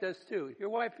wife does too. Your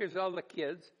wife hears all the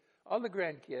kids, all the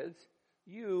grandkids,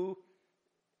 you,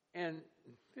 and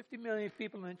 50 million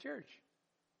people in church.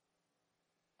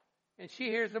 And she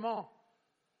hears them all.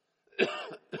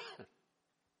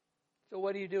 So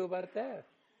what do you do about that?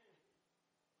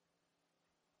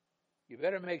 You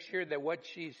better make sure that what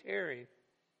she's hearing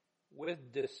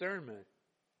with discernment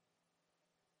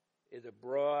is a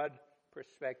broad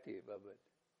perspective of it.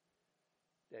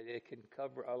 that it can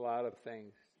cover a lot of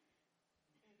things.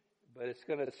 But it's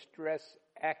going to stress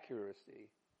accuracy.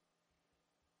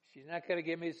 She's not going to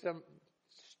give me some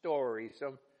story,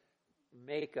 some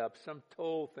makeup, some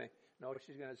told thing. No,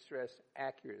 she's going to stress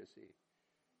accuracy.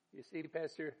 You see,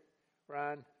 Pastor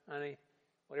Ron, honey,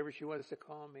 whatever she wants to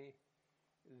call me,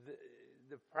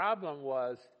 the problem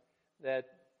was that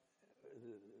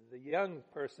the young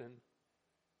person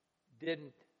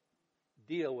didn't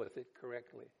deal with it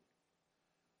correctly.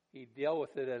 He dealt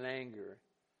with it in anger.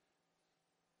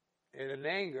 And in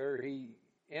anger, he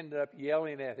ended up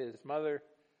yelling at his mother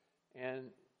and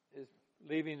is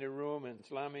leaving the room and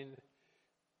slamming.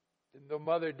 The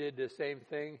mother did the same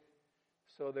thing.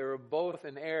 So they were both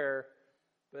in error,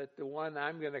 but the one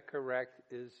I'm going to correct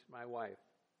is my wife.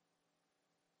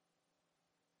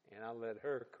 And I'll let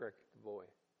her correct the boy.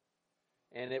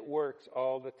 And it works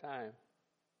all the time.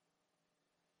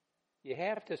 You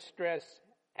have to stress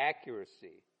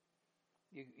accuracy.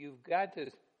 You've got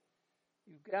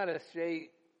to say,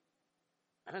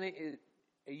 honey,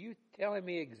 are you telling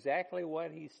me exactly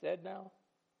what he said now?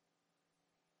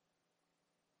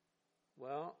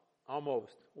 Well,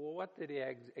 almost. Well, what did he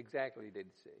exactly did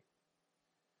he say?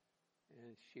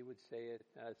 And she would say it.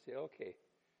 I'd say, okay,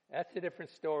 that's a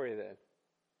different story then.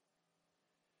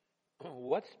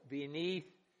 What's beneath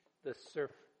the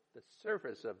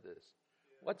surface of this?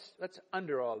 What's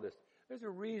under all this? There's a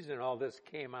reason all this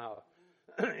came out.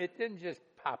 It didn't just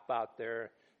pop out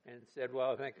there and said,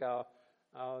 well, I think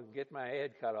I'll get my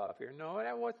head cut off here. No,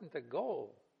 that wasn't the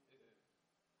goal.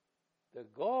 The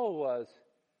goal was,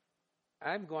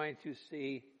 I'm going to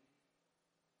see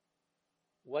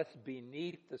what's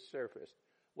beneath the surface.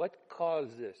 What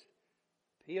caused this?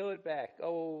 Peel it back.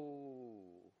 Oh,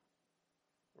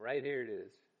 right here it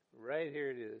is. Right here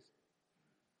it is.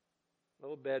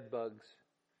 Little bed bugs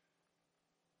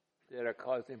that are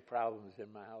causing problems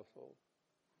in my household.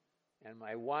 And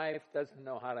my wife doesn't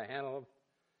know how to handle them,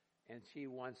 and she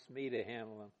wants me to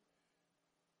handle them.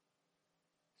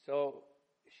 So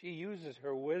she uses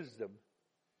her wisdom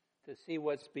to see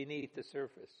what's beneath the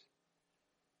surface.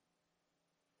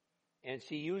 And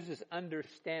she uses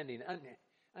understanding.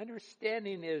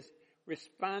 Understanding is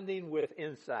responding with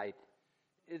insight.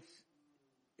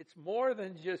 It's more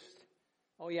than just,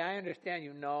 oh yeah, I understand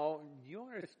you. No, you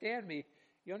understand me.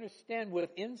 You understand with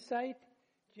insight?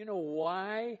 Do you know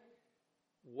why,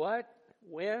 what,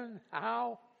 when,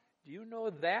 how? Do you know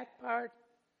that part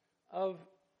of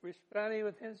responding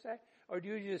with insight? Or do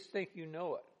you just think you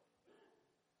know it?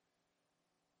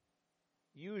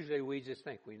 Usually we just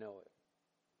think we know it.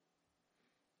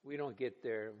 We don't get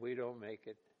there. We don't make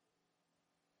it.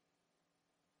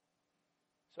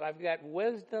 So I've got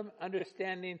wisdom,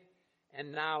 understanding,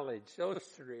 and knowledge. Those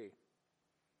three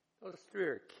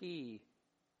are key.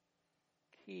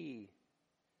 Key.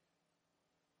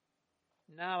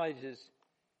 Knowledge is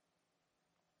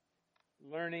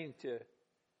learning to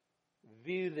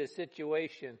view the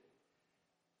situation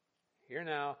here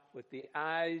now with the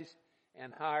eyes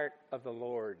and heart of the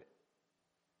Lord.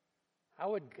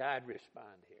 How would God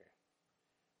respond here?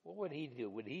 What would he do?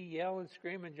 Would he yell and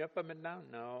scream and jump up and down?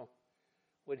 No.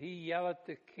 Would he yell at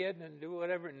the kid and do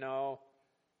whatever? No.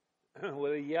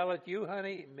 Will he yell at you,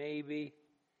 honey? Maybe.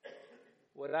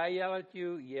 Would I yell at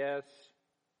you? Yes.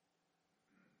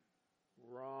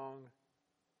 Wrong.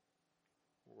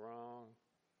 Wrong.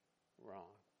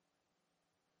 Wrong.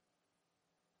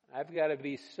 I've got to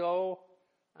be so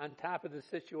on top of the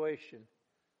situation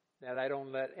that I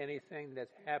don't let anything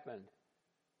that's happened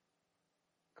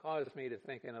cause me to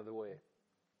think another way.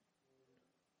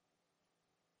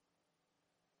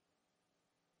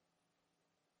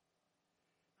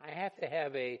 I have to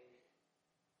have a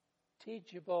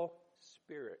teachable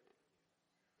spirit.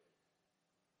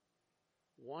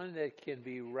 One that can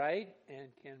be right and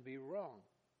can be wrong.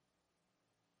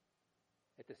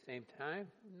 At the same time?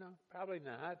 No, probably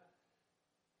not.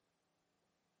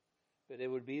 But it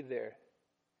would be there.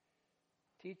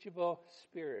 Teachable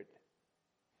spirit.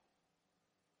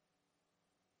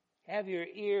 Have your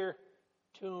ear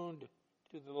tuned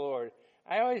to the Lord.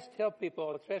 I always tell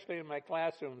people, especially in my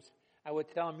classrooms, I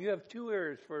would tell them, you have two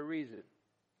ears for a reason.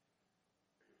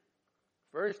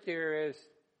 First ear is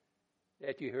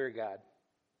that you hear God.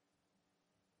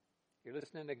 You're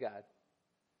listening to God.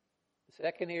 The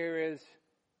second ear is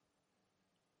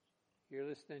you're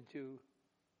listening to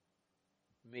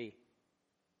me.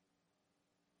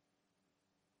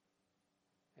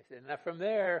 I said, now from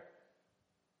there,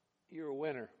 you're a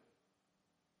winner.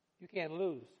 You can't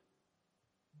lose.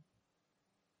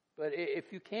 But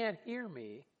if you can't hear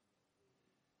me,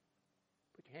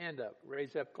 put your hand up,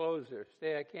 raise up closer.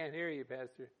 Say, I can't hear you,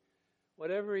 Pastor.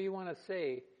 Whatever you want to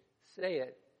say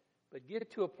it. But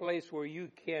get to a place where you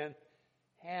can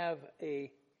have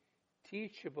a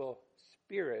teachable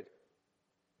spirit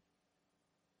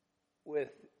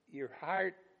with your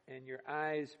heart and your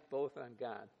eyes both on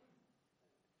God.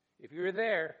 If you're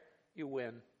there, you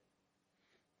win.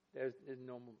 There's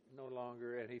no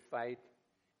longer any fight,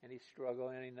 any struggle,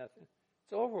 any nothing.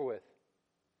 It's over with.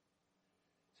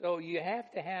 So you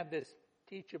have to have this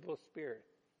teachable spirit.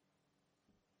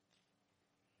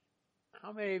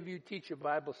 How many of you teach a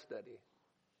Bible study?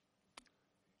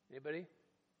 Anybody?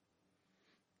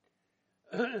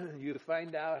 You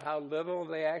find out how little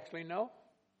they actually know?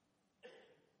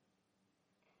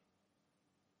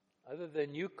 Other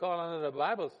than you calling it a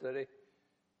Bible study,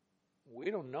 we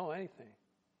don't know anything.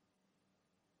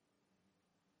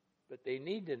 But they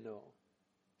need to know.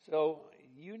 So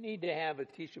you need to have a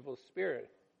teachable spirit.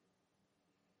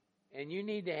 And you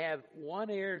need to have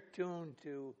one ear tuned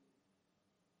to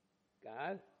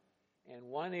God and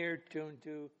one ear tuned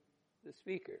to the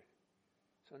speaker.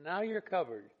 So now you're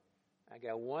covered. I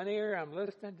got one ear, I'm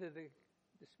listening to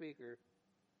the speaker.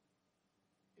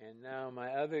 And now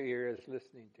my other ear is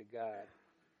listening to God.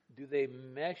 Do they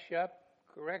mesh up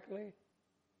correctly?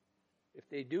 If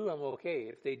they do, I'm okay.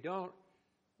 If they don't,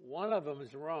 one of them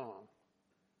is wrong.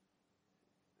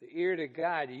 The ear to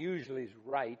God usually is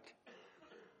right.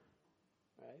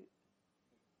 Right?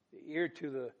 The ear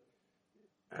to the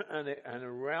on the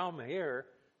realm here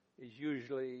is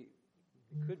usually,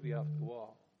 it could be off the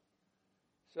wall.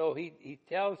 So he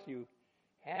tells you,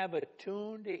 have a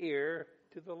tuned ear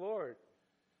to the Lord.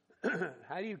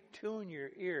 How do you tune your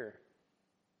ear?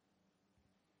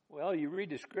 Well, you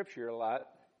read the scripture a lot,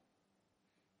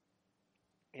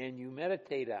 and you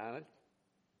meditate on it.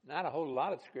 Not a whole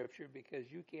lot of scripture,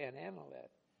 because you can't handle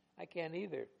that. I can't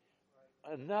either.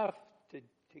 Right. Enough to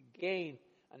gain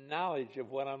a knowledge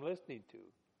of what I'm listening to.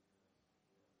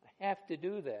 I have to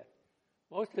do that.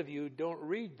 Most of you don't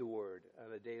read the Word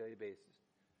on a daily basis.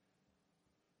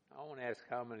 I won't ask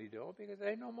how many don't, because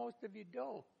I know most of you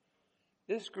don't.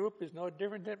 This group is no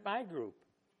different than my group.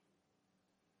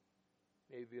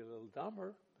 Maybe a little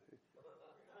dumber.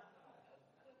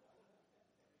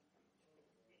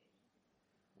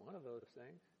 One of those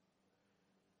things.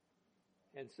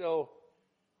 And so,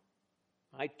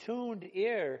 my tuned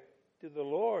ear to the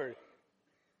Lord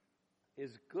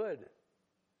is good.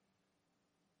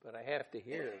 But I have to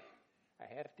hear it. I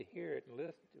have to hear it and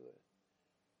listen to it.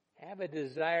 Have a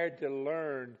desire to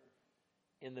learn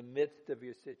in the midst of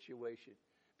your situation.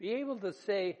 Be able to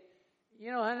say,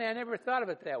 you know, honey, I never thought of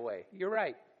it that way. You're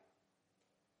right.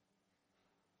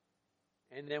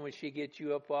 And then when she gets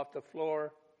you up off the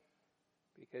floor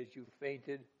because you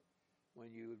fainted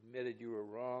when you admitted you were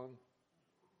wrong,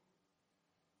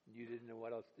 you didn't know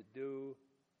what else to do,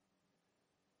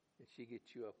 and she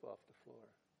gets you up off the floor.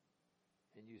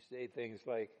 And you say things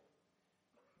like,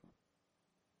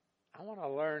 I want to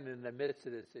learn in the midst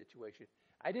of this situation.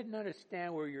 I didn't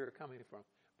understand where you're coming from,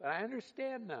 but I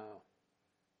understand now,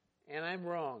 and I'm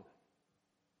wrong.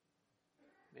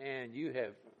 Man, you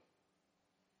have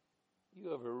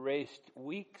erased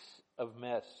weeks of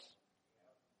mess.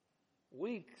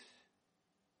 Weeks.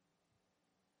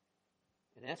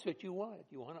 And that's what you want.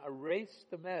 You want to erase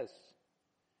the mess.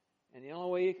 And the only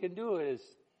way you can do it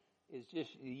is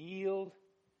just yield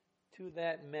to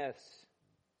that mess.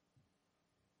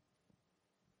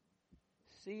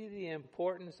 See the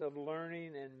importance of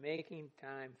learning and making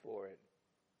time for it.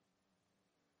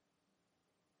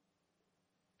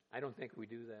 I don't think we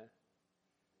do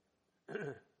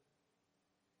that.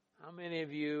 How many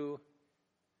of you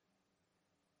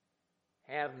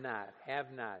have not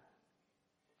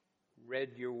read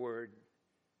your word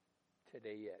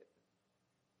today yet?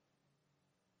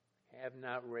 Have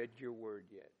not read your word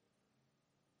yet.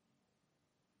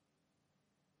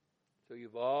 So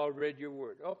you've all read your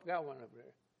word. Oh, got one over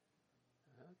there.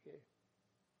 Okay.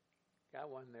 Got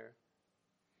one there.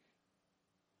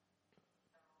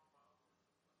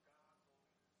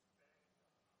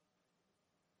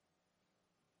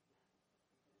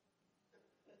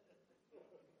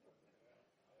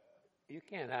 You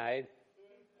can't hide.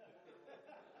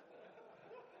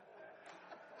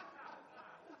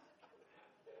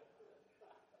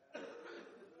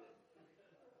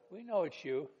 We know it's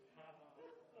you.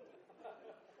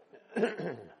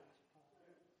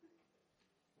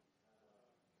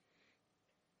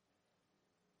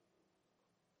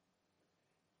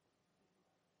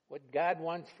 What God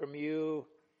wants from you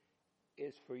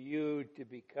is for you to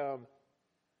become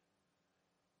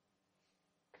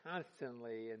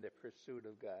constantly in the pursuit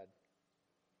of God.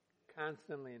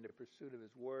 Constantly in the pursuit of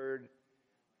His Word,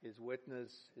 His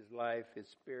witness, His life, His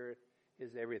Spirit,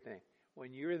 is everything.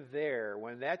 When you're there,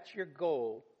 when that's your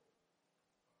goal,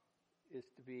 is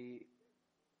to be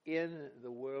in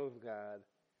the will of God,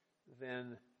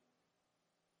 then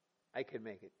I can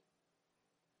make it.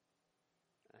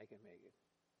 I can make it.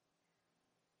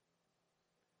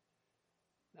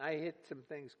 I hit some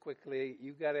things quickly.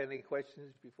 You got any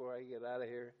questions before I get out of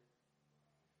here?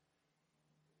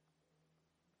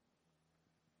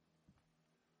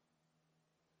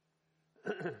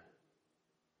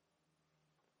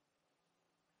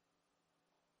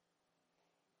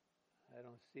 I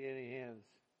don't see any hands.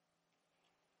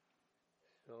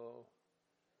 So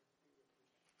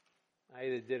I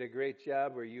either did a great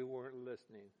job or you weren't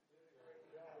listening.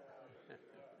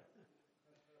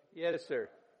 Yes, sir.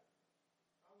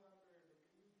 I'm wondering,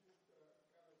 can you just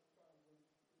kind of when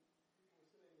people were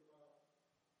saying about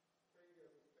praying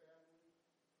as a family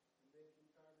and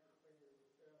making time to pray as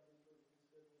a family, so you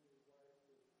said with your wife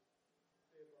to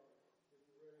say about when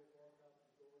you're ready to walk out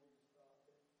the door, you stop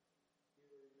it.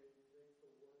 Either you may be late for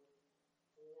work,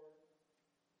 or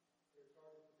it's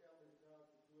hard for families now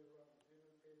to do it around the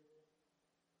dinner table,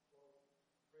 or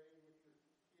praying with your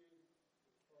kids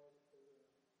as far as for the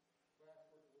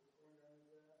classwork, what's going on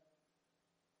in that.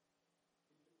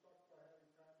 You just talked about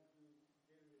having time to do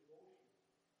daily devotion.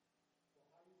 Well,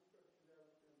 how do you structure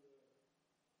that within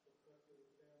the rest of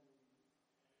the family?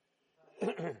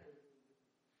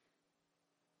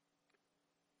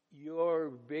 Your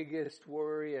biggest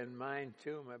worry, and mine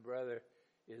too, my brother,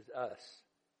 is us.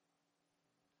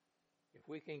 If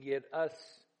we can get us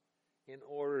in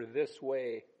order this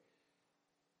way,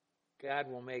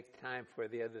 God will make time for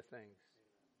the other things.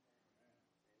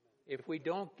 If we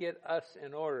don't get us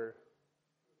in order,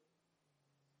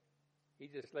 He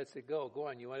just lets it go. Go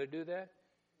on, you want to do that?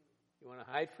 You want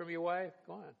to hide from your wife?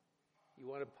 Go on. You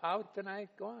want to pout tonight?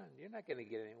 Go on. You're not going to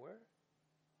get anywhere.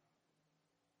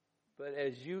 But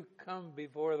as you come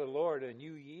before the Lord and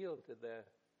you yield to that,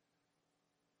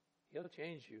 He'll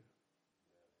change you.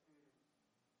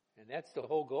 And that's the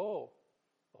whole goal.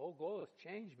 The whole goal is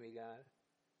change me, God.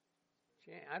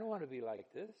 I don't want to be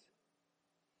like this.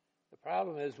 The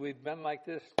problem is we've been like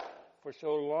this for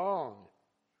so long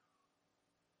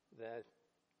that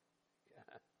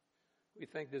we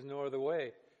think there's no other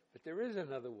way. But there is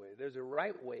another way. There's a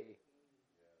right way.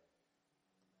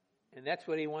 And that's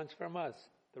what He wants from us,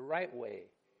 the right way.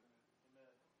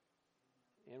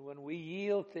 And when we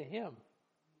yield to Him,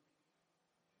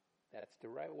 that's the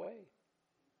right way.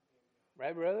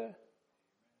 Right, brother?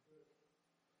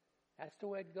 That's the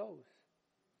way it goes.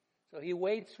 So He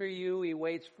waits for you. He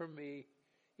waits for me.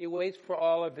 He waits for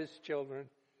all of His children.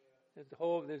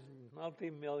 There's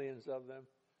multi-millions of them.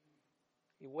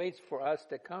 He waits for us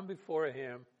to come before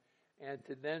Him and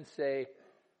to then say,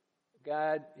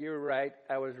 God, you're right.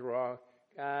 I was wrong.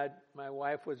 God, my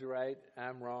wife was right.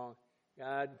 I'm wrong.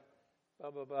 God,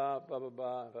 blah, blah, blah, blah, blah,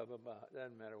 blah, blah, blah, blah.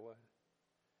 Doesn't matter what.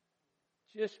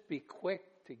 Just be quick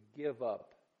to give up.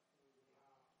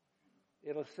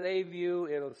 It'll save you.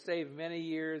 It'll save many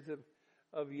years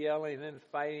of yelling and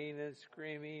fighting and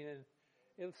screaming, and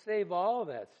it'll save all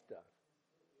that stuff.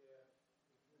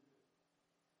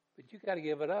 But you got to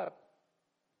give it up.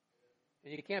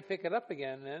 And you can't pick it up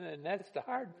again then, and that's the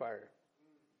hard part.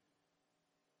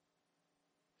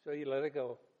 So you let it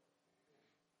go.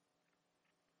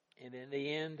 And in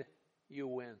the end, you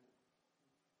win.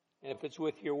 And if it's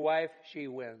with your wife, she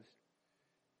wins.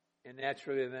 And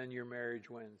naturally then your marriage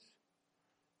wins.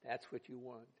 That's what you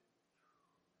want.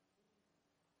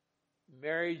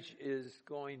 Marriage is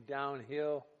going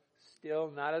downhill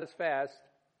still, not as fast.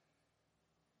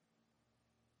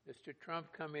 Mr. Trump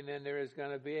coming in there is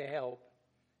going to be a help.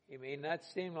 He may not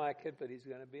seem like it, but he's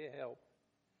going to be a help.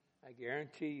 I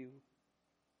guarantee you.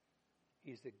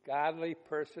 He's a godly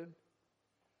person.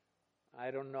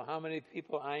 I don't know how many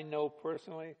people I know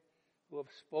personally who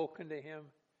have spoken to him,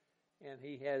 and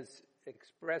he has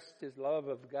expressed his love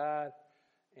of God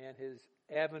and his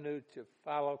avenue to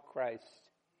follow Christ.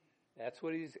 That's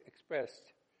what he's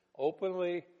expressed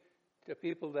openly to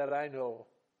people that I know,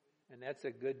 and that's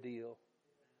a good deal.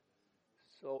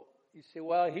 So you say,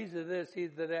 well, he's a this,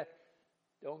 he's a that.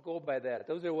 Don't go by that.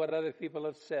 Those are what other people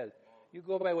have said. You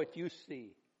go by what you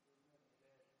see,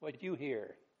 what you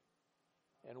hear,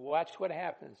 and watch what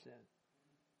happens then.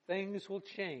 Things will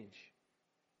change.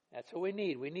 That's what we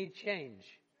need. We need change.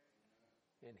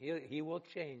 And he will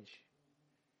change.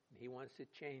 And He wants to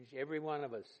change every one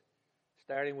of us,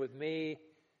 starting with me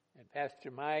and Pastor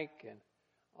Mike and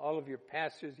all of your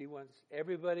pastors. He wants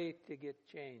everybody to get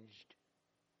changed.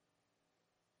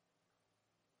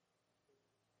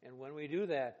 And when we do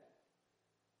that,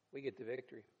 we get the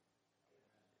victory.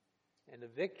 And the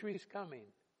victory is coming.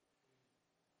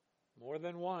 More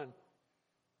than one.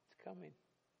 It's coming.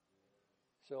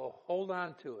 So hold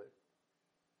on to it.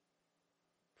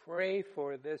 Pray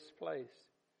for this place.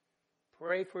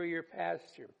 Pray for your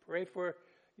pastor. Pray for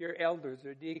your elders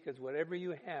or deacons, whatever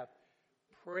you have.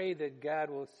 Pray that God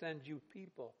will send you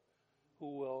people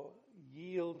who will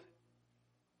yield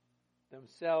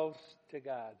themselves to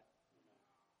God.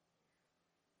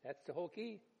 That's the whole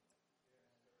key.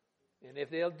 And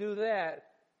if they'll do that,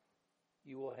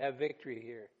 you will have victory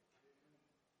here.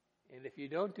 And if you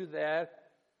don't do that,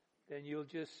 then you'll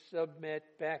just submit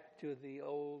back to the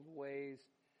old ways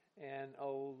and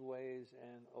old ways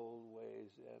and old ways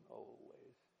and old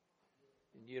ways.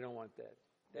 And you don't want that.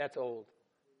 That's old.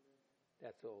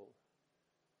 That's old.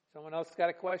 Someone else got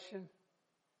a question?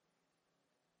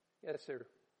 Yes, sir.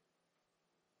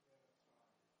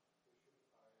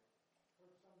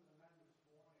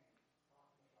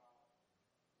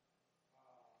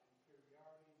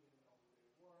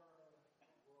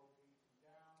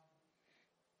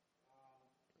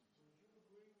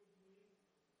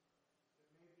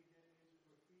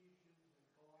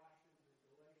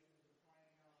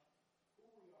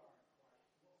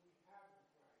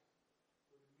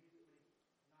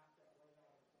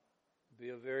 Be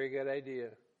a very good idea,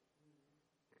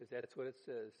 because that's what it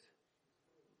says.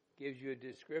 Gives you a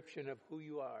description of who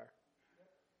you are,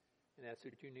 and that's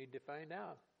what you need to find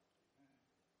out.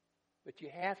 But you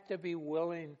have to be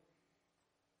willing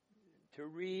to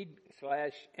read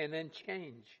 / and then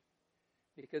change,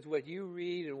 because what you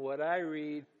read and what I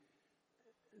read,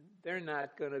 they're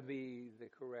not going to be the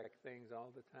correct things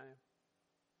all the time.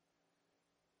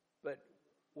 But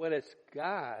when it's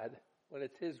God, when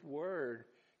it's His Word,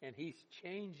 and He's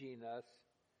changing us,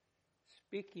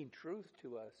 speaking truth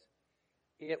to us,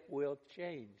 it will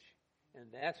change. And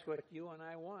that's what you and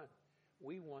I want.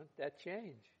 We want that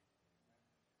change.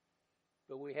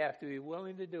 But we have to be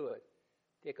willing to do it.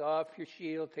 Take off your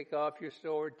shield, take off your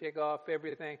sword, take off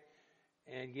everything,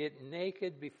 and get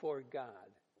naked before God.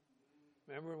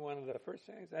 Remember, one of the first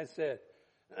things I said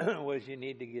was you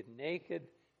need to get naked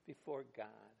before God.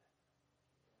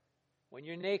 When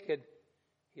you're naked,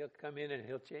 He'll come in and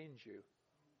He'll change you.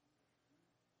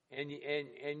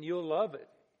 And you'll love it.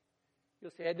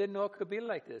 You'll say, I didn't know it could be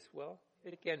like this. Well,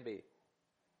 it can be.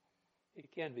 It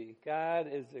can be. God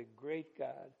is a great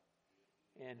God.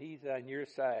 And He's on your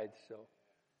side. So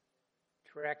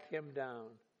track Him down.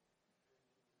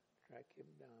 Track Him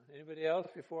down. Anybody else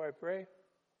before I pray?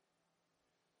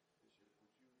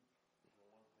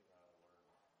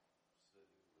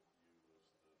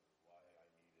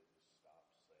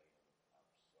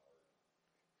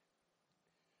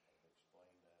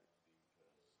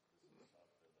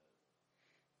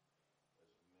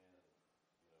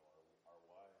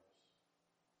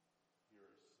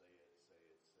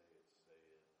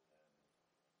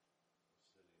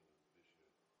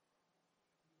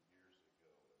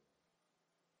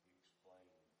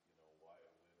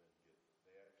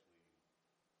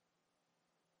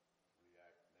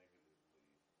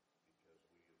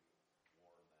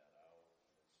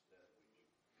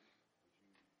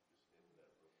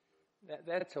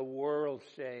 That's a world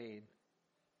saying.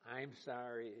 I'm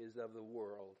sorry is of the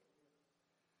world.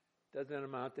 Doesn't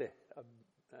amount to a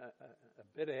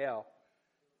bit of hell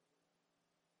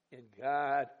in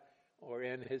God or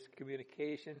in His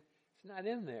communication. It's not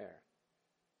in there.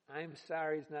 I'm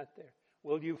sorry is not there.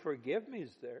 Will you forgive me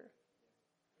is there.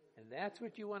 And that's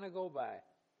what you want to go by.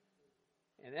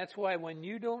 And that's why when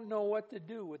you don't know what to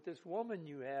do with this woman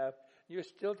you have, you're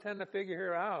still trying to figure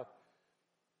her out.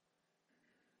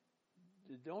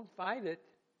 Don't fight it.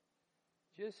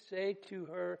 Just say to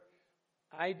her,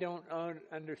 I don't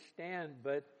understand,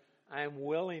 but I'm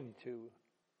willing to.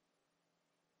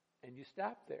 And you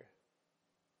stop there.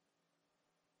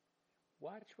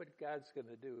 Watch what God's going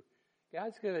to do.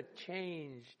 God's going to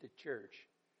change the church.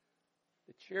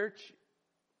 The church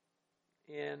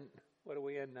in, what are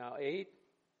we in now, 8?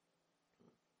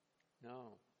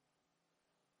 No.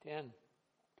 10,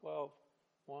 12,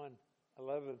 1,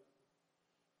 11,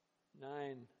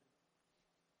 9.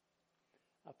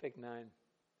 I'll pick 9.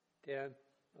 10,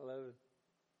 11.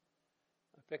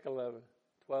 I'll pick 11,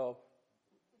 12.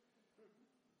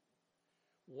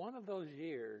 One of those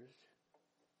years,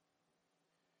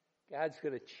 God's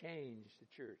going to change the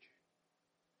church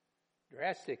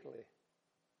drastically.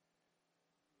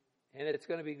 And it's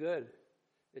going to be good.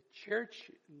 The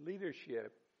church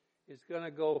leadership is going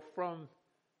to go from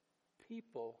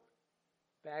people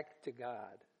back to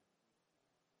God.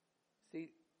 See,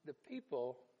 the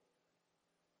people,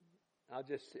 I'll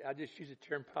just use the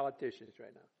term politicians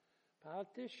right now.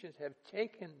 Politicians have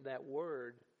taken that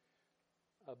word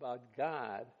about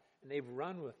God and they've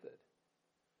run with it.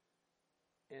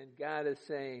 And God is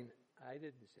saying, I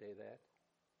didn't say that.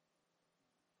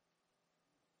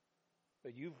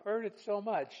 But you've heard it so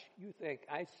much, you think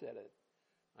I said it.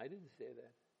 I didn't say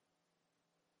that.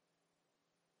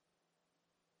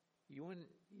 You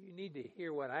need to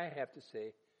hear what I have to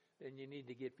say, then you need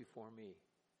to get before me.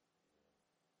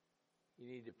 You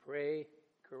need to pray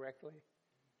correctly,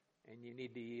 and you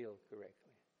need to yield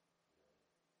correctly.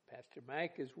 Pastor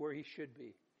Mike is where he should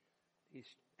be. He's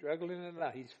struggling it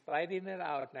out. He's fighting it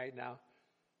out right now.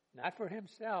 Not for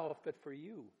himself, but for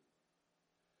you.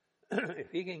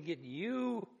 If he can get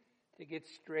you to get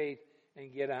straight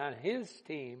and get on his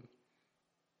team,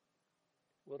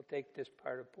 we'll take this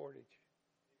part of Portage.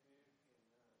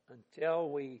 Until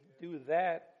we do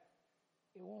that,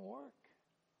 it won't work.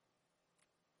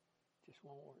 It just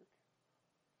won't work.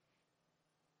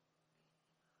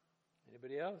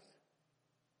 Anybody else?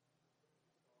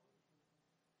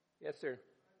 Yes, sir.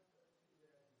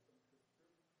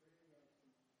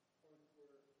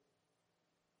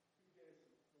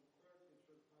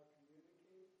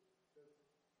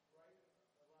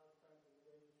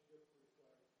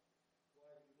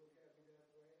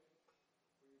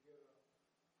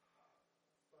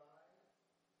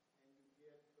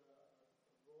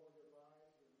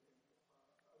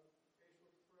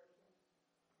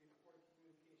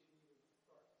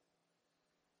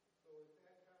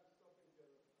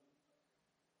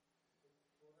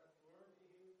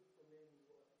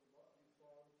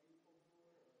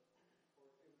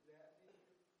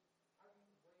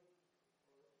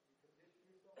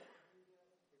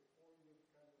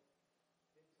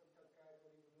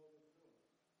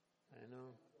 I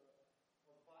know.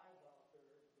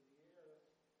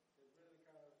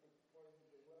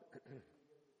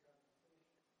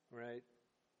 Right.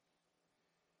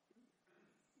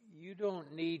 You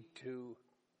don't need to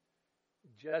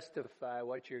justify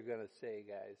what you're going to say,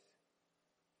 guys.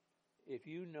 If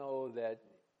you know that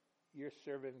you're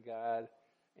serving God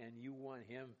and you want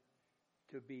Him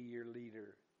to be your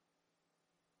leader,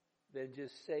 then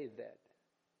just say that.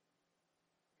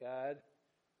 God,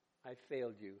 I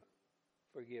failed you.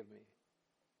 Forgive me.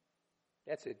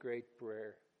 That's a great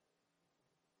prayer.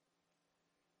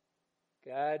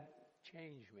 God,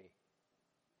 change me.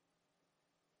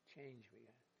 Change me.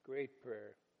 Great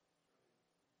prayer.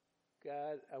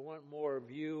 God, I want more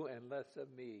of you and less of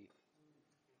me.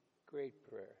 Great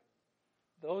prayer.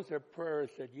 Those are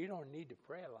prayers that you don't need to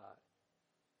pray a lot.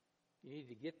 You need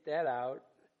to get that out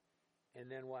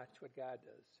and then watch what God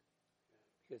does.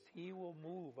 Because He will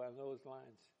move on those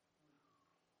lines.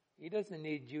 He doesn't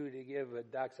need you to give a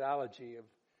doxology of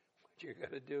what you're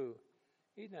going to do.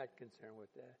 He's not concerned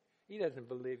with that. He doesn't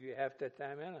believe you half the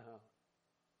time anyhow.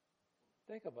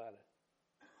 Think about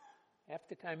it. Half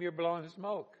the time you're blowing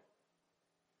smoke.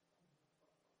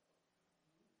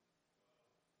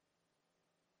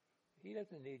 He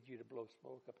doesn't need you to blow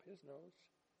smoke up His nose.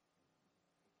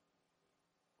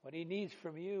 What He needs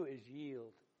from you is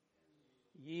yield.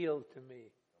 Yield to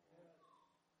me.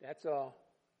 That's all.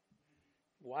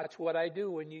 Watch what I do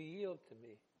when you yield to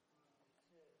me.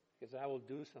 Because I will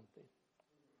do something.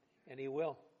 And He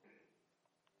will.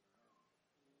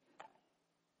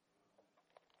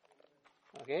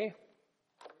 Okay?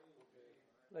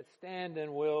 Let's stand and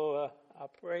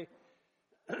I'll pray.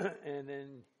 And then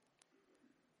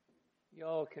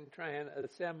y'all can try and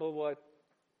assemble what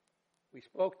we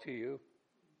spoke to you.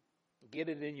 Get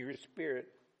it in your spirit.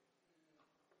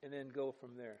 And then go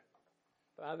from there.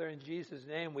 Father, in Jesus'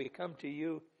 name, we come to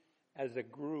you as a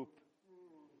group.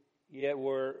 Yet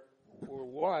we're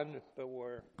one, but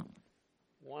we're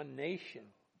one nation.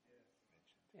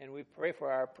 And we pray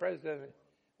for our president.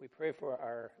 We pray for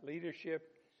our leadership.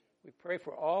 We pray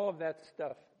for all of that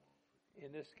stuff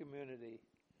in this community.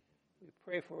 We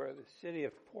pray for the city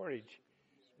of Portage,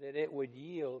 that it would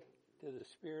yield to the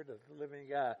Spirit of the living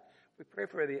God. We pray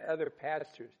for the other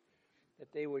pastors,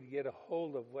 that they would get a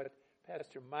hold of what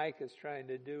Pastor Mike is trying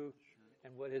to do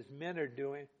and what his men are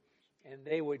doing, and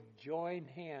they would join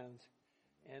hands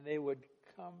and they would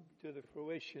come to the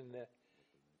fruition that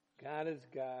God is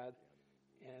God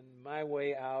and my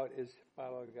way out is to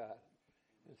follow God.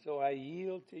 And so I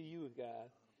yield to you, God.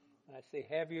 And I say,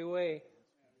 have your way.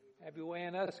 Have your way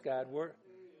in us, God.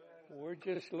 We're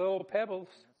just little pebbles.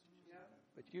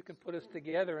 But you can put us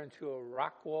together into a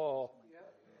rock wall.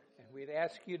 And we'd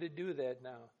ask you to do that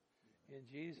now. In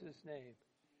Jesus' name.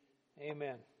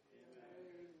 Amen.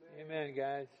 Amen,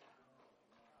 guys.